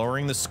down,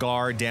 lowering the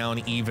scar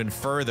down even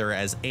further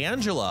as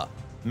Angela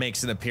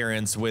makes an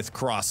appearance with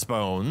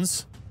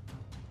crossbones.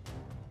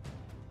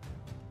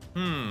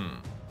 And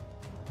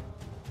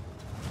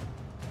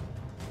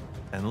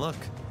look,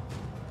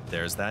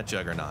 there's that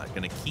Juggernaut.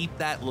 Gonna keep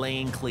that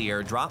lane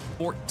clear, drop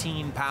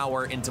 14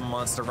 power into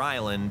Monster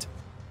Island.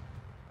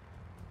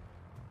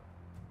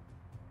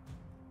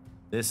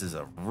 This is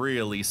a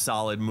really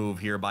solid move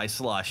here by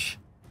Slush.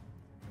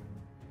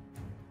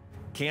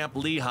 Camp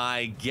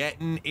Lehigh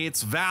getting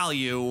its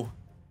value.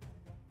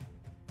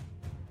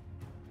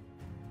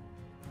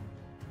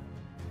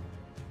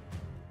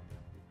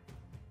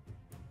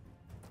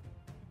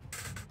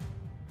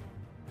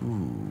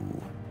 Ooh.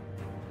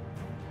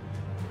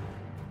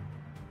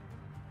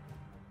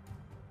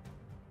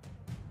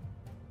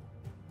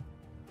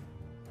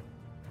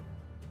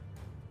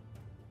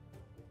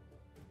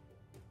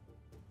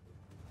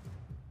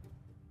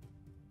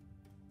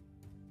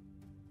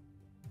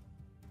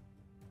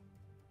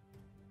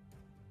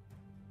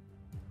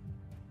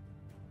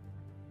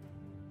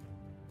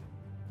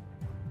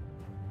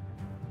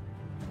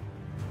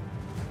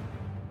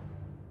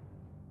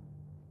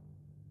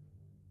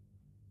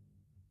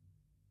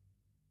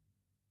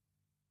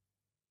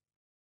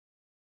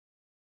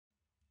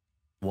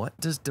 What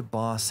does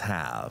DeBoss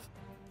have?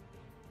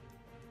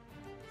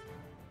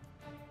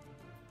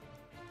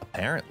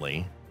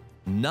 Apparently,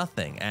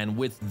 nothing. And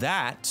with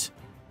that,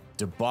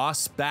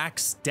 DeBoss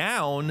backs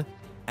down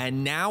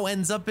and now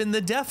ends up in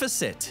the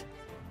deficit.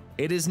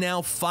 It is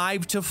now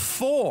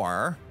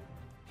 5-4,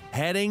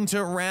 heading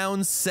to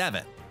round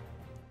 7.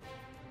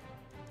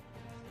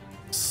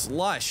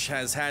 Slush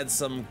has had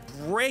some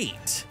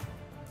great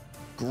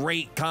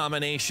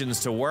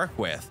combinations to work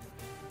with.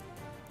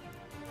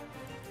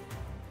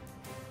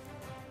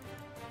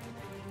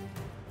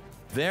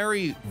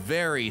 Very,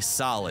 very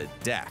solid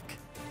deck.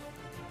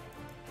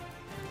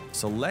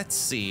 So let's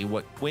see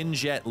what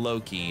Quinjet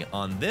Loki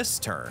on this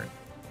turn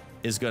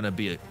is going to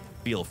be a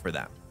feel for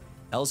them.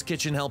 Hell's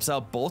Kitchen helps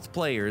out both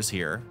players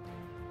here,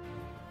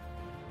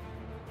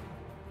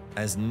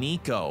 as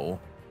Nico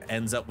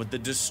ends up with the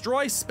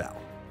Destroy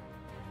spell.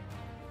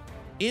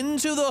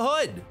 Into the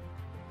Hood.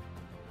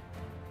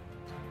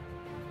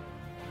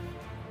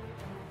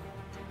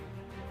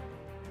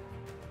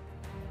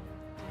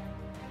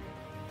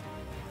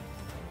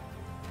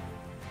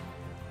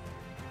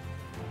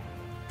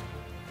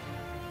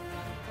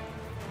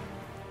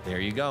 There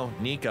you go,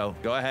 Nico.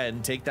 Go ahead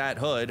and take that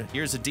Hood.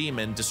 Here's a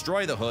demon.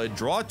 Destroy the Hood.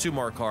 Draw 2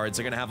 more cards.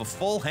 They're going to have a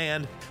full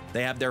hand.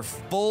 They have their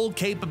full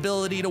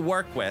capability to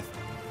work with.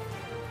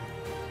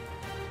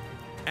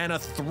 And a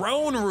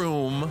throne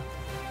room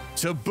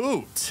to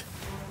boot.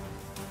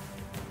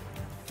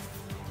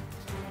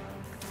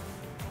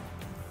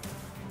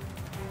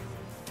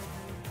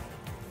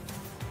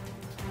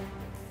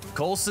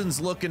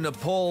 Coulson's looking to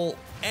pull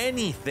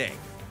anything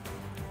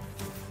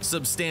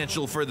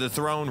substantial for the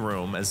throne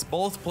room as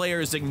both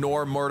players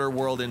ignore Murder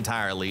World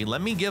entirely.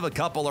 Let me give a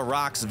couple of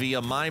rocks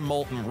via my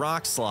Molten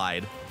Rock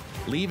Slide,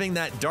 leaving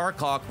that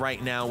Darkhawk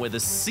right now with a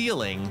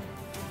ceiling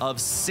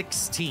of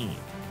 16.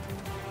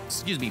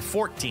 Excuse me,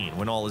 14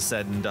 when all is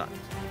said and done.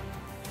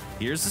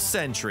 Here's a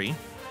Sentry,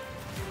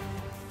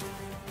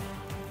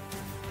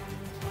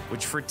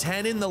 which for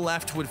 10 in the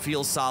left would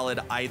feel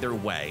solid either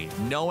way,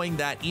 knowing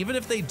that even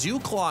if they do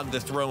clog the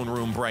throne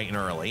room bright and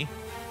early,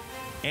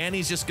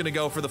 Annie's just going to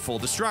go for the full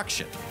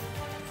destruction.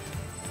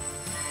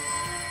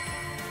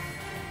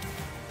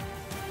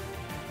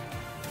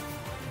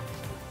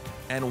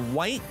 And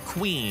White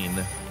Queen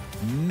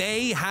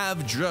may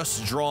have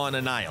just drawn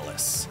a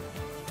Nihilus,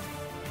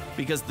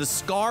 because the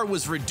scar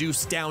was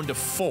reduced down to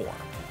 4.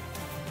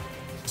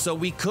 So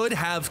we could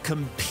have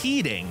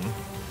competing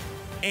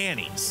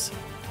Annies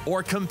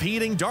or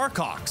competing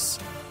Darkhawks.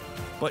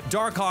 But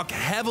Darkhawk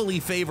heavily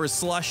favors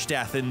Slush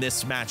Death in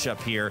this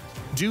matchup here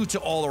due to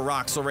all the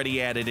rocks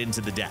already added into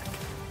the deck.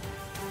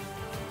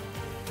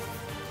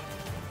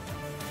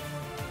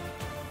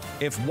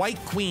 If White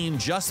Queen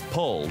just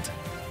pulled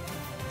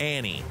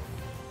Annie,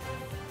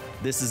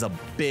 this is a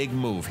big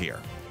move here.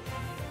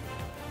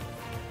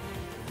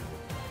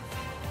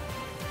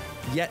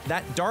 Yet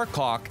that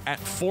Darkhawk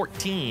at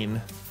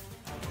 14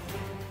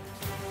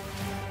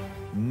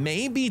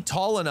 may be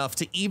tall enough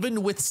to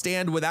even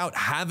withstand without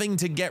having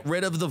to get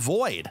rid of the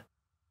Void.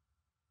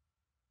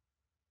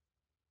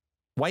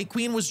 White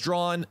Queen was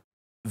drawn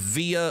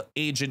via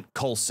Agent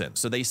Coulson,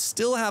 so they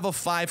still have a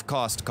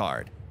 5-cost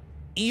card.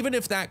 Even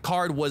if that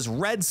card was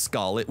Red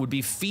Skull, it would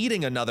be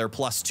feeding another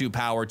 +2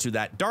 power to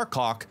that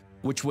Darkhawk,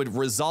 which would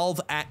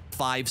resolve at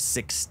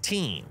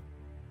 5/16.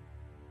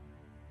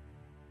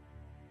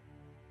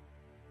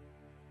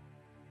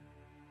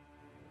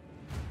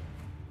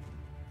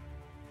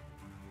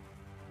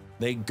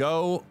 They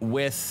go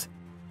with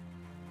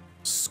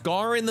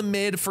Scar in the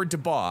mid for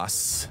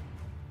DeBoss.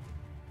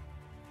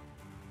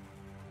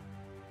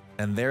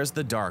 And there's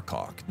the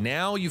Darkhawk.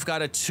 Now you've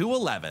got a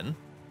 2/11.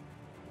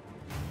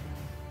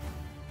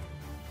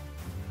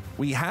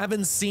 We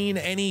haven't seen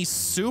any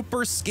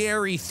super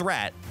scary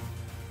threat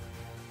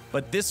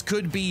but this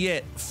could be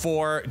it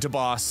for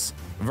DeBoss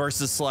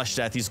versus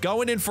Slushdeath. He's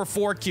going in for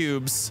 4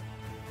 cubes.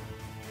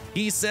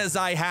 He says,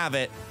 I have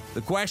it.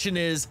 The question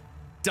is,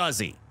 does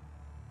he?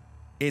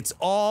 It's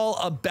all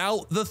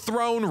about the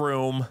throne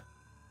room,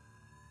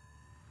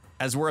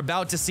 as we're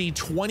about to see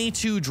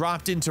 22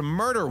 dropped into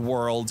Murder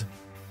World,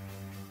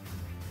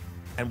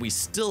 and we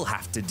still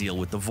have to deal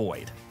with the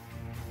Void.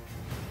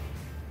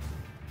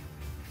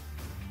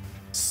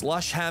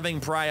 Slush having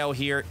Prio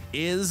here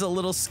is a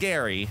little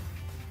scary.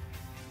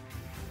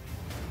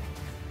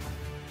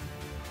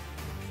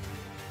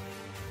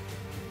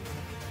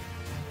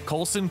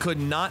 Coulson could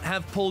not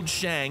have pulled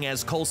Shang,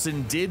 as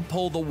Coulson did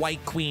pull the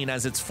White Queen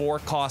as its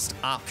 4-cost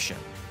option.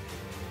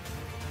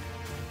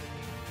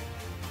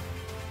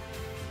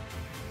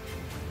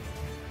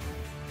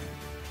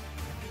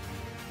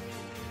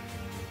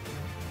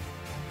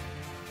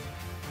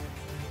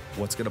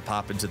 What's gonna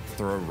pop into the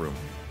throw room?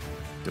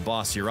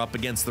 DeBoss, you're up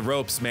against the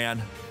ropes,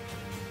 man.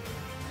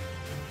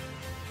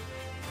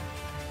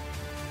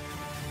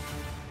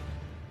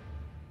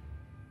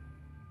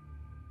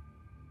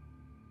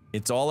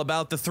 It's all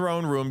about the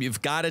throne room.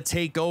 You've got to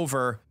take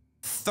over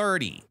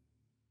 30,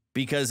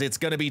 because it's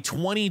going to be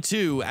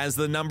 22 as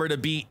the number to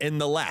beat in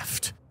the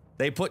left.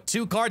 They put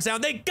 2 cards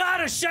down. They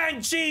got a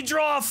Shang-Chi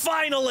draw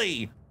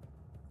finally.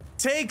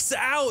 Takes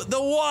out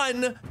the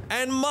 1,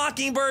 and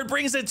Mockingbird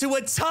brings it to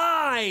a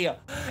tie.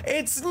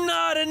 It's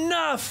not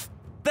enough,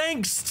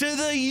 thanks to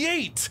the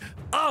yeet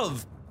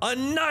of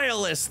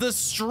Annihilus, the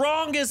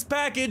strongest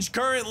package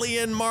currently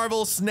in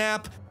Marvel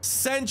Snap.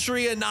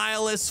 Sentry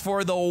Annihilus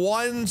for the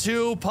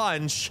 1-2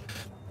 punch,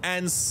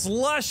 and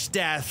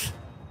Slushdeath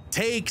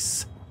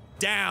takes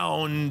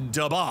down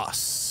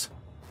DeBoss.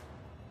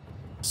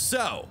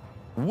 So,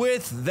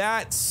 with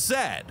that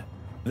said,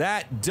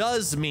 that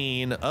does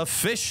mean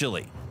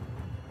officially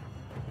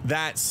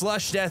that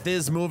Slushdeath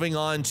is moving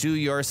on to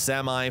your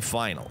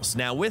semifinals.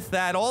 Now, with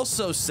that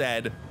also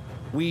said,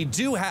 we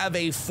do have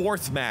a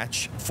 4th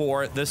match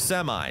for the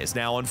semis.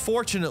 Now,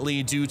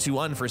 unfortunately, due to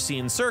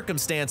unforeseen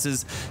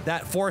circumstances,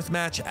 that 4th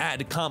match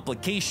had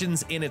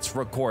complications in its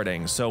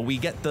recording. So we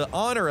get the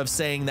honor of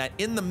saying that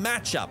in the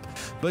matchup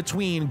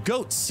between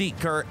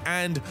Goatseeker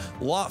and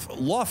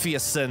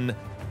Loffiason,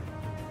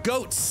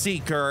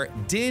 Goatseeker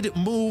did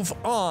move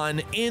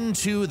on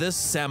into the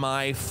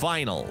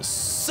semifinals.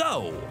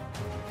 So,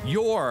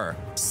 your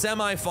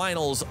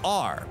semifinals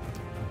are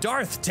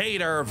Darth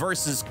Tater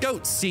versus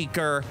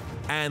Goatseeker,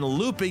 and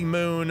Looping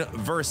Moon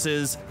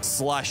versus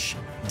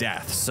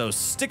Slushdeath. So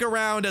stick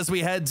around as we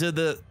head to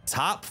the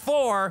top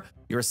 4,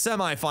 your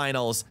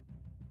semifinals,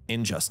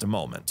 in just a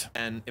moment.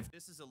 And if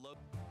this is a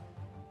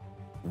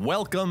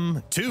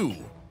welcome to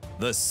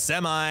the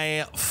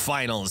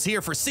semifinals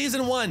here for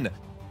season 1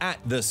 at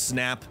the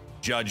Snap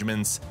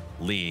Judgements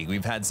League.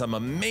 We've had some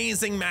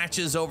amazing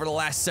matches over the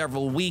last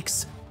several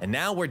weeks, and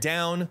now we're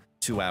down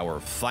to our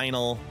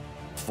final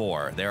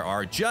 4. There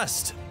are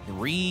just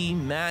 3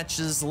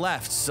 matches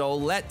left, so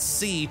let's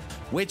see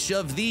which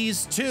of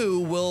these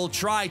 2 will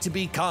try to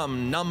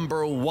become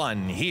number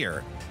 1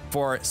 here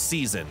for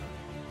season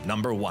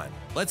number 1.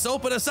 Let's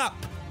open us up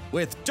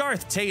with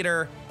Darth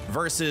Tater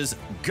versus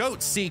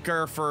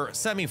Goatseeker for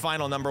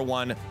semifinal number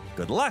 1.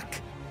 Good luck,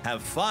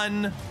 have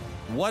fun.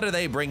 What are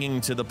they bringing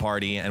to the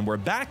party? And we're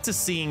back to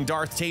seeing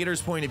Darth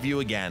Tater's point of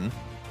view again,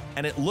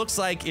 and it looks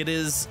like it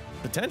is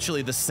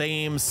potentially the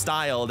same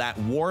style, that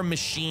War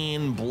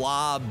Machine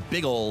blob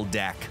big ol'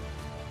 deck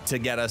to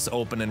get us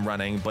open and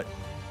running. But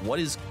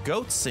what is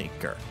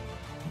Goatseeker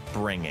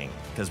bringing?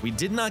 Because we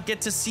did not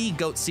get to see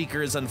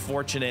Goatseeker's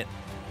unfortunate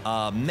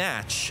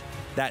match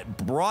that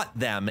brought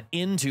them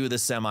into the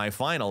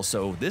semifinal.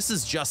 So this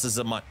is just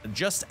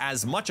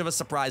as much of a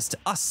surprise to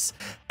us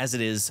as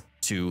it is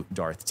to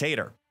Darth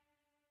Tater.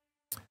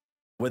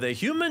 With a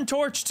Human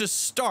Torch to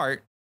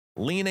start,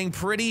 leaning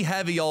pretty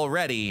heavy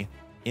already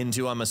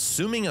into, I'm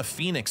assuming, a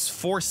Phoenix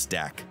Force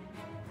deck.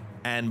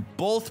 And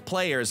both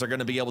players are going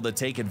to be able to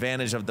take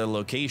advantage of their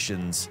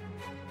locations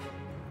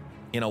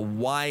in a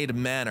wide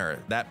manner.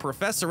 That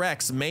Professor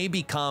X may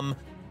become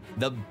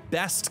the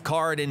best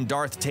card in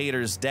Darth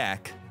Tater's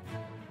deck.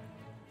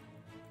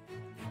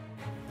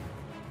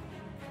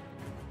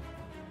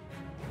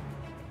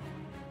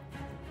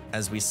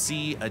 As we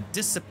see a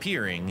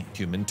disappearing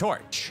Human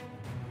Torch.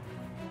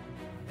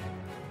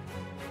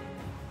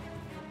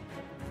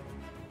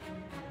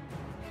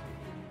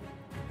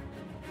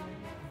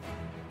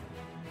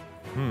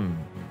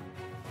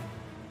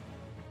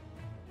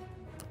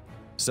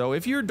 So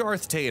if you're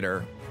Darth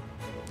Tater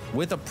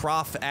with a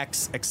Prof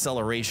X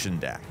acceleration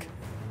deck,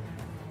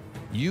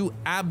 you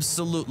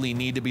absolutely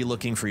need to be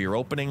looking for your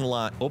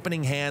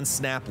opening hand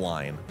snap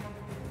line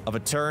of a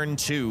turn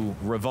 2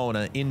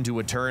 Ravonna into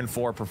a turn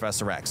 4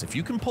 Professor X. If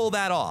you can pull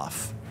that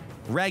off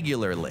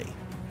regularly,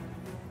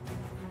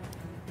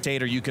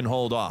 Tater, you can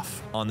hold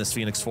off on this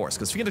Phoenix Force,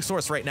 because Phoenix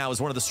Force right now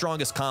is one of the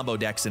strongest combo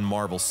decks in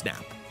Marvel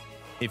Snap.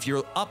 If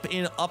you're up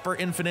in upper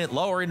infinite,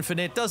 lower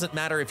infinite, doesn't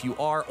matter if you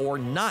are or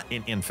not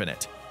in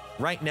infinite.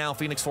 Right now,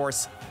 Phoenix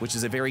Force, which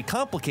is a very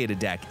complicated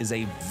deck, is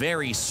a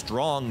very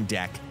strong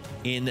deck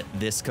in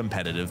this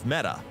competitive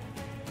meta.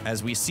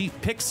 As we see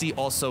Pixie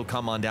also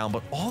come on down,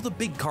 but all the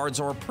big cards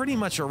are pretty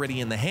much already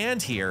in the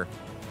hand here.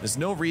 There's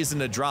no reason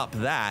to drop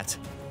that.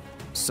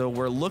 So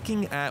we're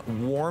looking at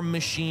War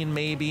Machine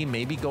maybe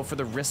go for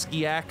the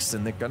Risky X,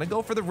 and they're gonna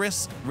go for the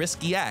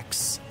Risky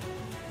X,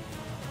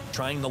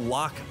 trying to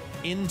lock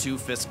into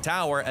Fisk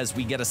Tower as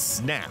we get a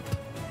snap.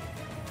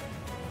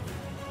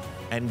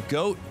 And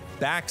Goat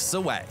backs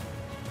away.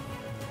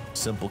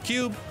 Simple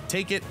cube,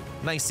 take it,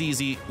 nice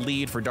easy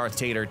lead for Darth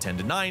Tater,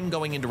 10-9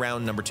 going into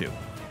round number 2.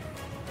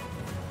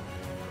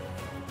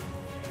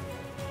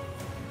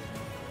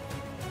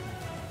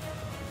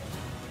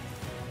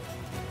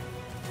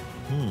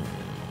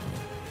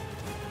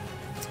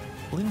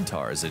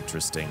 Lintar is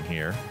interesting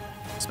here,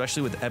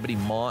 especially with Ebony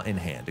Maw in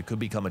hand. It could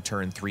become a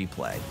turn 3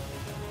 play.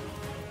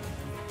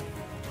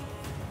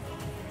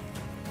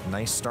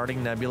 Nice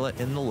starting Nebula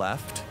in the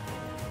left.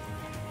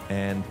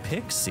 And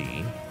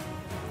Pixie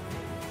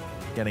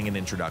getting an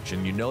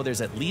introduction. You know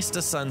there's at least a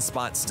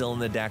Sunspot still in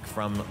the deck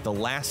from the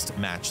last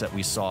match that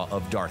we saw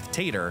of Darth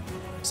Tater,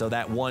 so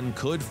that one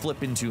could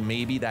flip into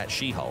maybe that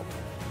She-Hulk,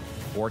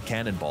 or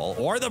Cannonball,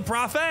 or the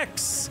Prof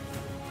X!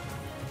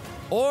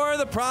 Or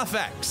the Prof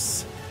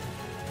X!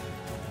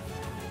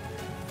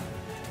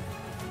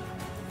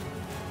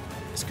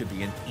 This could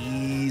be an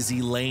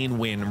easy lane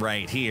win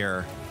right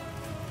here.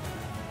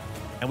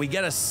 And we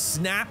get a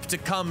snap to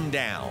come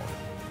down.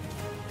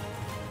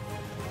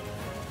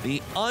 The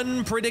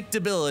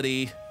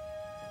unpredictability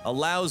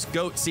allows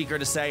Goat Seeker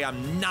to say,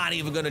 I'm not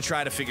even gonna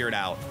try to figure it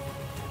out.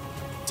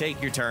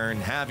 Take your turn,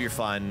 have your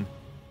fun.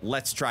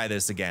 Let's try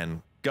this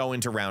again. Go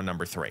into round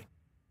number 3.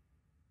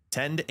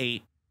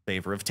 10-8,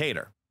 favor of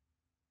Tater.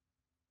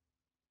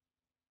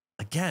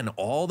 Again,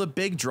 all the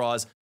big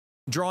draws.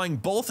 Drawing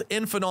both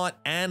Infinite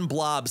and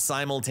Blob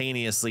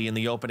simultaneously in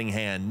the opening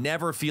hand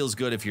never feels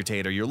good if you're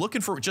Tater. You're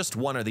looking for just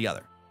one or the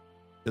other.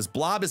 Because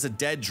Blob is a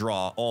dead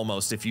draw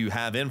almost if you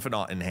have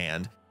Infinite in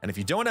hand. And if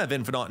you don't have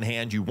Infinite in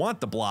hand, you want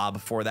the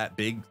Blob for that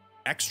big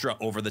extra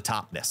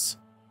over-the-topness.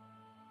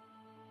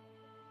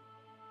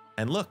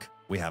 And look,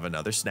 we have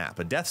another snap.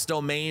 A Death's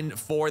Domain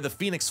for the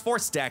Phoenix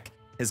Force deck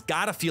has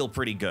got to feel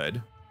pretty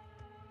good.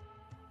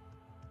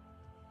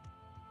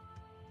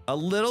 A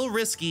little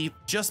risky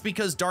just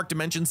because Dark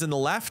Dimension's in the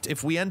left.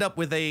 If we end up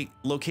with a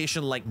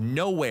location like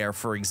Nowhere,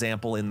 for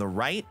example, in the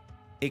right,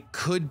 it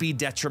could be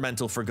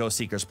detrimental for Ghost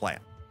Seeker's plan.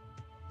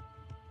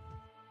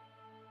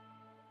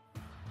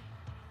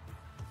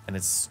 And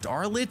it's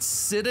Starlit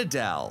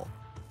Citadel.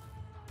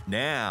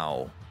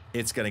 Now,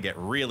 it's going to get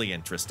really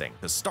interesting.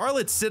 The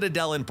Starlit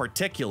Citadel in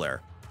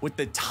particular, with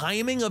the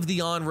timing of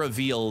the on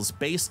reveals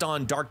based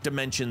on Dark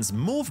Dimension's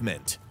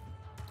movement,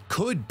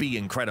 could be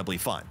incredibly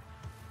fun.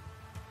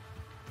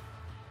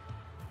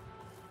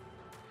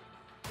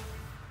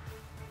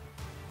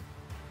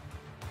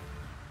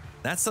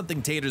 That's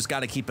something Tater's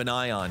got to keep an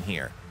eye on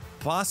here.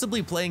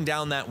 Possibly playing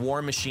down that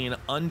War Machine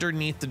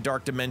underneath the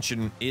Dark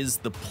Dimension is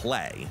the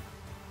play.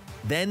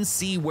 Then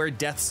see where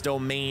Death's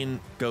Domain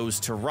goes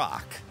to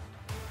rock.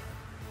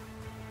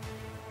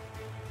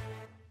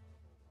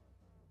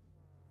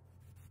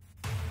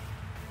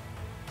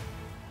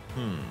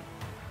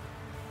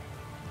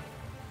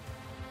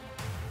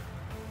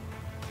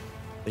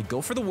 They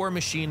go for the War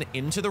Machine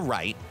into the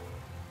right,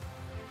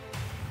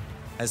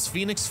 as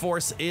Phoenix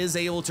Force is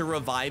able to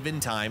revive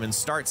in time and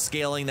start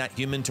scaling that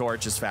Human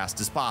Torch as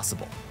fast as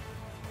possible.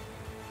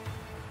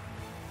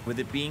 With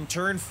it being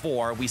turn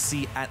 4, we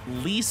see at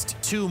least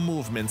 2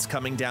 movements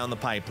coming down the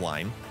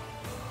pipeline,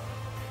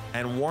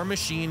 and War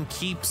Machine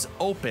keeps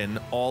open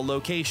all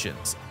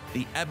locations.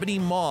 The Ebony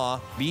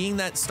Maw, being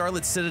that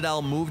Starlit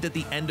Citadel moved at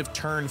the end of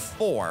turn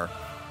 4,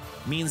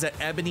 means that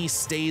Ebony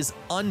stays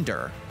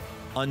under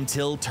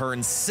until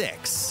turn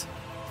 6.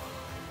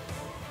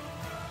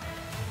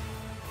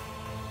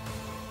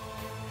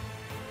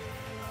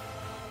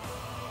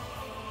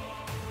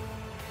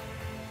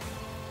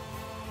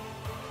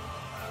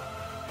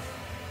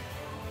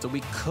 So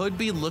we could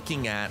be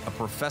looking at a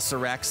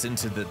Professor X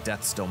into the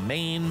Death's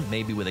Domain,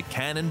 maybe with a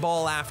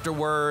Cannonball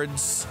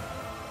afterwards.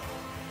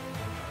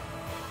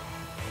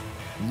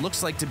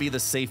 Looks like to be the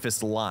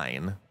safest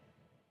line,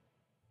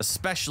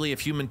 especially if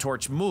Human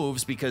Torch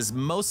moves, because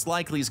most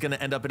likely he's going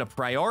to end up in a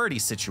priority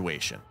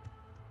situation.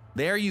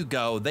 There you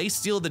go. They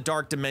steal the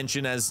Dark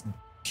Dimension as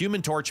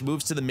Human Torch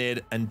moves to the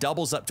mid and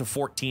doubles up to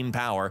 14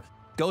 power.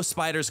 Ghost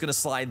Spider's going to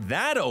slide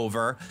that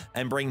over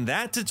and bring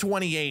that to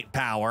 28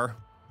 power.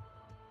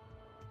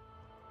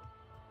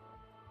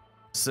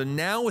 So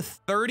now with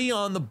 30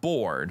 on the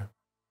board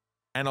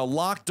and a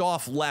locked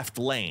off left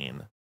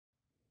lane,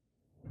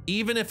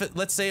 even if it,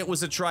 let's say it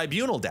was a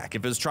Tribunal deck,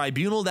 if it was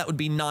Tribunal, that would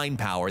be 9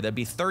 power. That'd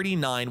be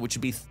 39, which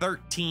would be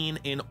 13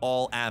 in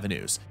all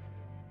avenues.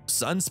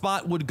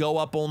 Sunspot would go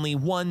up only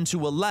 1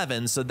 to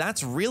 11, so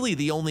that's really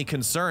the only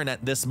concern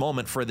at this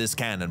moment for this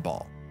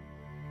Cannonball.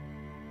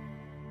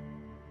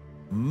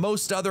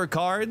 Most other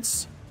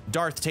cards,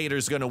 Darth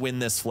Tater's gonna win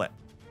this flip,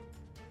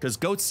 because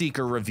Goat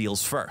Seeker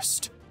reveals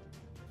first.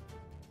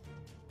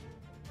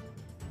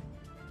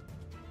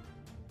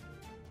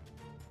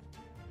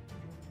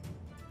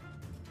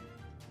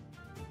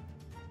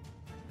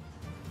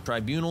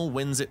 Tribunal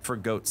wins it for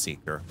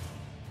Goatseeker.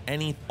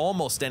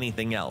 Almost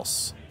anything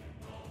else.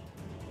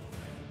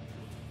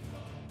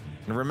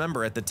 And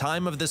remember, at the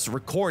time of this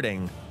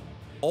recording,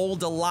 Old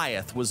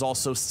Eliath was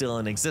also still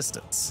in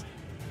existence.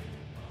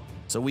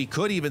 So we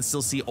could even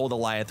still see Old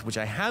Eliath, which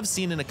I have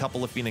seen in a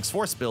couple of Phoenix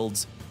Force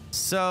builds.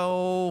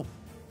 So,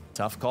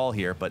 tough call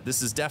here, but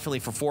this is definitely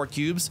for 4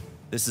 cubes.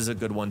 This is a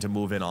good one to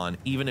move in on,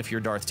 even if you're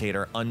Darth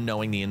Tater,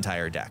 unknowing the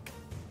entire deck.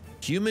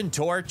 Human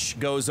Torch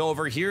goes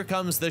over. Here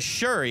comes the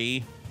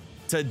Shuri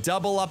to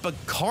double up a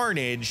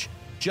Carnage,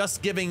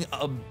 just giving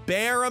a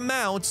bare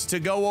amount to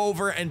go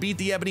over and beat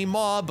the Ebony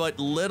Maw, but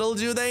little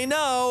do they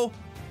know,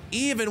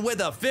 even with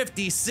a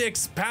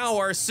 56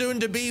 power, soon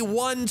to be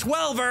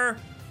 112er,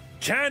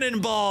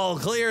 Cannonball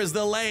clears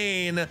the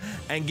lane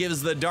and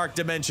gives the Dark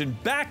Dimension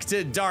back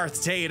to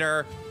Darth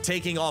Tater,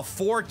 taking off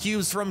 4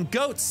 cubes from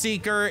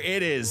Goatseeker.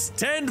 It is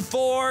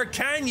 10-4.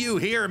 Can you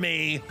hear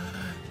me?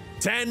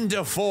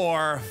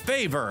 10-4,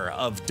 favor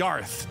of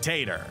Darth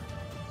Tater.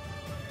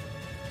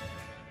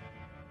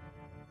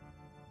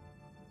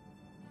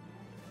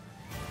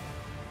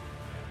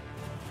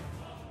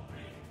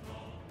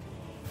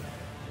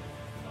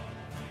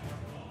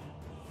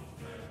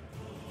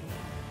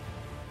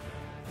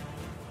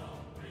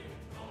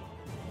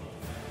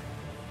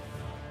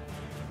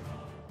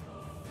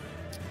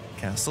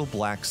 Castle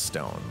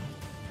Blackstone.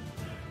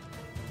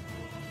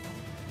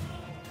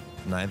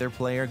 Neither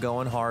player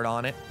going hard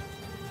on it.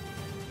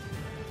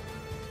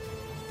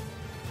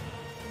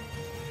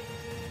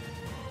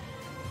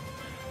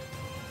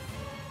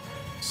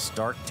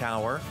 Stark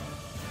Tower.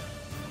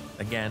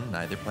 Again,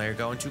 neither player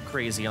going too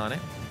crazy on it.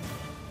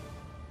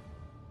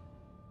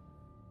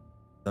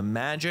 The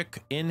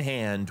Magic in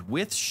hand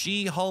with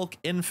She-Hulk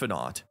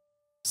Infinite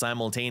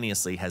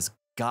simultaneously has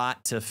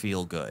got to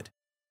feel good.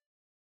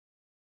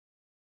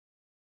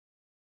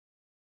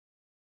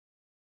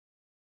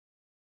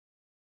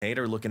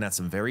 Tater looking at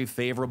some very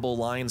favorable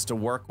lines to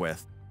work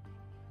with.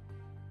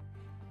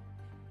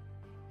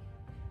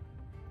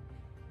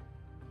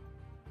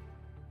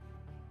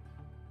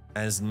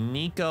 As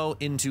Nico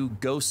into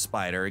Ghost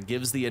Spider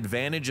gives the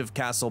advantage of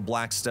Castle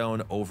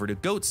Blackstone over to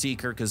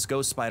Goatseeker because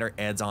Ghost Spider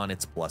adds on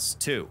its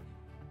 +2.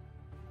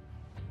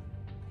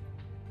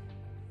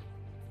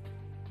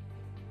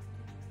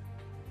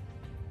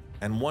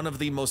 And one of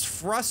the most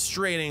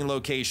frustrating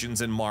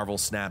locations in Marvel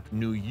Snap,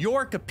 New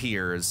York,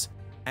 appears.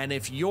 And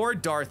if you're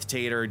Darth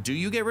Tater, do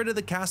you get rid of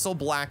the Castle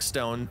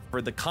Blackstone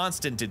for the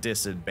constant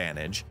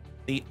disadvantage,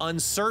 the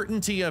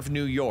uncertainty of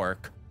New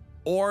York,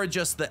 or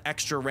just the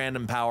extra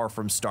random power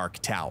from Stark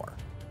Tower?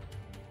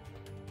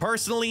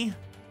 Personally,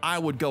 I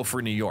would go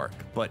for New York,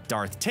 but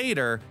Darth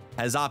Tater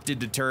has opted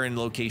to turn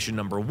location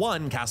number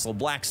 1, Castle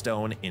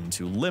Blackstone,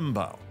 into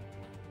Limbo.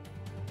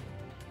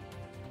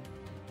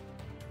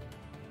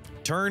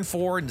 Turn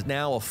 4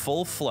 now a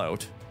full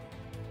float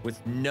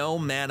with no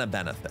mana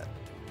benefit.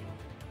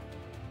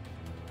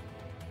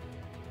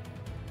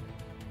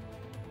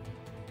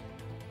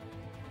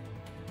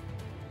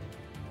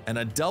 And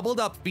a doubled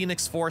up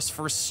Phoenix Force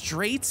for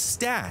straight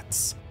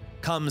stats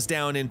comes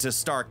down into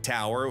Stark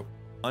Tower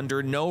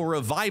under no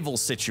revival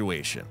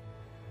situation.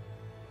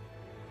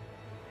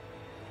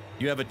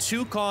 You have a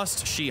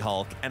 2-cost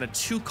She-Hulk and a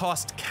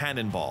 2-cost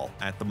Cannonball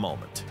at the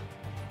moment.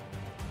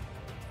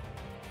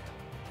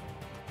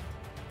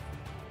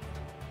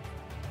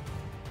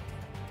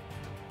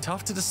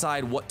 Tough to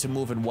decide what to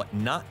move and what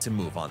not to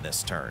move on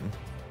this turn.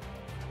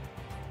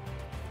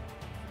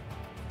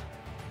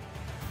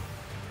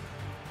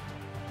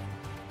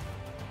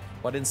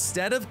 But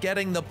instead of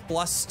getting the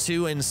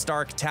 +2 in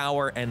Stark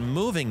Tower and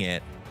moving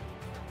it,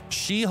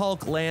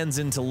 She-Hulk lands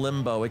into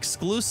Limbo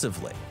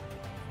exclusively.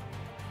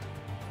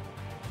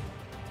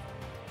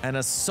 And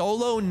a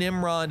solo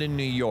Nimrod in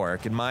New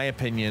York, in my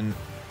opinion,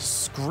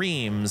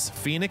 screams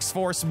Phoenix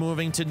Force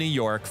moving to New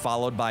York,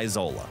 followed by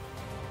Zola.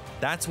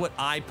 That's what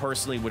I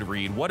personally would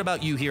read. What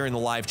about you here in the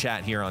live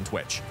chat here on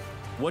Twitch?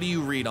 What do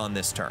you read on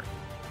this turn?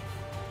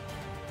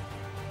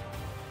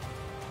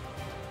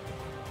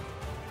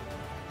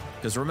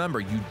 Because remember,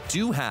 you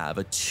do have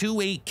a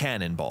 2/8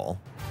 Cannonball,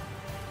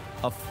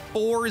 a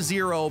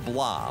 4/0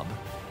 Blob.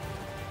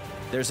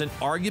 There's an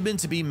argument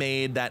to be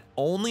made that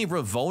only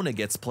Ravonna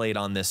gets played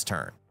on this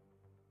turn.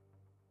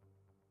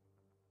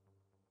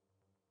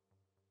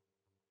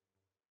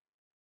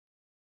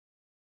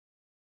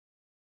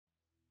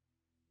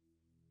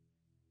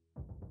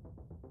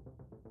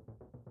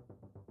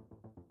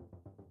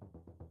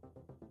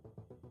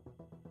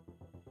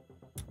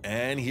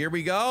 And here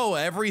we go.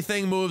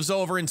 Everything moves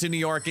over into New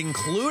York,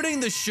 including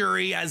the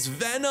Shuri, as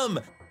Venom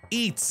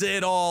eats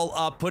it all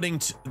up,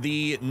 putting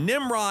the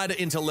Nimrod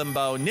into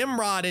Limbo,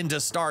 Nimrod into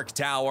Stark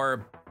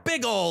Tower.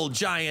 Big old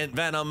giant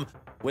Venom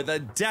with a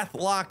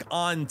Deathlock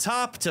on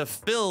top to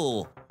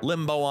fill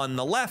Limbo on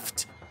the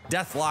left.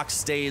 Deathlock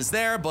stays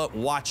there, but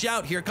watch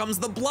out. Here comes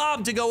the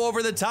Blob to go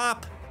over the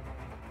top.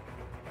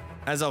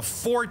 As a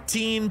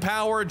 14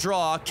 power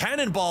draw,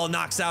 Cannonball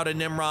knocks out a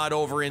Nimrod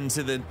over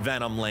into the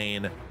Venom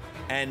lane.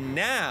 And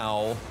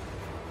now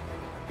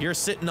you're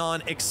sitting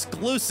on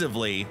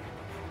exclusively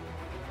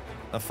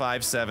a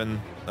 5-7,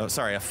 oh,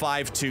 sorry, a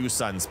 5-2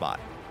 Sunspot.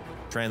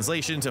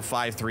 Translation to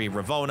 5-3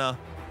 Ravona.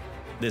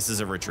 This is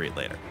a retreat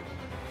later.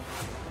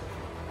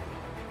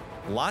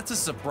 Lots of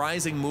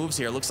surprising moves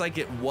here. Looks like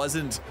it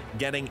wasn't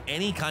getting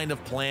any kind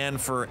of plan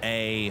for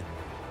a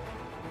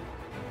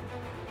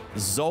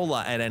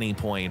Zola at any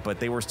point, but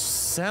they were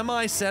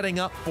semi-setting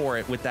up for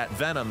it with that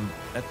Venom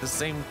at the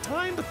same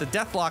time, but the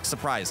Deathlock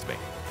surprised me.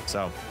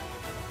 So,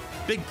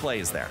 big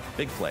plays there,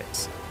 big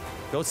plays.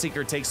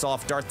 Goatseeker takes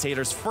off Darth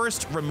Tater's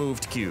first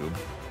removed cube,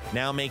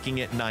 now making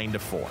it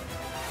 9-4.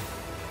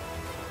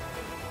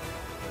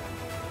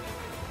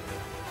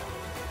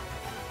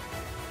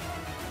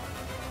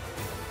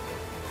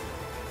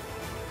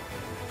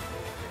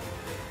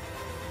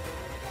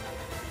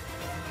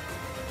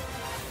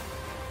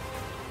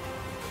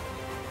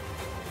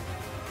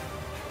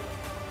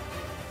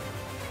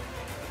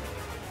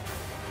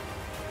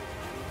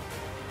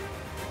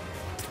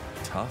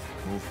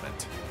 Tough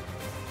movement.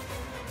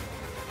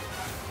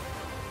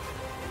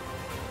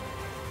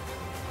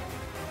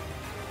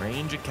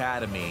 Range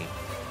Academy.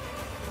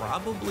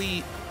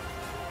 Probably.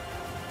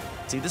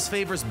 See, this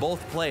favors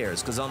both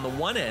players, because on the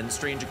one end,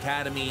 Strange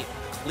Academy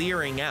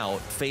clearing out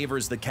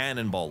favors the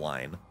Cannonball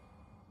line.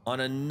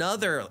 On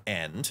another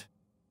end,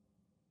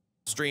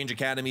 Strange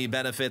Academy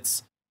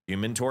benefits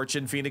Human Torch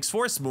and Phoenix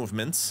Force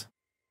movements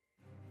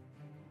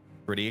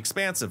pretty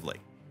expansively.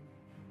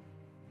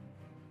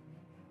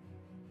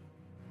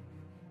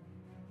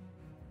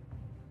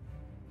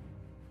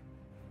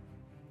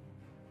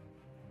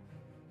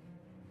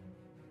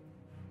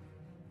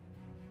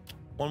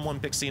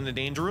 One Pixie in the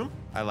Danger Room.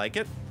 I like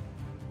it.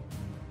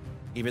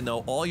 Even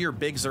though all your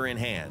bigs are in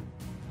hand,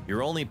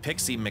 you're only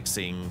Pixie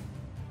mixing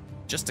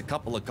just a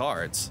couple of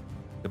cards.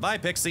 Goodbye,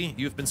 Pixie.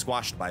 You've been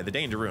squashed by the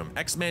Danger Room.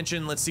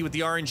 X-Mansion, let's see what the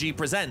RNG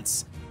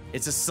presents.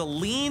 It's a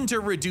Celine to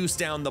reduce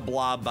down the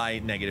blob by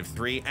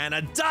 -3, and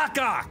a Doc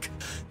Ock!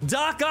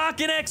 Doc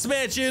Ock and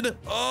X-Mansion!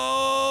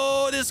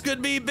 Oh, this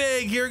could be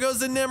big. Here goes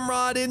the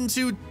Nimrod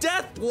into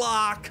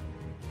Deathlock.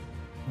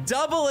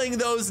 Doubling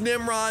those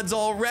Nimrods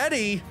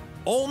already.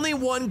 Only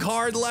one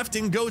card left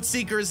in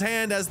Goatseeker's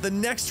hand as the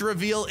next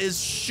reveal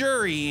is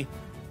Shuri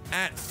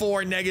at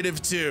 4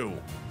 -2.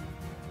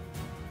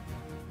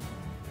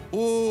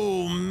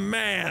 Ooh,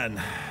 man.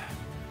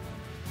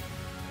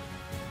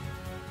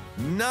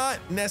 Not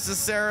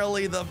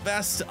necessarily the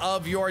best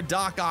of your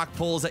Doc Ock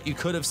pulls that you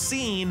could have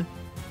seen.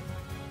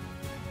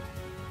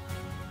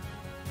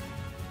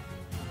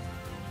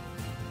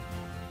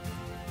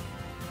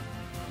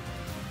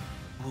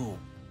 Ooh,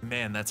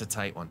 man, that's a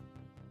tight one.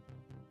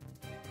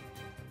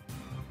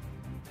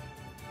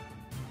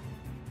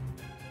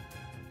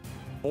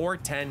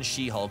 410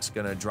 She-Hulk's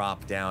gonna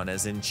drop down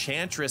as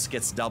Enchantress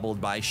gets doubled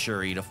by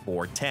Shuri to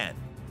 410.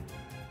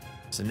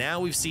 So now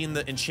we've seen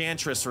the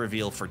Enchantress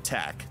reveal for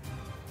Tech.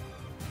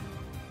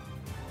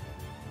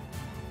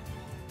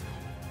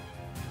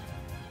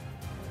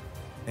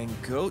 And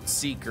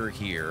Goatseeker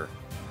here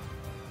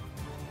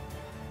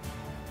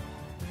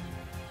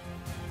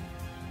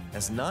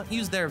has not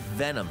used their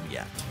Venom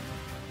yet.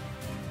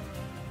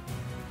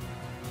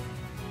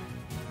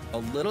 A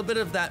little bit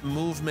of that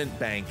movement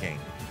banking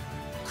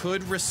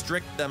could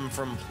restrict them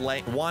from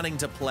wanting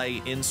to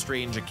play in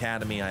Strange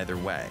Academy either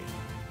way.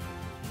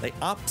 They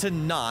opt to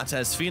not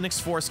as Phoenix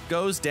Force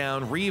goes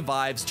down,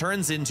 revives,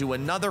 turns into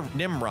another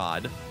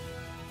Nimrod,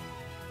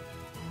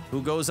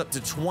 who goes up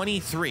to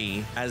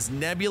 23 as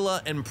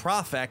Nebula and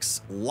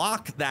Profex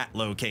lock that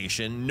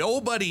location.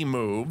 Nobody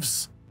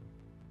moves.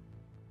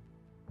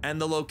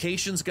 And the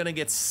location's gonna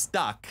get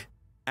stuck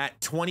at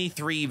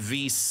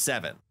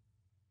 23v7.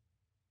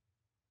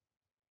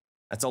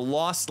 That's a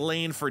lost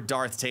lane for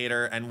Darth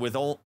Tater, and with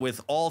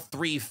all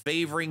three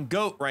favoring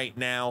Goat right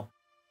now,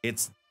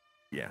 it's,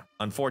 yeah,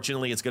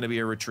 unfortunately, it's going to be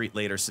a retreat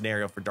later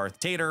scenario for Darth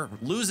Tater,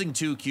 losing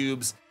 2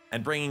 cubes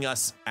and bringing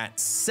us at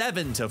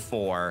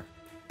 7-4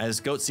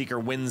 as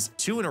Goatseeker wins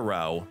 2 in a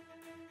row,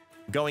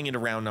 going into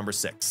round number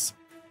 6.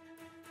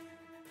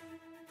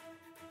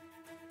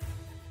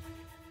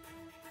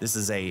 This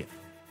is a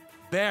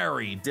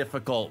very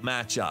difficult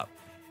matchup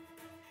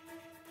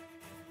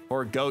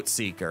for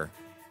Goatseeker.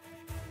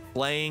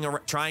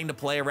 Trying to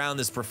play around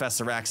this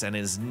Professor X and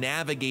is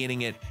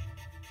navigating it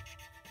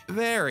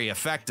very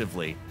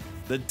effectively.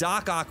 The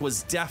Doc Ock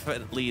was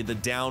definitely the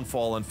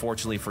downfall,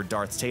 unfortunately, for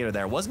Darth Tater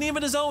there. It wasn't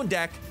even his own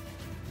deck.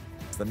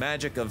 It's the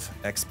magic of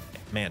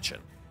X-Mansion.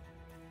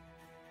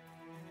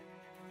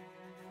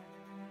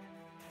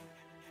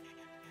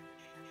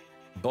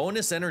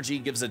 Bonus energy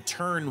gives a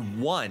turn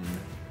 1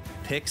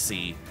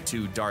 Pixie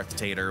to Darth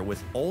Tater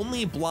with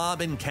only Blob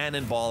and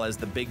Cannonball as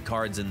the big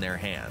cards in their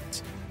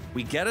hand.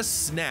 We get a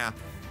snap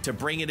to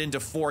bring it into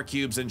 4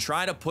 cubes and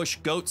try to push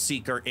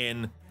Goatseeker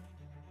in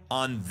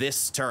on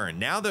this turn.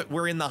 Now that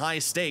we're in the high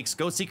stakes,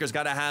 Goatseeker's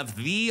got to have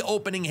the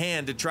opening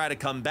hand to try to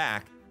come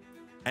back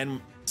and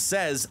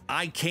says,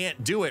 I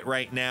can't do it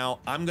right now.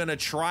 I'm going to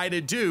try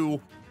to do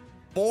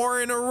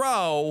 4 in a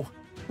row,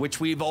 which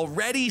we've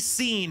already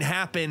seen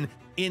happen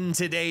in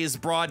today's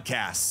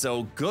broadcast.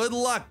 So good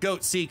luck,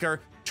 Goatseeker,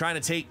 trying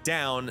to take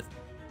down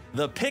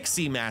the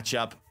Pixie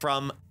matchup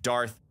from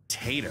Darth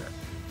Tater.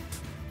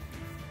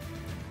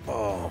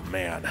 Oh,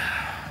 man.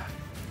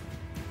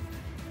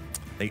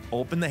 They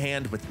open the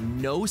hand with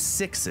no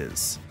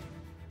sixes,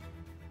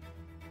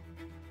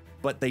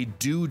 but they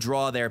do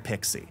draw their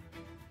Pixie.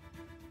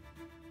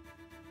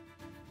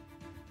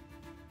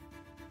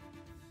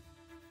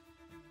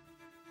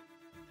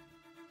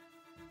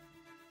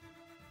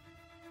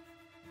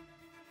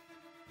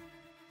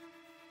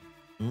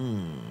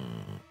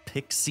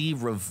 Pixie,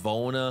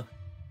 Ravona,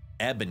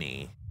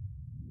 Ebony.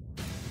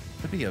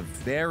 Could be a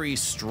very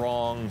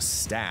strong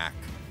stack.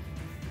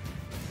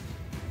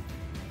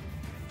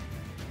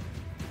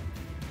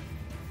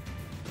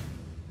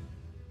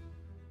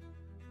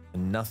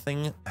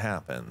 Nothing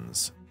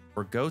happens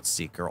for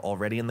Goatseeker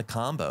already in the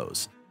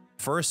combos.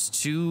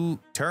 First 2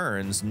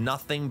 turns,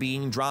 nothing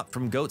being dropped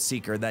from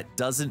Goatseeker. That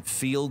doesn't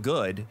feel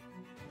good.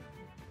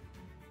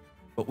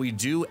 But we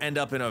do end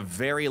up in a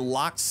very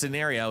locked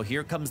scenario.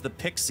 Here comes the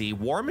Pixie.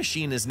 War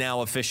Machine is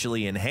now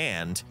officially in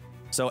hand.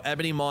 So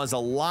Ebony Maw is a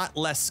lot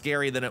less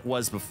scary than it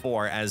was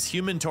before, as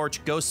Human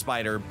Torch Ghost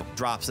Spider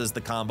drops as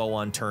the combo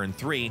on turn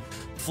 3,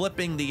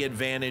 flipping the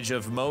advantage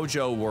of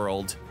Mojo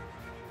World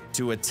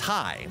to a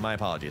tie. My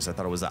apologies, I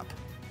thought it was up.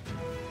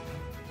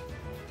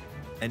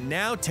 And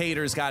now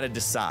Tater's got to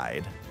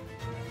decide,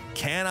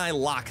 can I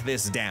lock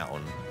this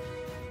down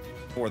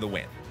for the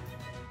win?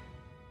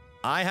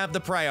 I have the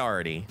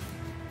priority.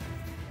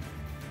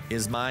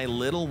 Is my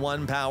little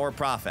 1-power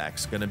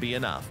Profex going to be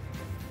enough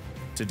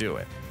to do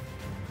it?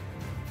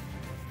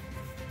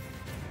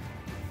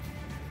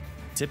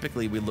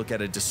 Typically, we look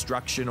at a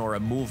destruction or a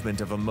movement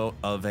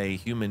of a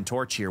Human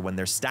Torch here when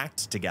they're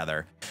stacked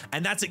together.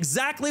 And that's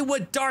exactly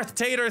what Darth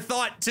Tater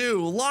thought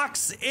too.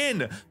 Locks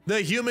in the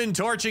Human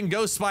Torch and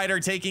Ghost Spider,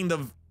 taking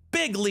the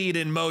big lead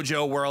in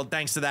Mojo World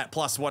thanks to that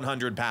plus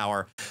 100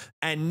 power.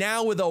 And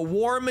now with a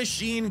War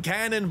Machine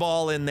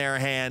Cannonball in their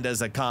hand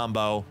as a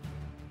combo,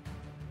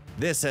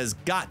 this has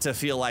got to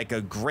feel like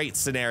a great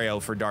scenario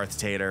for Darth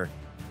Tater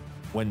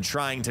when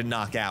trying to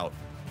knock out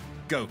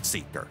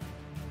Goatseeker.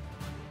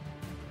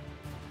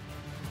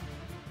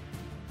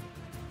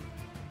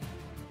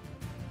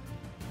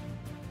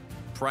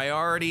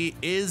 Priority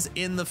is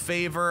in the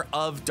favor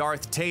of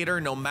Darth Tater,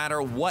 no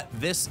matter what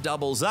this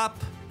doubles up.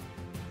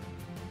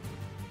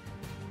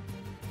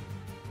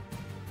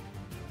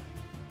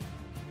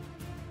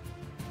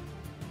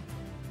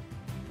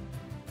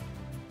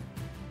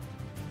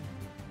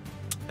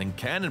 And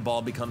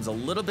Cannonball becomes a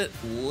little bit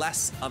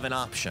less of an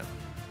option,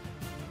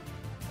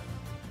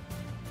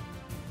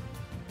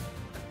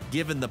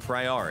 given the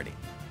priority.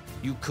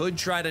 You could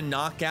try to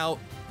knock out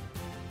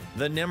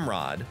the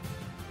Nimrod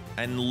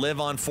and live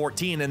on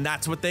 14, and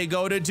that's what they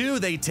go to do.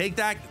 They take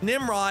that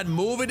Nimrod,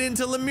 move it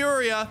into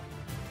Lemuria,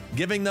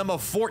 giving them a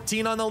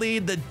 14 on the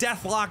lead. The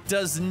Deathlock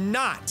does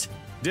not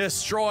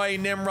destroy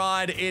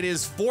Nimrod. It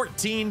is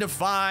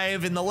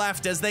 14-5 in the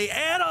left as they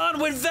add on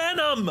with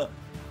Venom.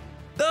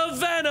 The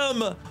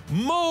Venom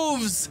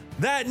moves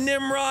that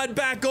Nimrod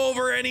back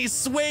over and he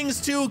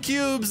swings 2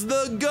 cubes.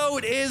 The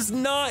goat is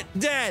not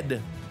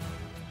dead.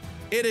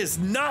 It is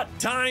not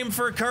time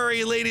for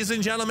Curry, ladies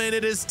and gentlemen.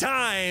 It is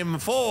time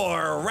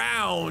for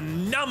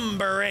round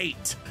number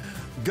 8.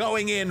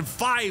 Going in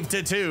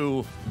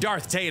 5-2,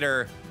 Darth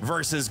Tater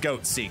versus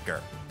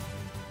Goatseeker.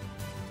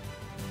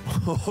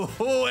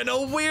 Oh, in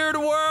a weird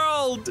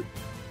world.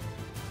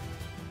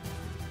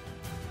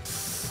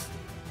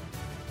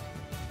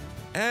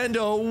 And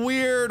a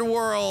weird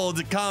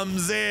world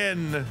comes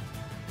in.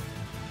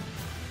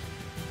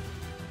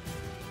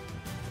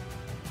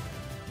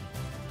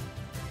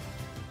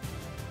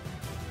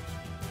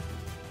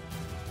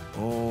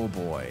 Oh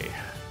boy.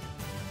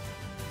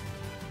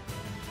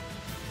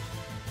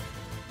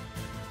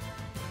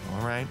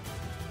 All right.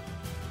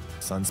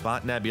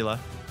 Sunspot Nebula.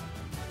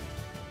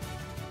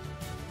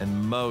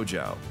 And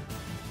Mojo.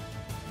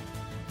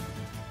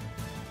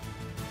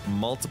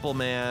 Multiple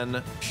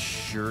man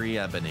Shuri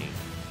Ebony.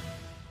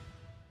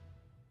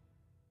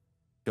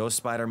 Ghost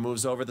Spider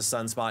moves over the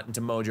Sunspot into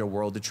Mojo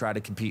World to try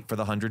to compete for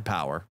the 100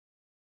 power.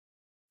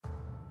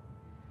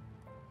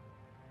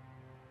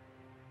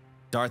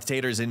 Darth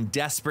Tater's in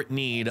desperate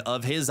need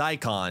of his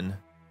icon.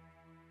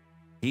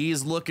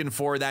 He's looking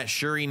for that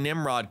Shuri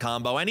Nimrod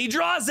combo, and he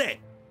draws it!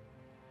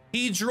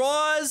 He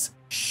draws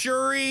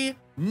Shuri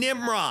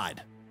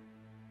Nimrod.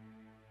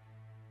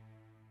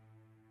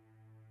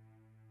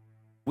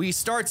 We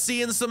start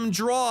seeing some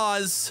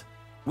draws.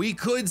 We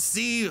could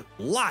see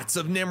lots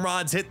of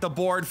Nimrods hit the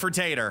board for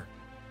Tater.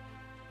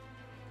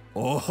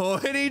 Oh,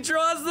 and he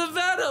draws the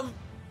Venom.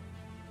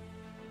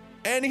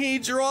 And he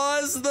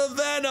draws the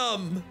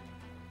Venom.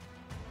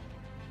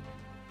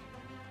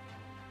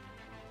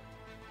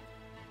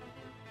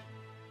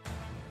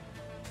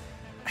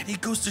 And he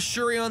goes to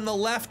Shuri on the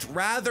left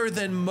rather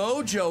than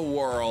Mojo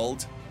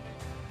World.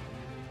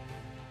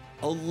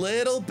 A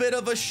little bit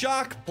of a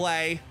shock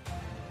play.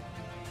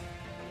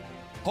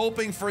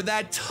 Hoping for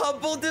that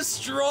double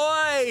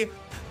destroy.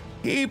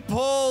 He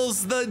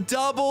pulls the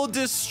double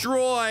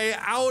destroy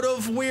out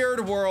of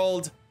Weird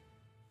World.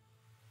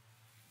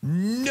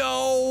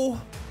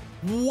 No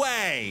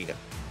way.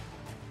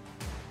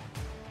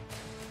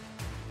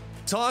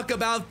 Talk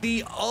about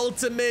the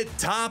ultimate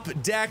top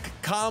deck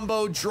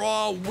combo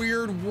draw,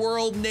 weird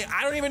world name.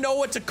 I don't even know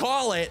what to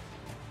call it.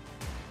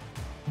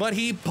 But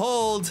he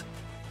pulled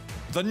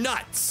the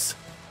nuts.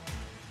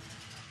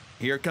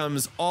 Here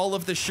comes all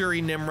of the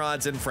Shuri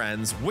Nimrods and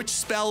friends. Which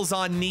spells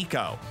on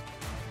Nico?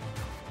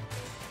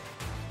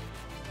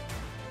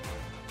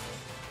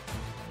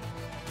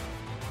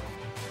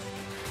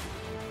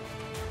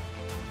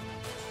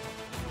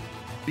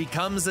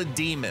 Becomes a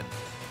demon.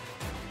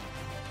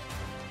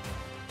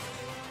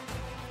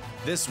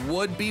 This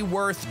would be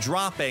worth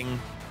dropping.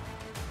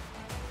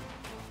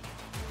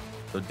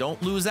 So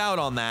don't lose out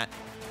on that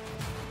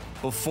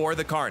before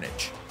the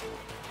carnage.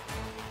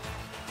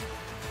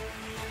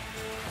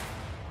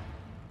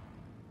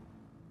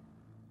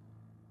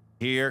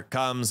 Here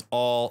comes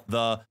all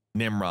the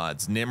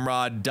Nimrods.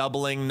 Nimrod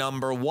doubling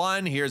number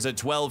 1. Here's a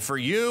 12 for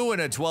you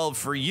and a 12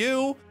 for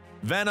you.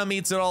 Venom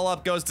eats it all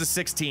up, goes to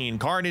 16.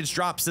 Carnage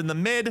drops in the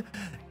mid,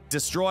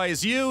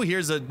 destroys you.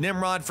 Here's a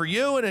Nimrod for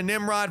you and a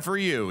Nimrod for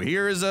you.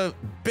 Here's a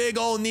big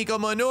old Nico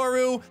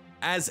Minoru,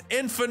 as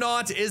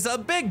Infinite is a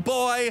big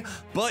boy,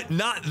 but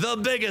not the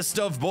biggest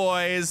of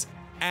boys.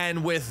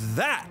 And with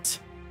that,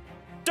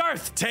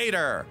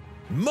 darthnator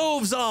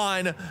moves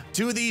on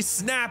to the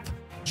Snap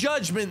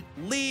Judgment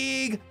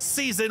League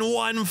Season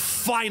 1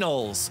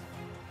 Finals.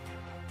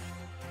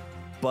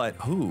 But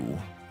who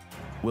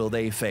will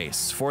they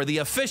face for the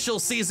official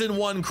Season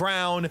 1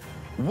 crown?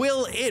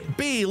 Will it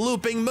be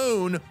Looping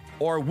Moon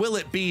or will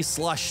it be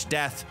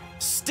slushdeath?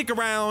 Stick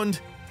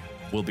around.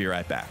 We'll be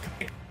right back.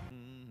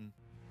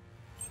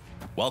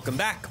 Welcome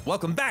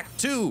back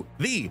to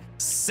the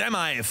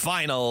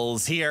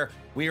semifinals here.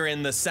 We're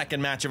in the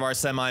second match of our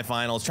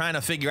semifinals, trying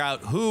to figure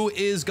out who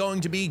is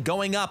going to be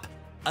going up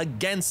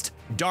against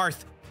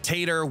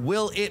darthnator.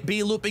 Will it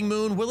be Looping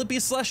Moon? Will it be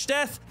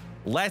slushdeath?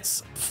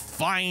 Let's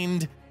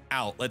find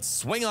out. Let's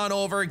swing on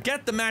over,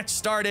 get the match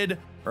started.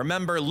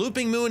 Remember,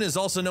 Looping Moon is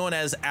also known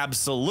as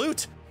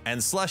Absolute, and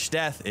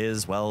slushdeath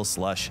is, well,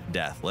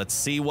 slushdeath. Let's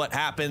see what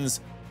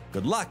happens.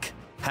 Good luck.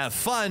 Have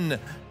fun.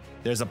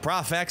 There's a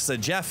Prof X, a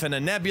Jeff, and a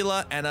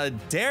Nebula, and a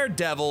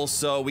Daredevil,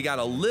 so we got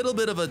a little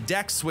bit of a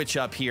deck switch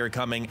up here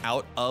coming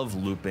out of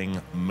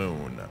Looping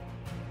Moon.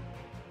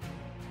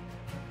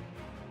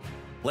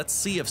 Let's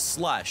see if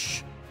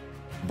Slush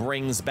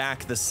brings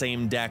back the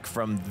same deck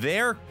from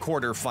their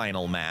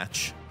quarterfinal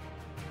match,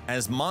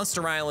 as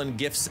Monster Island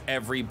gifts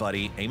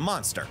everybody a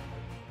monster.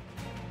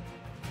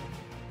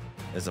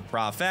 There's a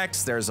Prof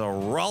X, there's a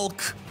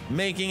Rolk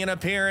making an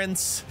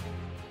appearance.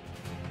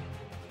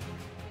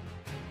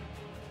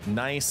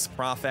 Nice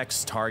Prof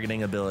X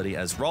targeting ability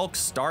as Rolk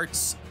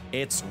starts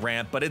its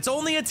ramp, but it's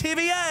only a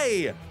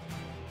TVA!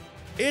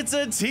 It's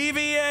a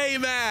TVA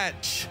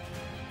match!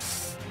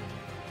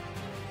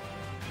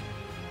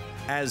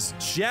 As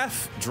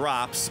Jeff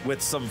drops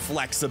with some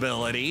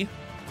flexibility,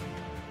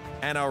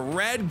 and a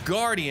Red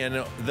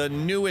Guardian, the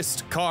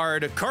newest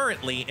card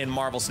currently in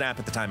Marvel Snap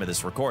at the time of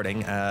this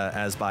recording,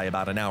 as by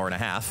about an hour and a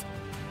half.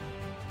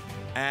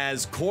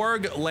 As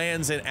Korg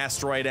lands in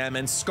Asteroid M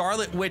and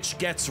Scarlet Witch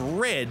gets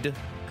rid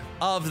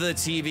of the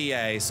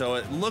TVA. So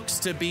it looks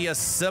to be a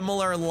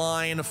similar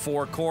line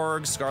for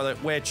Korg,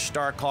 Scarlet Witch,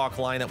 Darkhawk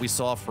line that we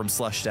saw from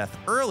slushdeath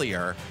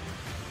earlier.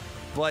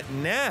 But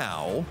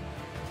now,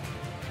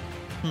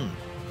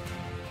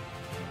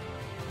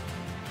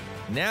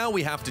 now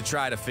we have to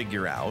try to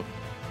figure out,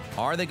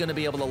 are they going to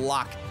be able to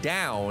lock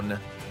down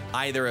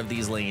either of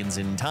these lanes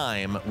in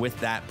time with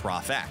that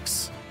Prof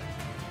X?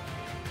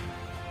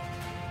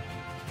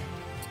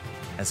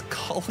 As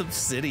Call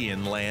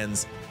Obsidian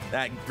lands,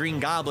 that Green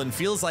Goblin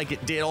feels like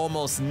it did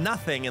almost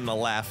nothing in the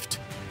left.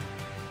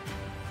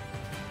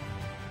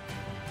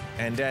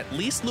 And at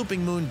least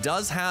Looping Moon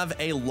does have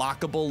a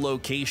lockable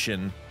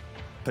location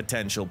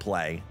potential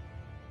play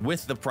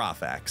with the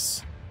Prof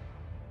X.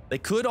 They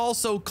could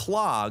also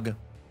clog,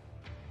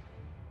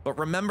 but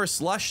remember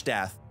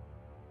slushdeath,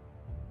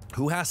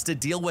 who has to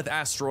deal with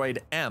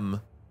Asteroid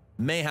M,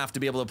 may have to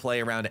be able to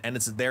play around it, and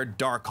it's their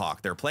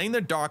Darkhawk. They're playing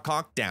their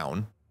Darkhawk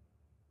down.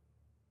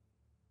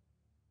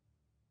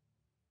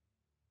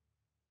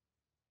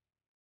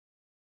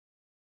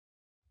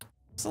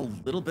 It's a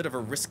little bit of a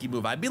risky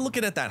move. I'd be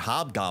looking at that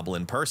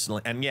Hobgoblin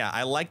personally, and yeah,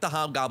 I like the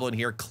Hobgoblin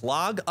here.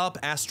 Clog up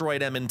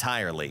Asteroid M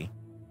entirely.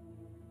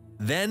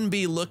 Then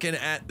be looking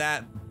at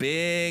that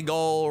big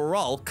ol'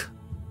 Rolk.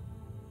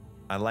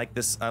 I like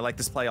this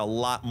play a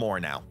lot more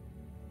now.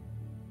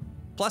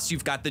 Plus,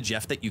 you've got the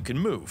Jeff that you can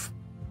move.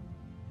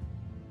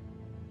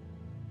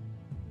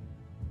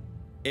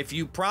 If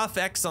you Prof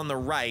X on the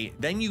right,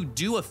 then you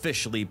do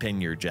officially pin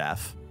your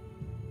Jeff.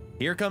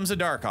 Here comes a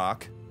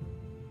Darkhawk.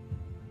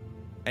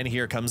 And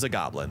here comes a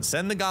Goblin.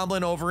 Send the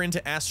Goblin over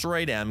into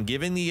Asteroid M,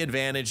 giving the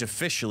advantage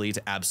officially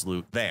to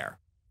Absolute there.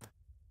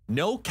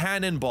 No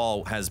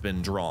Cannonball has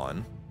been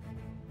drawn.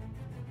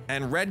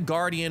 And Red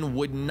Guardian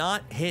would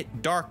not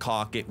hit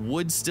Darkhawk. It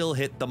would still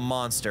hit the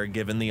monster,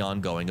 given the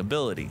ongoing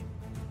ability.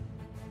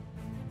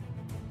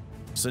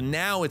 So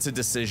now it's a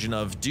decision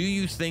of, do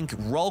you think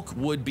Rolk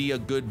would be a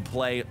good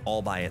play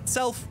all by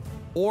itself,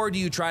 or do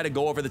you try to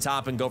go over the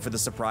top and go for the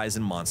surprise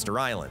in Monster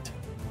Island?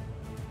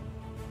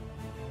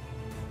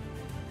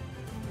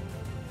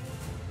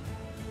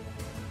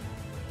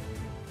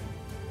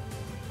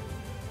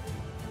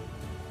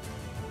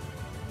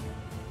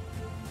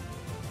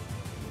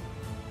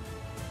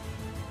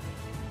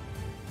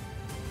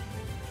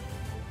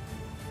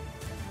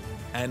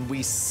 And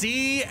we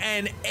see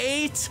an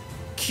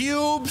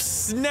 8-cube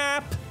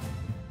snap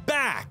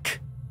back.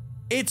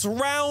 It's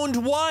round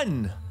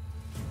 1.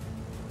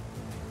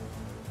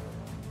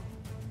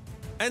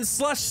 And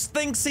Slush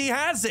thinks he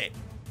has it.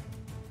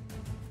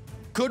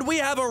 Could we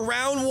have a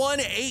round 1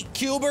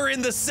 8-cuber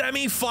in the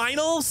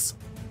semifinals?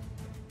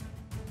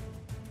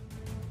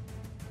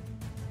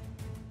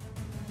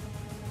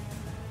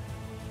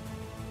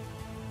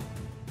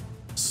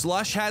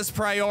 Slush has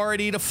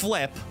priority to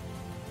flip.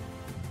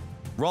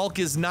 Rolk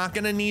is not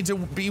going to need to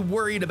be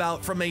worried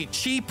about from a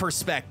chi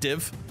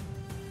perspective.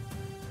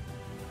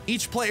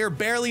 Each player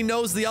barely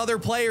knows the other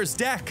player's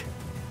deck.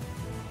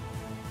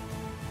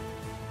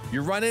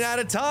 You're running out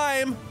of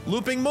time.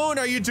 Looping Moon,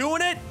 are you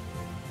doing it?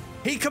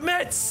 He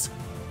commits.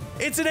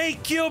 It's an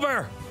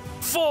 8-cuber.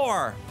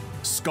 4.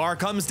 Scar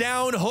comes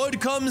down. Hood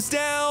comes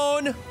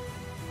down.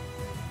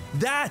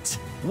 That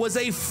was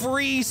a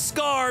free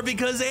Scar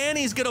because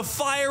Annie's gonna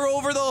fire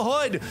over the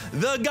Hood,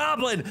 the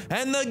Goblin,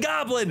 and the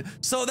Goblin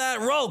so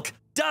that Rolk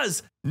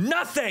does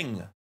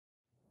nothing.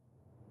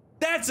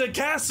 That's a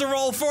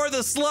casserole for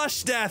the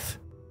Slush Death.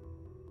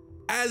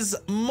 As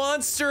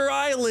Monster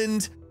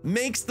Island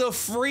makes the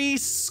free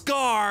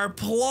Scar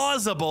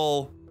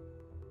plausible.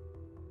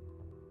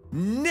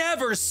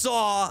 Never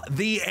saw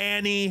the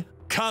Annie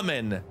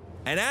coming.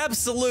 And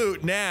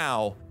Absolute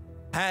now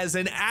has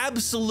an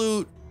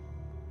absolute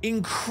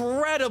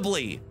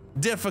incredibly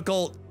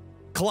difficult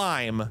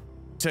climb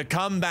to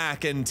come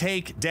back and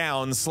take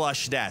down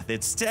Slush Death.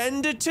 It's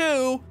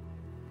 10-2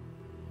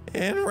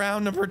 in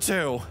round number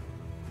 2.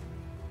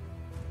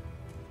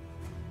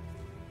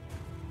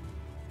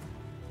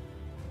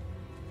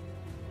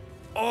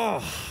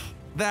 Oh,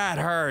 that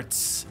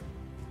hurts.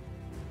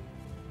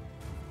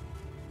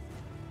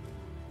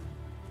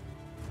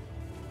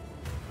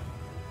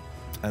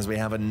 As we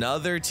have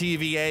another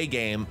TVA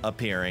game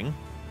appearing.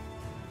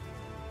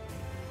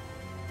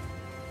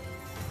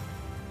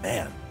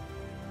 Man.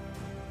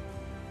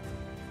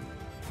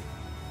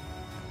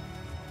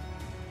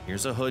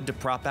 Here's a Hood to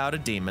prop out a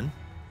demon.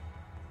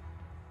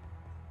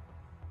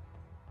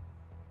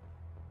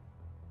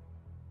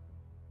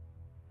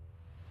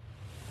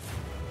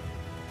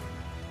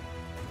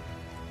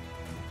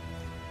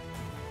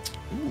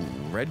 Ooh,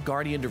 Red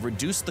Guardian to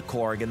reduce the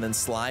Korg and then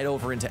slide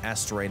over into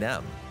Asteroid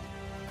M.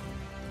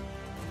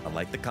 I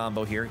like the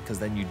combo here, because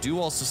then you do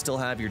also still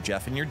have your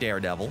Jeff and your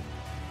Daredevil.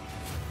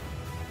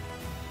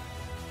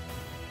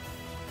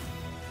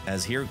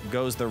 As here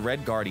goes the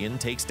Red Guardian,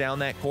 takes down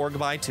that Korg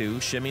by 2,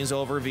 shimmies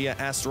over via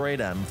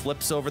Asteroid M,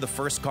 flips over the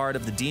first card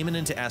of the Demon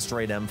into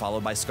Asteroid M,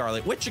 followed by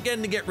Scarlet Witch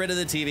again to get rid of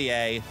the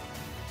TVA,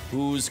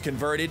 who's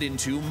converted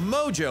into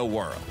Mojo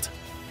World.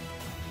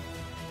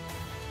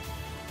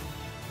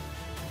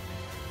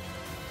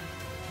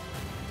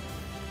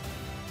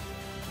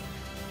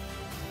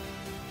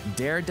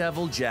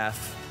 Daredevil,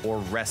 Jeff, or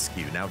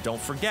Rescue. Now, don't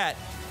forget,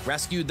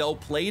 Rescue, though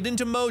played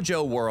into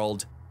Mojo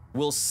World,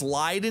 will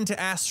slide into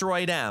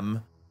Asteroid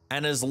M,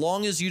 and as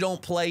long as you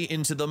don't play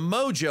into the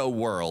Mojo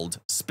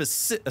World,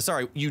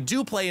 you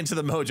do play into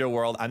the Mojo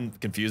World. I'm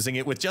confusing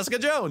it with Jessica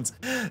Jones.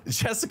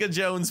 Jessica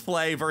Jones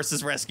play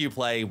versus Rescue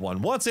play.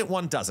 One wants it,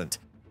 one doesn't.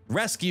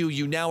 Rescue,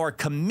 you now are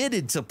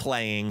committed to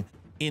playing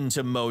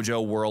into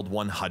Mojo World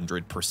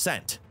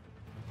 100%.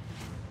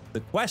 The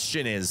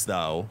question is,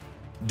 though,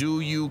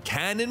 do you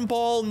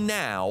cannonball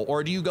now,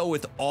 or do you go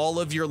with all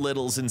of your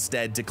littles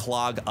instead to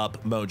clog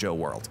up Mojo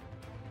World?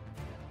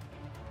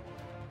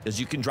 Because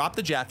you can drop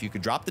the Jeff, you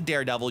can drop the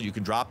Daredevil, you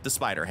can drop the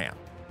Spider-Ham.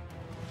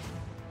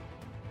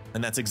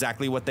 And that's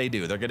exactly what they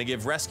do. They're going to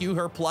give Rescue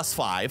her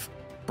 +5,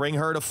 bring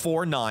her to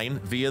 4-9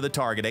 via the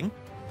targeting.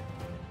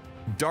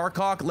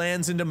 Darkhawk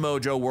lands into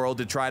Mojo World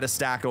to try to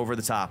stack over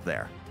the top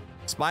there.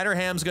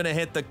 Spider-Ham's going to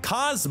hit the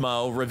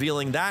Cosmo,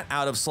 revealing that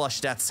out of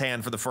Slush Death's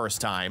hand for the first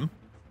time.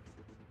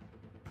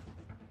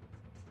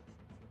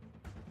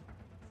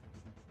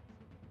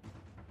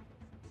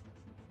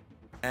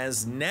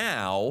 As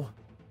now,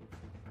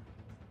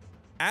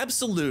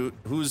 Absolute,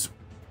 who's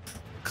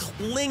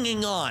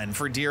clinging on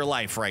for dear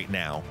life right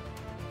now,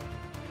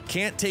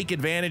 can't take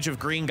advantage of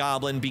Green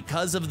Goblin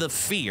because of the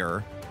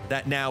fear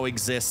that now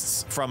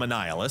exists from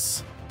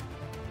Annihilus.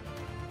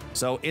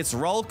 So it's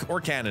Rolk or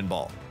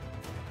Cannonball.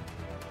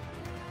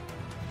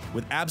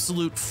 With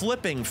Absolute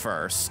flipping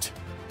first,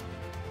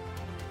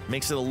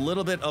 makes it a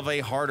little bit of a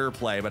harder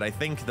play, but I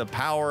think the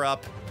power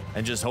up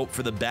and just hope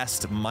for the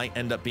best might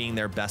end up being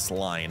their best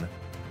line.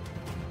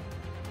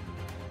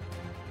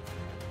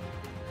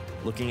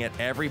 Looking at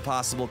every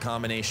possible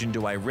combination.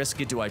 Do I risk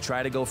it? Do I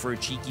try to go for a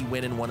cheeky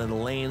win in one of the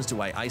lanes? Do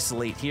I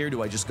isolate here?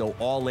 Do I just go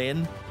all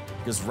in?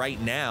 Because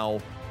right now,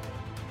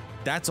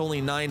 that's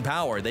only 9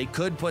 power. They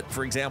could put,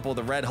 for example,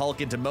 the Red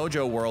Hulk into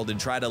Mojo World and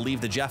try to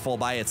leave the Jeff all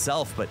by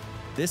itself, but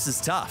this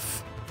is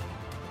tough.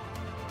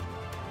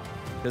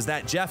 Because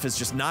that Jeff is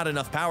just not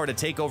enough power to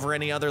take over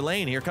any other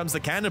lane. Here comes the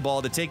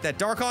Cannonball to take that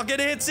Darkhawk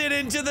and hits it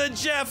into the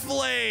Jeff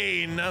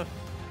lane.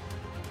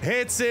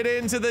 Hits it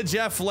into the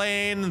Jeff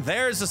lane.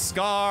 There's a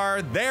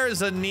Scar.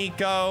 There's a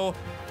Nico.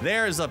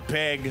 There's a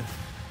Pig.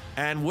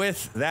 And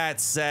with that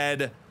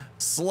said,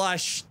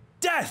 Slush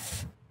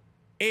Death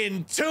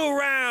in 2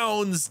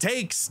 rounds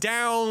takes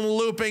down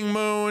Looping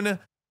Moon,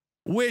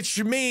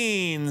 which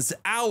means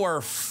our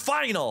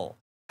final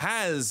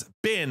has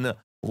been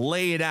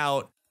laid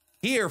out.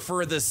 Here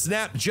for the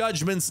Snap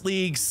Judgments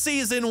League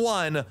Season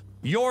 1,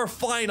 your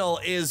final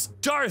is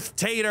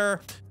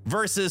darthnator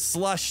versus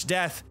Slush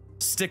Death.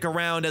 Stick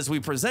around as we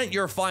present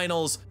your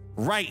finals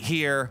right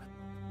here.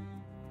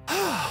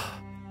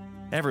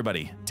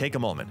 Everybody, take a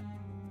moment.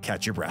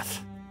 Catch your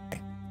breath.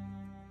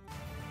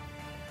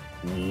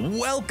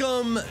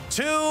 Welcome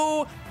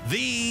to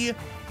the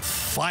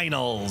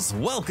finals.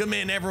 Welcome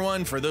in,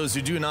 everyone. For those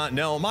who do not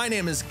know, my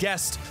name is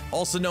Guest,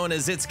 also known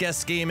as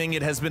ItsGuestGaming.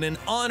 It has been an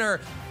honor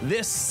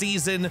this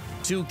season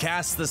to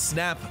cast the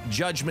Snap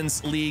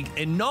Judgments League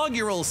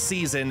inaugural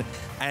season.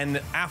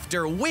 And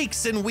after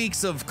weeks and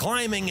weeks of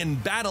climbing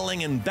and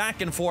battling and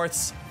back and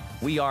forths,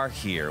 we are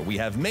here. We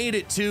have made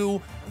it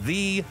to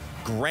the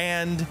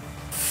grand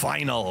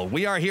final.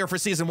 We are here for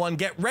season 1.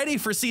 Get ready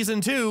for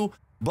season 2.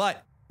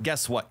 But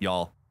guess what,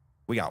 y'all?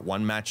 We got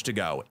 1 match to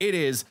go. It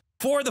is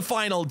for the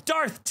final,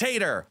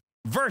 darthnator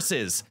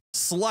versus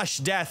Slush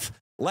Death.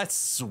 Let's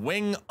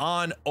swing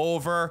on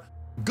over.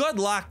 Good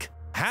luck.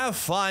 Have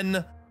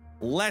fun.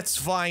 Let's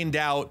find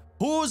out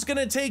who's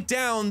gonna take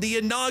down the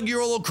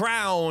inaugural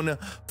crown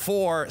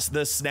for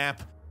the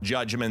Snap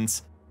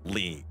Judgments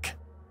League.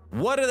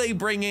 What are they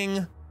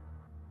bringing?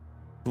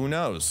 Who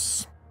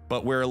knows?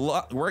 But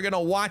we're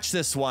gonna watch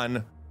this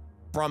one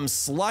from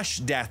Slush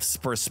Death's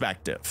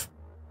perspective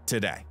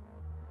today,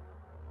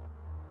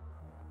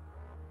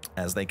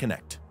 as they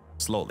connect,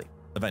 slowly,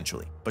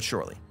 eventually, but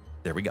surely.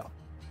 There we go.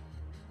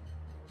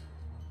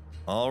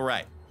 All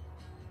right.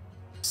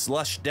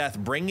 Slush Death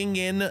bringing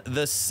in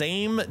the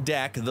same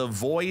deck, the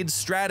Void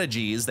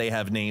Strategies. They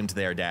have named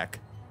their deck.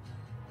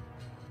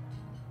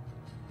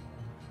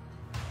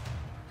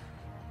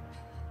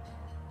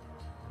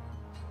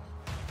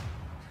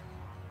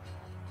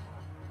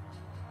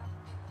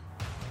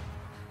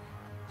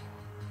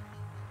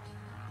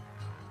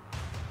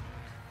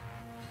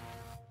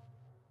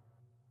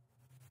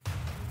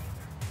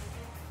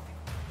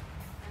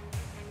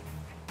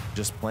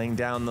 Just playing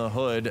down the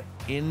hood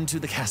into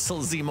the Castle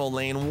Zemo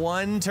lane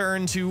 1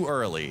 turn too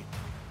early.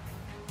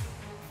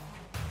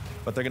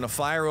 But they're gonna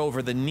fire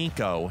over the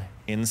Nico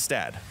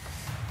instead.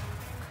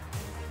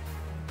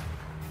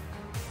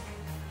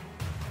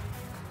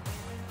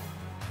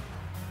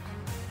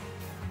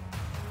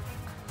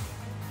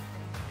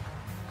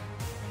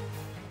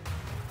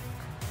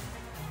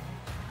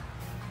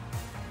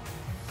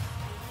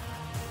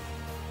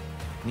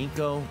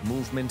 Nico,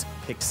 movement,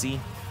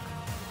 Pixie.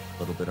 A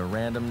little bit of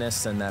randomness,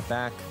 send that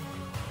back.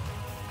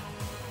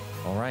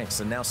 All right,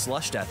 so now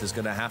Slush Death is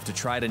gonna have to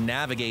try to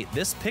navigate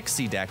this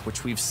Pixie deck,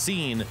 which we've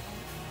seen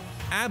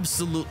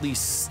absolutely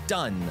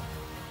stun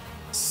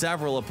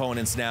several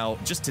opponents now,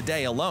 just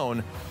today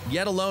alone,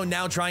 yet alone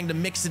now trying to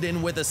mix it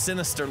in with a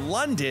Sinister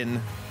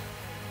London.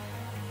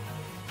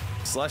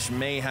 Slush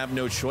may have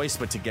no choice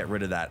but to get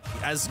rid of that.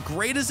 As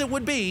great as it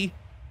would be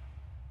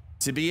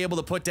to be able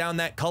to put down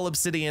that Cull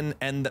Obsidian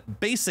and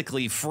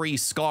basically free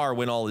Scar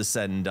when all is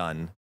said and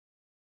done,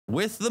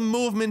 with the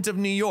movement of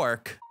New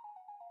York,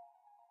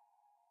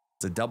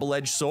 it's a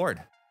double-edged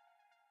sword.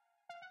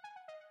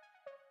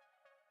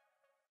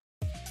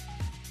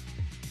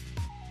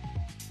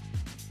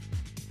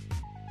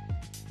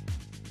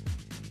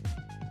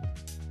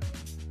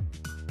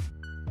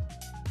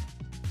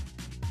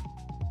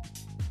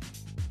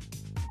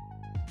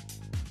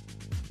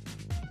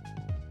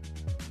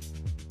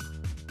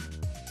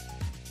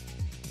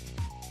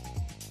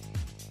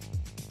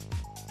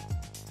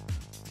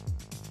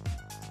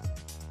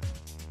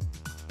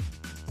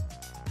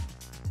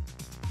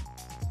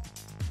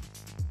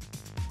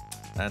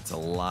 That's a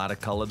lot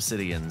of Cull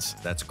Obsidians.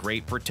 That's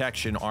great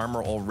protection.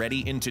 Armor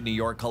already into New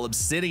York. Cull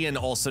Obsidian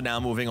also now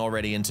moving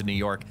already into New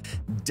York.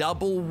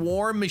 Double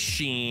War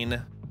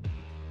Machine.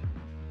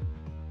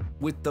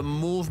 With the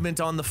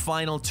movement on the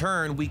final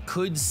turn, we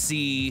could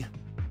see...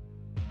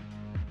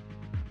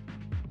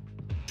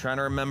 Trying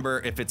to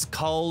remember if it's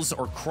Culls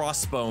or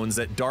Crossbones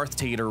that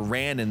darthnator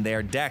ran in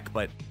their deck,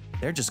 but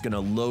they're just gonna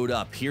load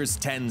up. Here's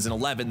 10s and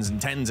 11s and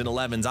 10s and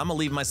 11s. I'm gonna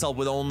leave myself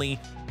with only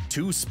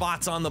 2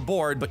 spots on the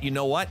board, but you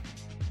know what?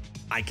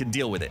 I can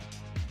deal with it.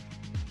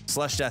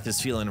 Slush Death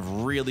is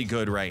feeling really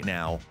good right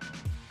now.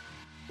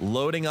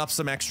 Loading up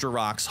some extra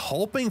rocks,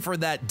 hoping for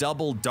that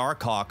double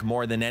Darkhawk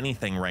more than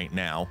anything right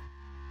now.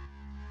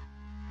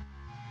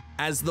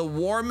 As the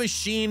War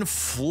Machine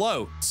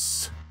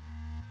floats.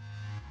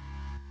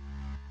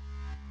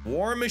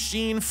 War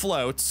Machine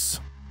floats.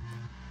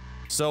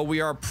 So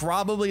we are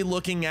probably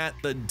looking at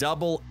the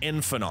double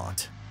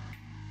Infinite.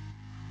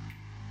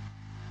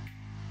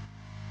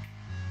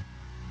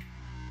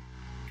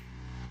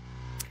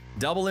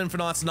 Double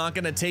Infinite's not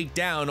going to take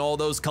down all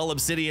those Cull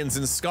Obsidians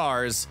and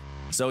Scars,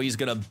 so he's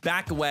going to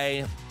back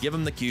away, give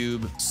him the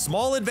cube.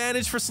 Small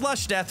advantage for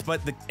Slushdeath,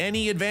 but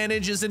any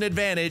advantage is an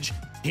advantage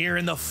here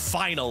in the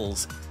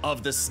finals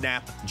of the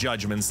Snap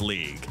Judgements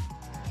League.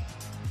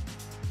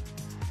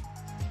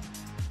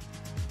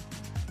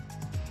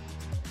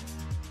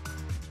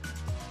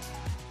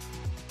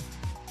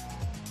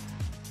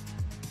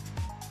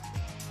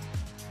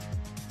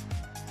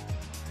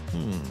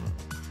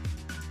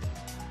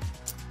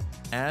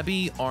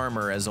 Abby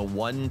Armor as a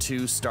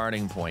 1-2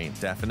 starting point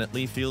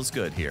definitely feels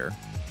good here.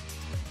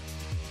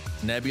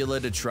 Nebula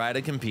to try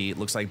to compete.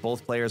 Looks like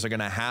both players are going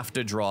to have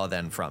to draw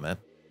then from it.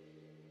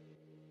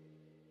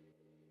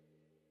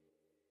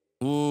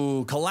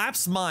 Ooh,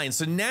 Collapsed Mine.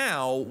 So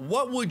now,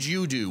 what would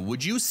you do?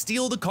 Would you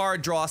steal the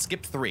card draw,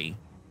 skip 3?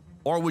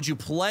 Or would you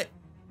play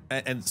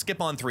and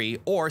skip on 3,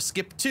 or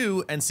skip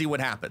 2 and see what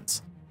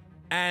happens?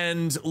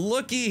 And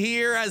looky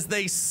here as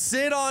they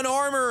sit on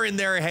armor in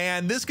their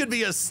hand. This could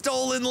be a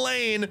stolen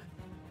lane.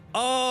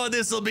 Oh,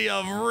 this will be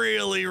a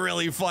really,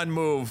 really fun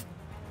move.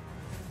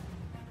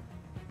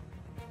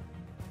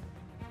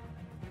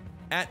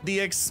 At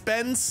the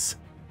expense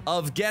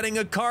of getting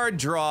a card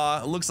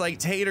draw, looks like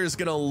Tater's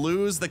gonna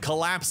lose the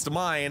Collapsed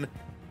Mine,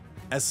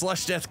 as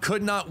Slushdeath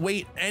could not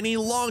wait any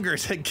longer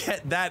to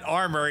get that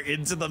armor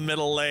into the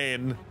middle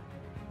lane.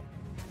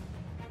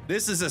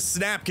 This is a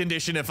snap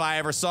condition if I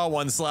ever saw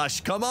one,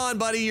 Slush. Come on,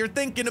 buddy, you're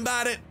thinking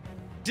about it.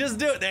 Just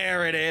do it.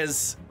 There it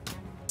is.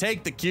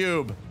 Take the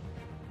cube.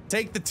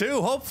 Take the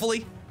 2,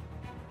 hopefully.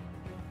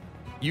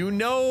 You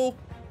know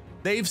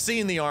they've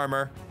seen the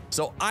armor.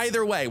 So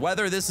either way,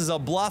 whether this is a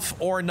bluff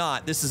or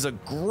not, this is a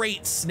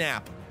great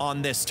snap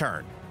on this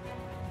turn.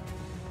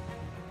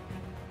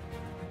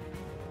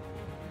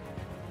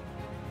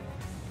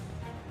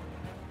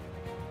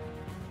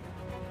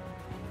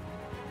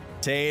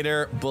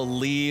 Tater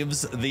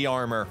believes the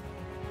armor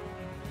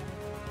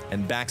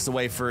and backs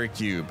away for a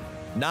cube.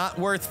 Not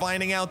worth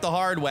finding out the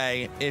hard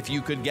way if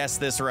you could guess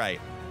this right.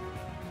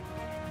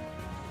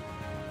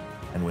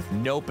 And with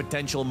no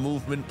potential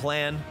movement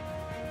plan,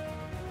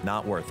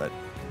 not worth it.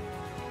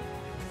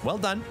 Well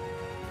done.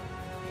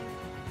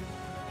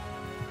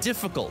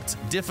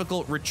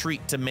 Difficult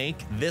retreat to make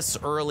this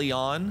early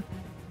on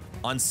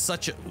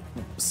such a,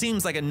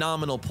 seems like a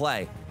nominal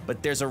play.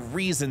 But there's a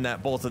reason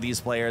that both of these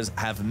players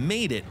have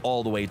made it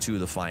all the way to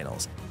the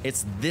finals.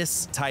 It's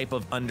this type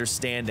of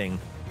understanding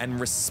and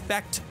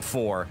respect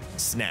for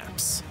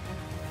snaps.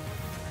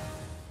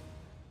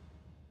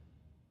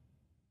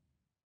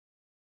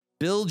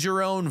 Build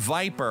your own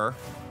Viper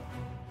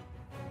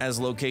as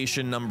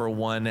location number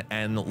 1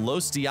 and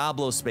Los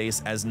Diablos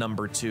space as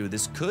number 2.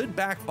 This could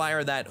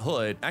backfire that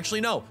hood.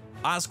 Actually, no.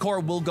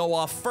 Oscor will go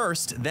off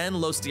first, then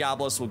Los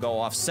Diablos will go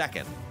off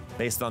second,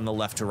 based on the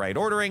left to right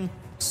ordering.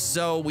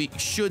 So we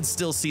should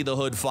still see the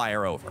hood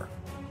fire over.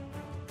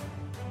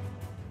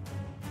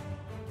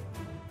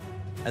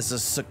 As the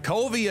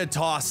Sokovia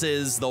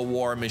tosses the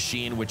War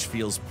Machine, which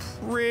feels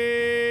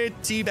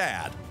pretty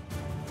bad.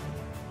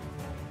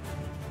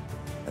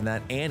 And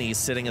that Annie's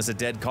sitting as a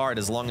dead card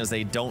as long as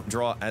they don't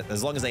draw,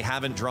 as long as they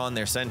haven't drawn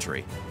their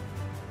sentry.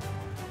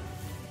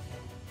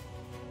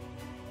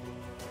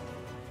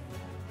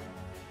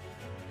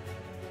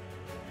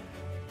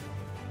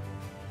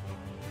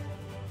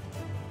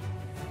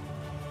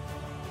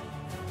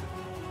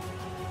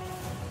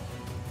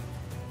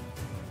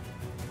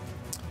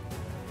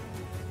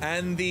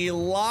 And the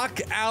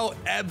lockout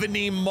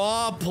Ebony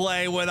Maw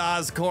play with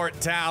Oscourt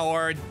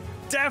Tower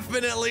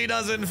definitely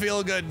doesn't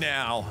feel good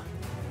now.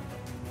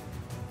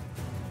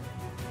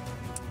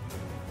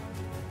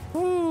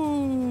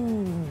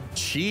 Ooh,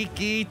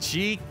 cheeky,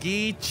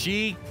 cheeky,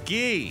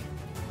 cheeky.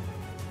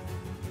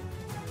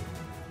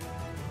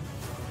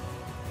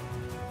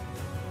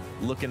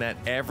 Looking at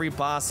every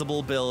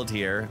possible build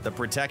here. The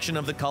protection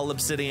of the Cull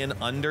Obsidian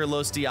under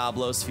Los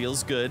Diablos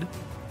feels good.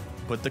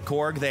 Put the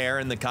Korg there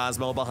and the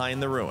Cosmo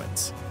behind the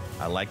ruins.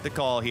 I like the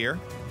call here.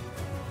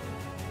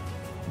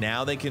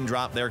 Now they can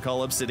drop their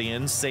Cull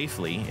Obsidian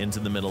safely into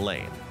the middle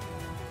lane.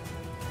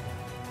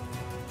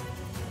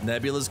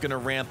 Nebula's gonna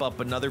ramp up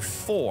another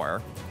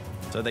 4,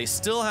 so they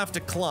still have to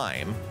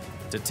climb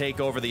to take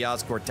over the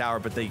Oscourt Tower,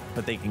 but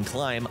they can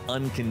climb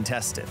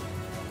uncontested.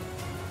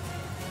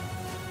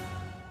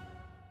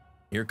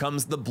 Here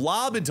comes the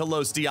Blob into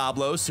Los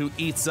Diablos, who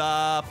eats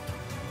up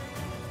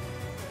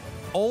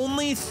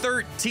only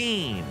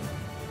 13.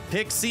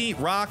 Pixie,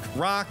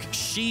 Rock,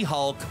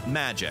 She-Hulk,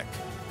 Magic,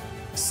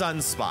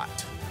 Sunspot.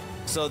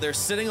 So they're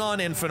sitting on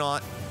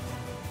Infinite.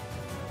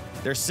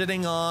 They're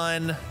sitting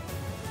on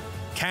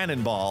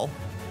Cannonball,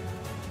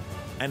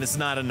 and it's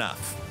not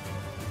enough.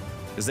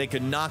 Because they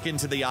could knock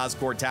into the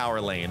Oscourt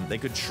Tower lane. They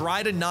could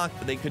try to knock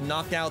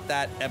out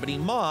that Ebony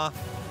Maw,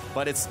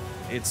 but it's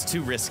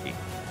too risky.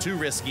 Too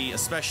risky,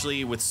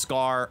 especially with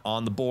Scar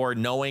on the board,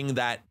 knowing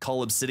that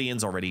Cull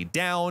Obsidian's already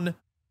down.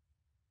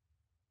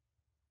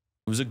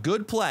 It was a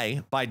good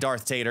play by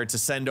darthnator to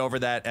send over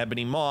that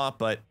Ebony Maw,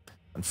 but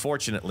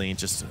unfortunately,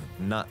 just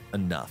not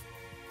enough.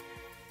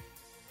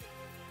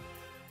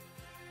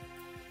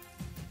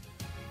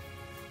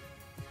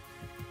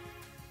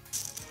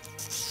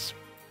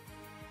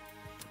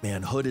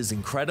 Man, Hood is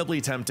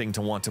incredibly tempting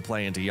to want to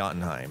play into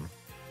Jotunheim.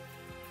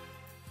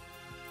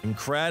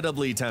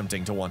 Incredibly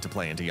tempting to want to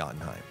play into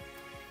Jotunheim.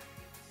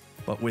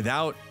 But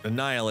without a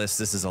Nihilist,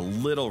 this is a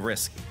little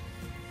risky.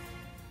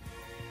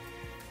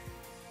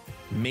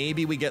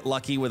 Maybe we get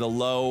lucky with a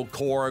low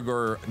Korg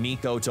or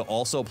Nico to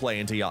also play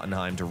into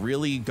Jotunheim to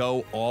really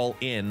go all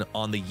in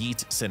on the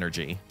Yeet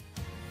synergy.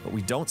 But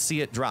we don't see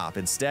it drop.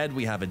 Instead,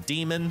 we have a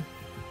Demon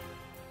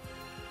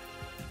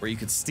where you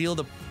could steal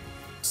the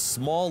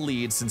small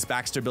lead since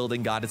Baxter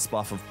Building got its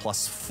buff of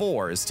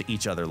 +4s to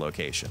each other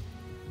location.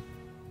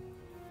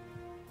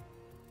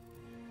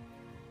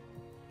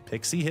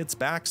 Pixie hits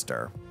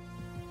Baxter.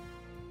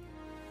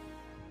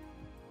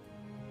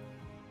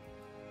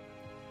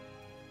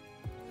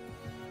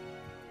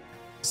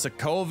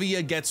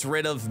 Sokovia gets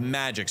rid of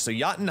magic, so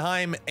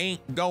Jotunheim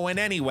ain't going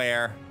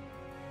anywhere.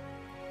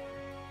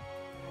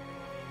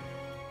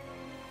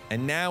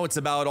 And now it's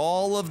about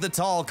all of the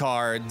tall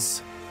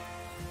cards.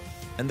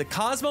 And the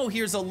Cosmo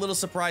here's a little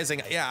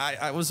surprising. Yeah,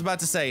 I was about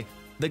to say,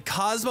 the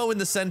Cosmo in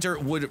the center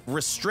would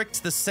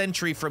restrict the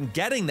Sentry from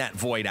getting that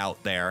Void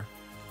out there.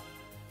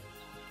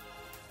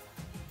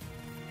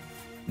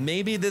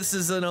 Maybe this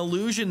is an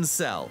illusion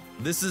sell.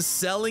 This is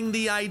selling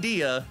the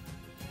idea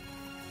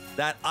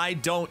that I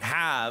don't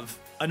have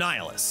a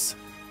Nihilus.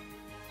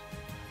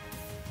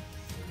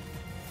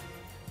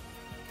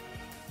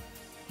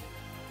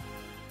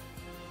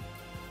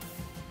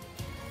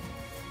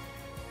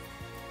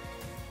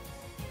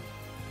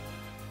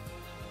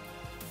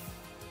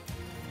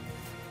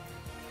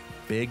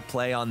 Big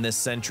play on this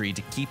Sentry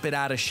to keep it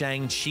out of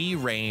Shang-Chi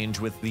range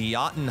with the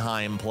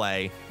Jotunheim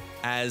play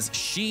as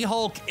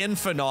She-Hulk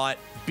Infinite,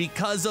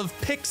 because of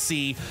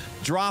Pixie,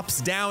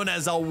 drops down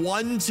as a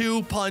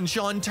 1-2 punch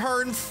on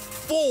turn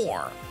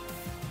 4.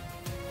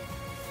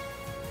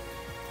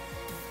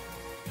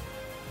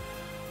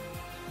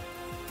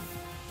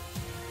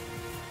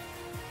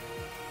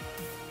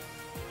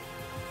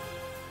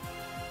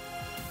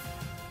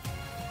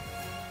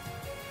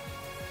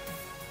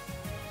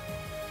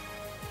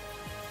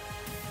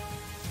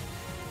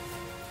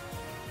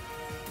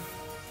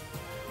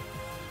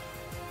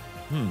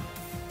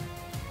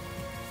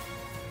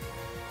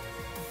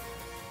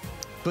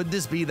 Could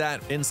this be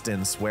that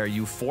instance where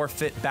you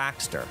forfeit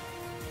Baxter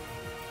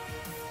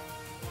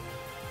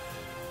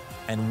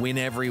and win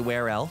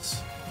everywhere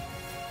else?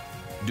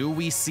 Do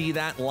we see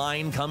that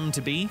line come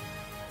to be?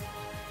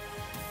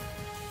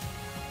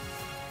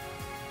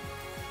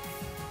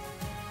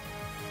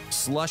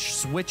 Slush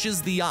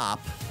switches the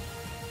op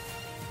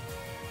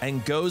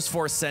and goes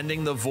for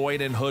sending the Void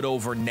and Hood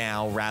over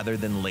now rather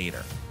than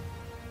later.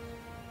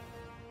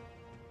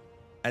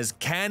 As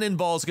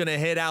Cannonball's gonna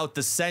hit out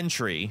the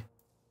Sentry,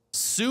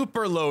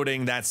 super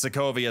loading that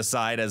Sokovia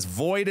side as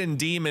Void and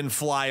Demon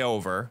fly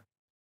over.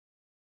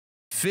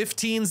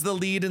 15's the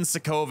lead in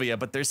Sokovia,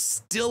 but there's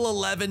still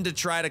 11 to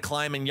try to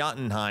climb in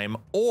Jotunheim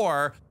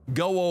or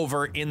go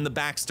over in the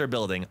Baxter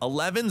Building.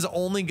 11's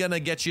only gonna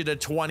get you to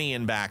 20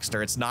 in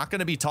Baxter. It's not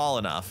gonna be tall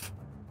enough.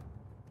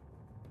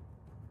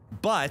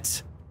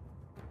 But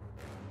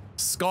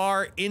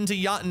Scar into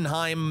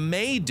Jotunheim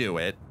may do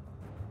it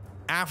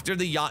after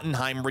the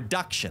Jotunheim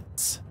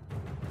reductions.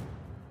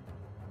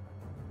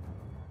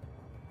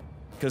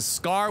 Because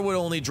Scar would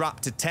only drop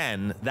to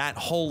 10, that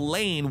whole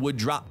lane would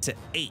drop to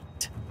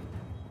 8.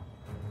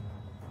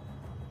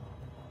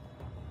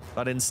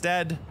 But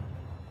instead,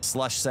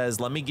 Slush says,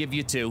 let me give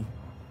you 2.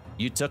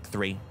 You took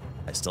 3.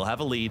 I still have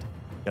a lead.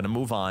 Gonna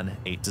move on,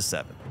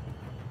 8-7.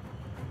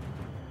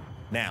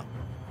 Now,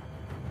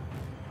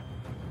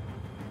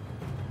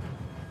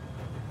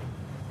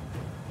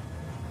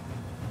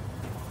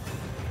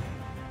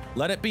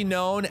 let it be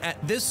known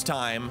at this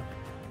time,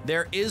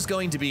 there is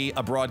going to be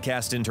a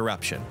broadcast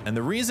interruption. And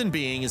the reason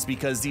being is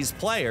because these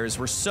players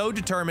were so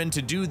determined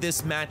to do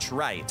this match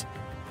right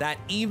that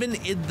even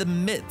in the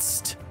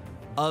midst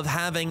of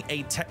having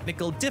a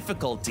technical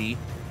difficulty,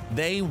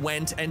 they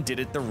went and did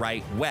it the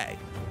right way.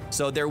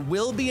 So there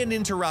will be an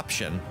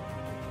interruption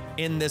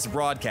in this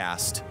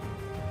broadcast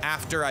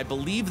after, I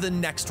believe, the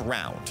next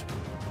round.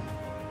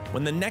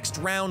 When the next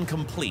round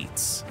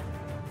completes,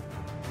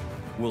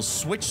 we'll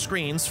switch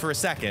screens for a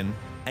second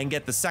and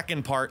get the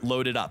second part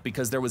loaded up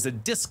because there was a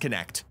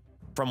disconnect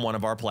from one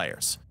of our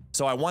players.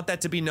 So I want that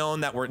to be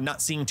known that we're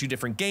not seeing 2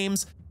 different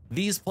games.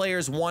 These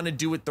players want to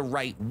do it the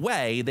right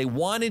way. They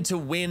wanted to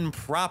win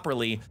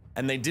properly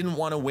and they didn't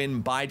want to win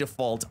by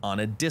default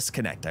on a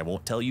disconnect. I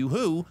won't tell you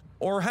who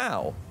or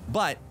how,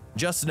 but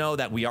just know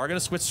that we are going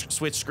to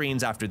switch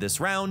screens after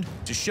this round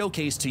to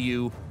showcase to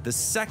you the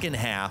second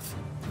half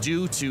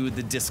due to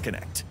the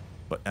disconnect.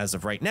 But as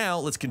of right now,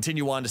 let's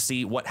continue on to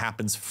see what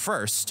happens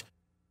first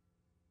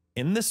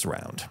in this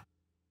round.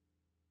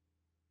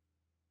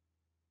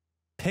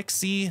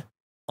 Pixie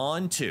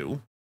on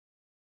 2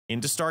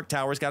 into Stark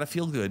Tower's got to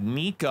feel good.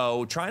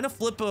 Nico trying to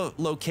flip a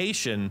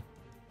location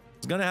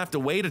is going to have to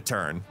wait a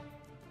turn.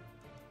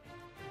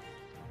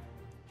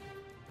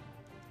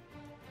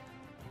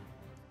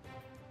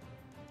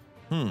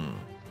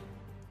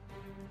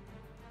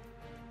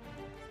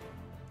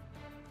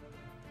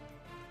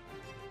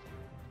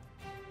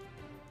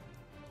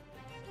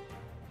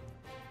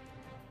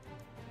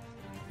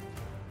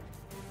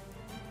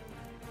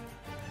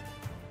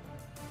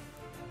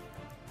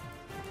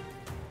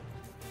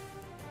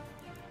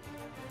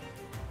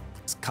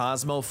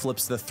 Cosmo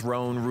flips the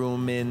throne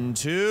room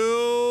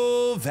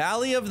into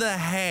Valley of the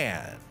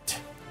Hand.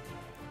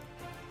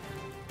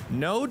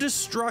 No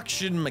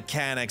destruction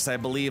mechanics, I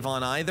believe,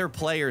 on either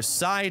player's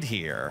side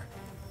here.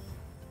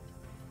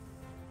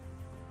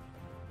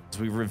 As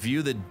we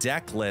review the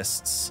deck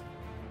lists,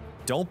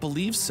 don't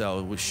believe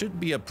so. It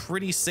should be a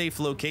pretty safe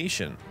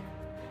location.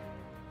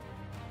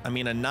 I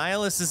mean, a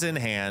Nihilus is in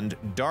hand.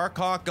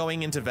 Darkhawk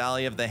going into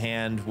Valley of the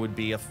Hand would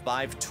be a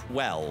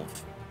 5-12.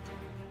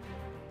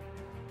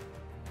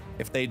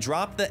 If they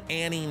drop the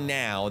Annie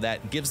now,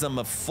 that gives them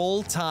a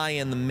full tie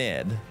in the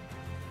mid.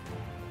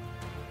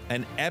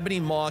 And Ebony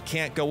Maw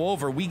can't go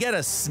over. We get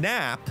a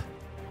snap.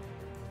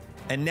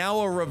 And now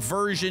a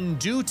reversion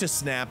due to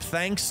snap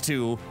thanks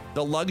to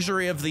the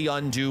luxury of the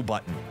undo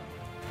button.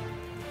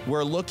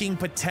 We're looking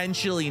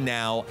potentially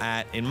now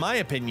at, in my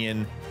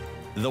opinion,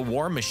 the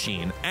War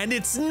Machine. And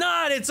it's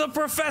not! It's a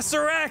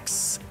Professor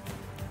X!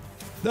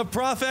 The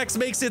Prof X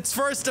makes its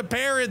first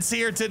appearance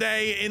here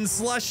today in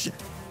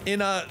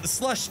a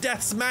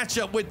slushdeath's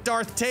matchup with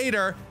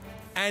darthnator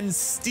and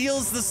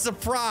steals the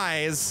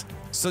surprise.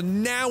 So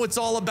now it's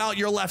all about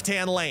your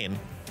left-hand lane.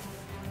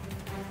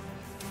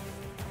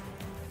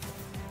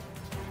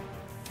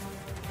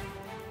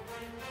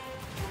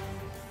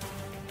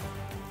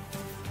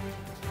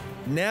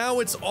 Now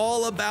it's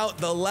all about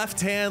the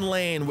left-hand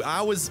lane.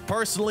 I was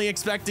personally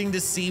expecting to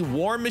see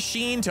War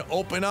Machine to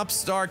open up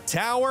Stark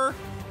Tower,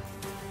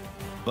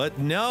 but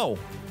no.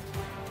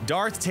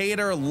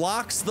 darthnator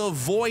locks the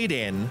void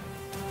in,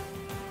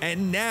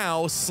 and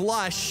now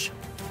Slush,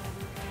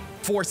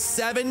 for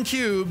 7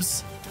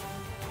 cubes,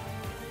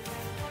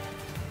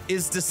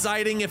 is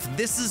deciding if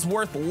this is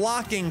worth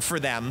locking for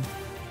them,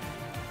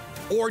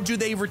 or do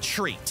they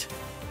retreat?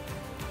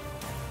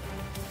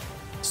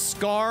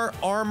 Scar,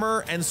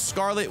 Armor, and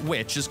Scarlet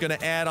Witch is going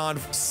to add on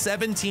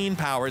 17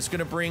 power. It's going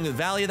to bring the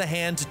Valley of the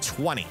Hand to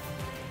 20.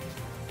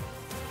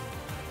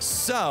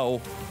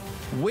 So,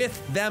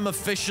 with them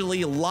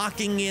officially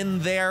locking in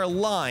their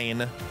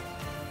line,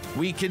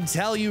 we can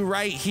tell you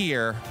right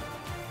here,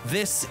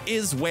 this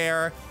is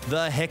where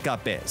the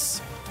hiccup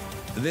is.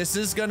 This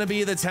is going to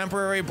be the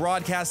temporary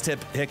broadcast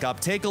hiccup.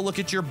 Take a look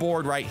at your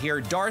board right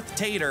here.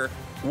 darthnator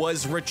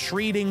was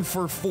retreating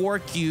for 4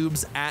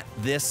 cubes at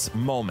this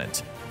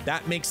moment.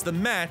 That makes the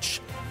match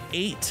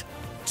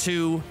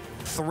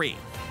 8-3.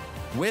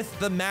 With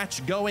the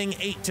match going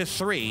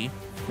 8-3,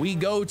 we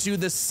go to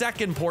the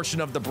second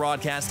portion of the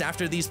broadcast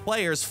after these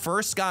players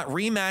first got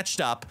rematched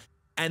up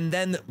and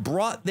then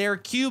brought their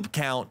cube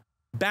count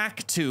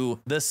back to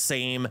the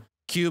same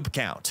cube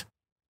count.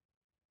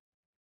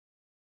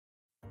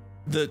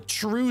 The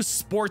true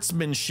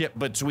sportsmanship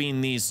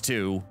between these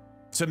two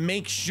to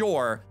make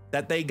sure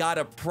that they got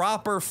a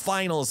proper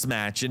finals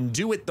match and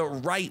do it the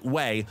right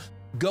way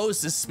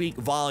goes to speak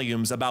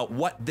volumes about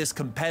what this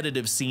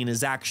competitive scene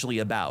is actually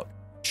about.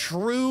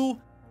 True,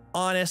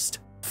 honest,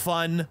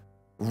 fun,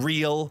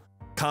 real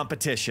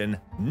competition,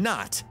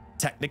 not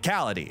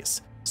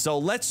technicalities. So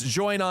let's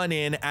join on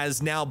in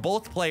as now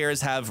both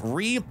players have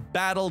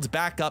re-battled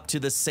back up to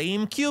the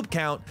same cube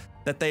count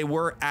that they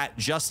were at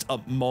just a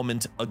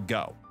moment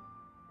ago.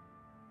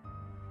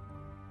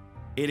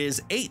 It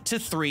is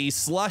 8-3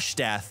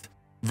 slushdeath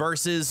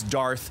versus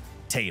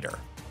darthnator.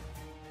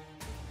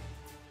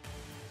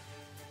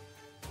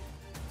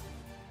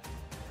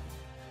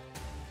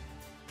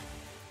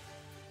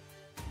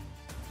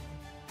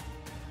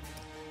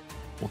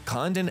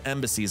 Wakandan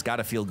Embassy's got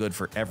to feel good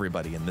for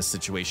everybody in this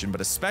situation, but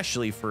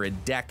especially for a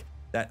deck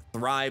that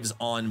thrives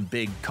on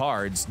big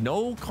cards.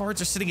 No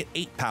cards are sitting at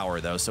 8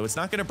 power, though, so it's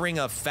not going to bring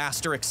a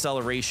faster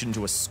acceleration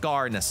to a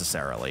Scar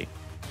necessarily.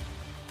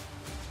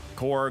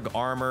 Korg,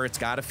 Armor, it's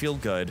got to feel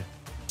good.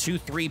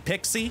 2-3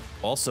 Pixie,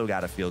 also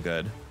got to feel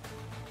good.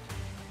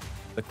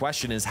 The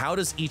question is, how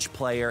does each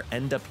player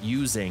end up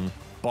using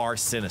Bar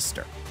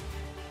Sinister?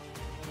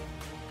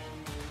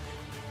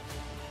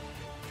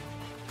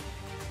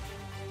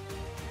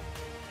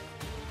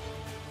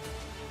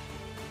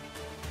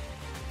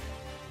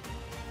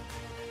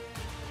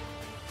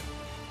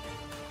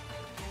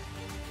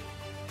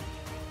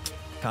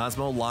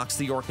 Cosmo locks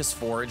the Orcus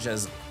Forge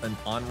as an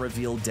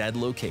unrevealed dead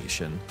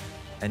location,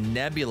 and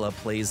Nebula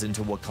plays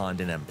into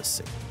Wakandan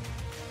Embassy.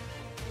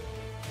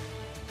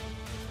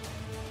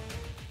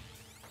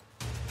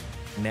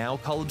 Now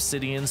Cull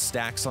Obsidian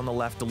stacks on the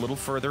left a little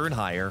further and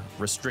higher,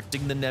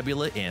 restricting the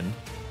Nebula in,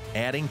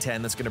 adding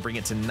 10, that's going to bring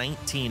it to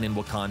 19 in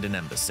Wakandan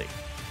Embassy.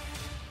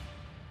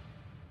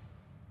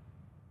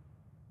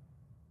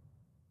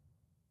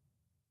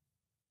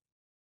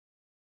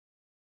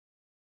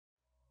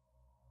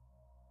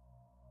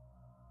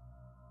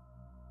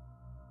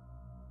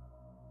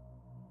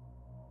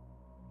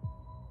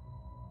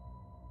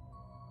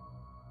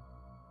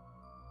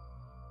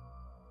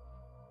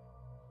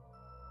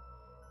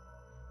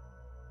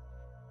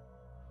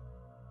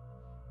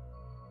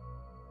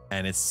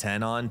 And it's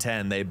 10 on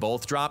 10. They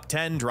both drop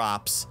 10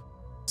 drops.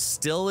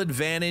 Still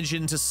advantage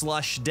into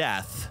Slush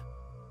Death.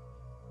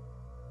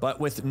 But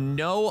with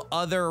no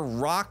other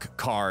rock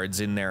cards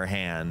in their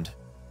hand.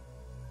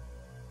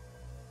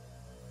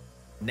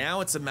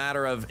 Now it's a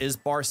matter of, is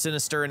Bar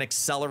Sinister an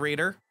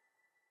accelerator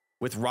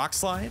with Rock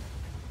Slide?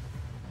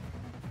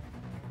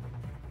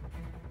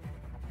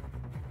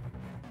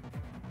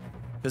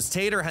 Because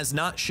Tater has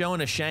not shown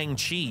a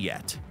Shang-Chi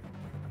yet.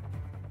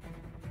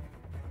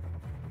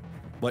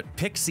 But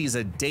Pixie's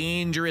a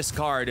dangerous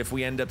card if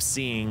we end up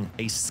seeing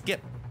a skip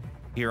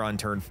here on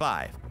turn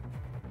 5.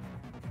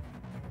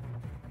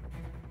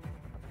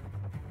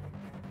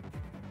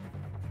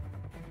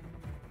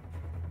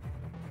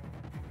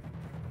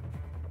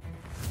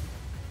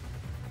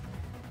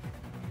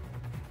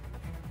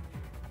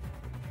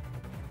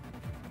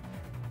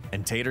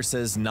 And Tater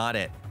says, not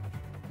it.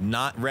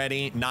 Not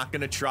ready, not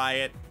gonna try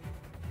it.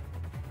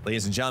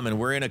 Ladies and gentlemen,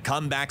 we're in a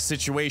comeback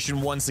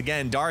situation once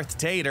again. Darth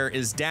Tater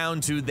is down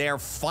to their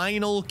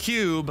final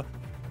cube,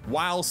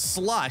 while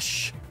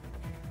Slush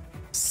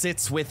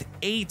sits with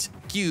 8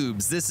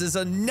 cubes. This is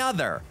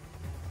another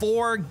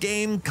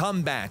 4-game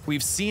comeback.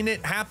 We've seen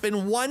it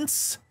happen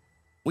once.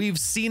 We've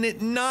seen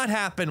it not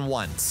happen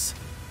once.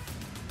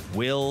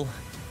 Will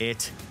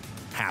it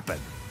happen?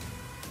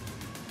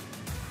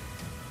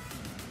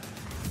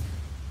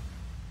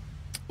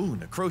 Ooh,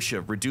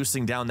 Necrotia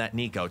reducing down that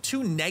Nico.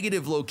 2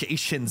 negative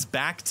locations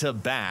back to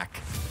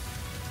back.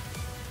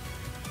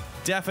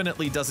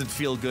 Definitely doesn't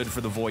feel good for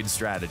the Void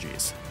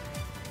strategies.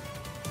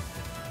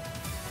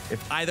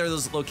 If either of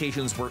those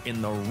locations were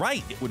in the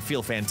right, it would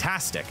feel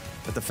fantastic.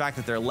 But the fact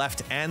that they're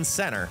left and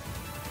center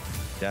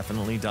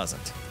definitely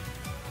doesn't.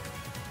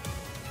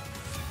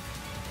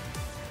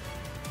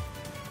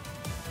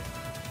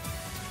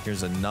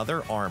 Here's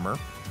another armor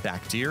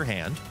back to your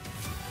hand,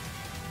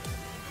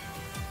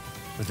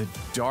 with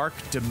a Dark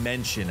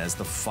Dimension as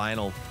the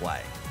final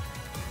play.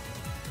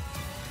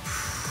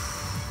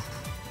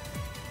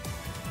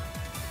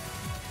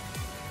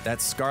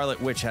 That Scarlet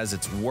Witch has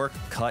its work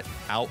cut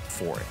out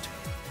for it.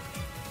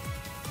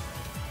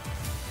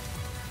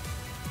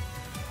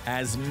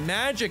 As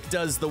Magic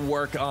does the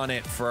work on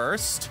it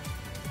first,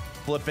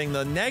 flipping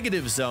the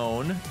negative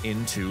zone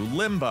into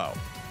Limbo,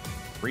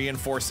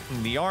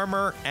 reinforcing the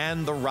armor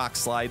and the Rock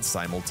Slide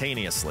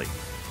simultaneously.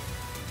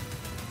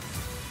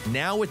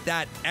 Now with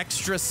that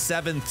extra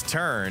 7th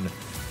turn,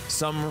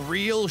 some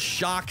real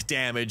shock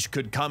damage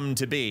could come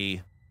to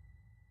be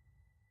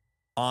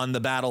on the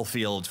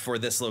battlefield for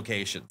this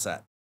location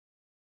set.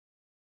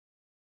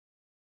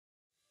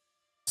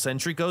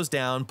 Sentry goes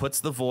down,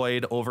 puts the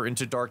Void over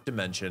into Dark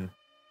Dimension,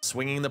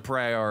 swinging the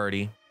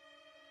priority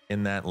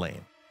in that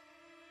lane.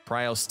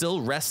 Prio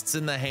still rests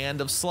in the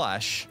hand of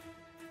Slush,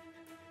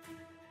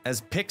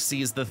 as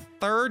Pixie is the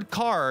 3rd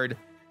card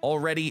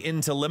already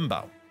into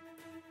Limbo.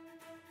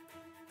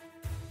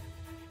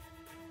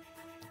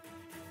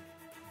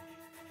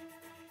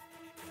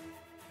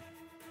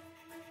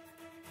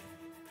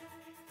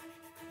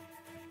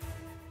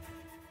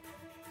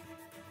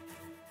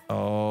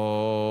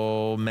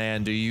 Oh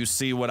man, do you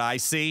see what I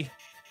see?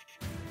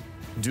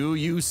 Do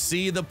you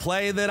see the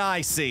play that I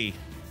see?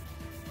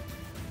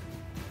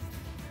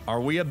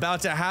 Are we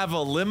about to have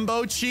a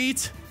Limbo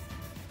cheat?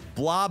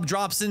 Blob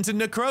drops into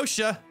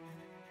Necrotia,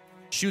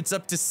 shoots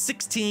up to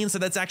 16, so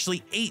that's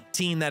actually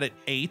 18 at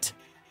 8.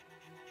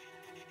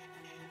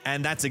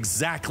 And that's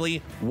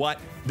exactly what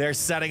they're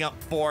setting up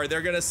for.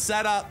 They're gonna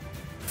set up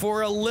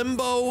for a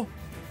Limbo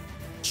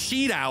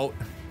cheat out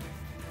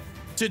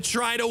to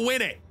try to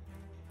win it.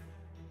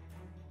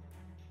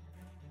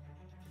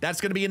 That's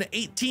going to be an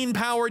 18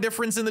 power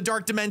difference in the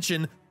Dark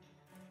Dimension,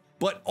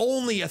 but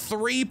only a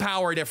 3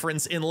 power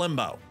difference in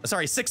Limbo.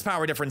 Sorry, 6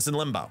 power difference in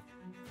Limbo.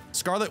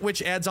 Scarlet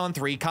Witch adds on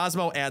 3.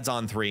 Cosmo adds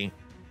on 3.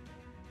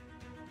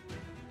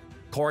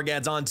 Korg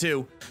adds on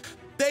 2.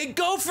 They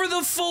go for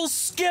the full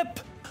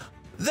skip.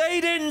 They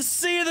didn't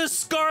see the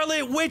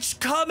Scarlet Witch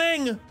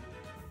coming.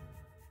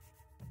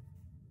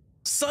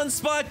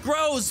 Sunspot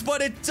grows,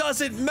 but it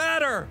doesn't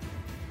matter.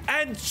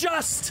 And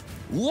just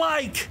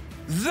like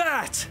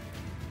that,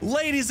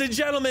 ladies and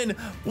gentlemen,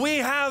 we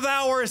have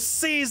our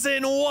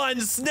Season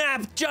 1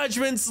 Snap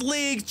Judgments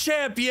League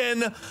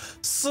champion,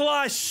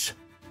 Slush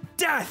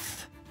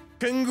Death.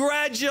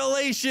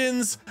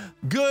 Congratulations.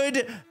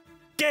 Good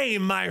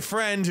game, my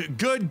friend.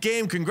 Good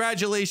game.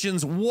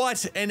 Congratulations.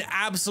 What an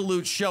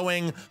absolute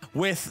showing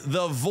with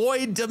the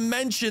Void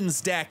Dimensions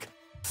deck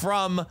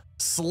from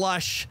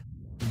Slush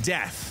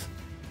Death.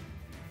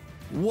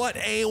 What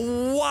a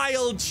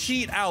wild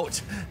cheat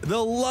out.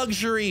 The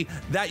luxury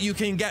that you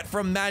can get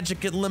from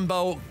Magic and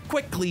Limbo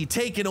quickly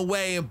taken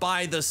away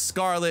by the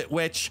Scarlet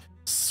Witch.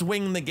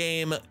 Swing the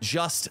game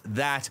just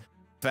that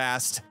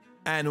fast.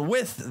 And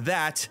with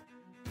that,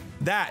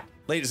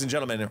 ladies and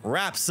gentlemen,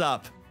 wraps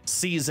up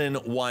Season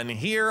 1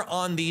 here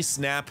on the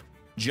Snap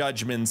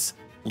Judgments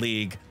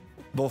League.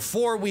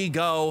 Before we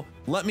go,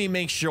 let me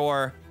make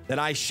sure that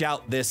I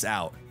shout this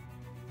out.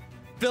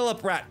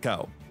 Philip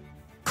Ratko,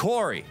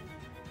 Corey,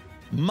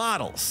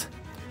 Models,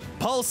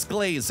 Pulse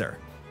Glazer,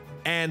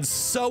 And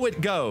so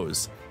it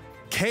goes.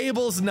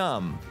 Cables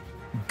Numb,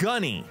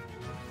 Gunny,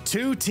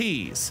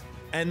 2Ts,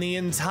 and the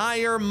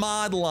entire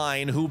mod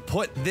line who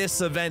put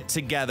this event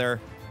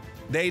together.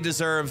 They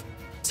deserve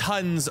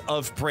tons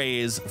of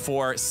praise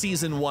for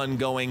season 1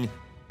 going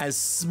as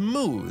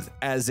smooth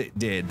as it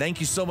did. Thank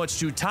you so much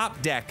to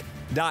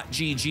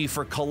TopDeck.gg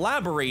for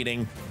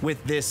collaborating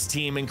with this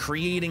team and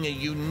creating a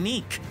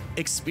unique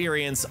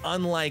experience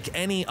unlike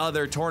any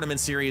other tournament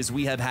series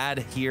we have had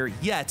here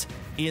yet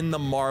in the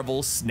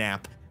Marvel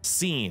Snap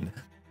scene.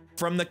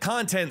 From the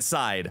content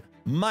side,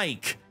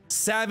 Mike,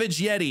 Savage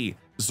Yeti,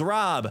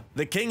 Zrob,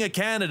 the King of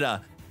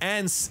Canada,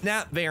 and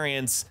Snap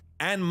Variants,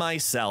 and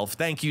myself,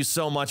 thank you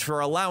so much for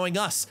allowing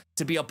us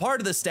to be a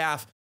part of the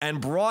staff and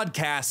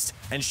broadcast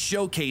and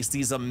showcase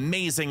these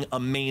amazing,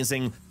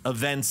 amazing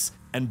events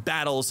and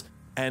battles.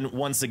 And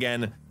once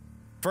again,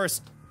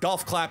 first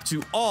golf clap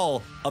to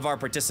all of our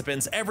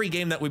participants, every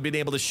game that we've been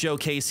able to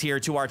showcase here,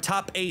 to our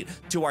top 8,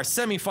 to our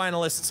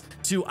semifinalists,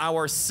 to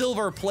our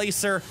silver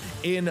placer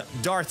in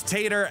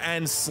darthnator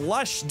and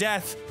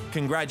slushdeath.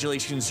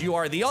 Congratulations, you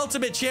are the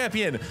ultimate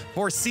champion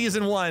for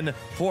season 1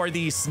 for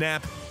the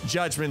Snap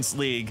Judgements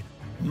League.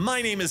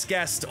 My name is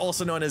Guest,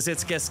 also known as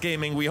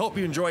ItsGuestGaming. We hope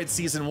you enjoyed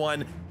season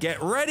 1.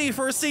 Get ready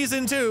for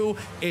season 2.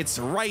 It's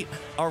right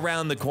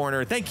around the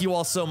corner. Thank you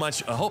all so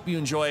much. I hope you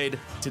enjoyed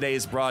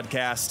today's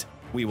broadcast.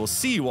 We will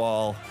see you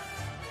all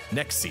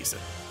next season.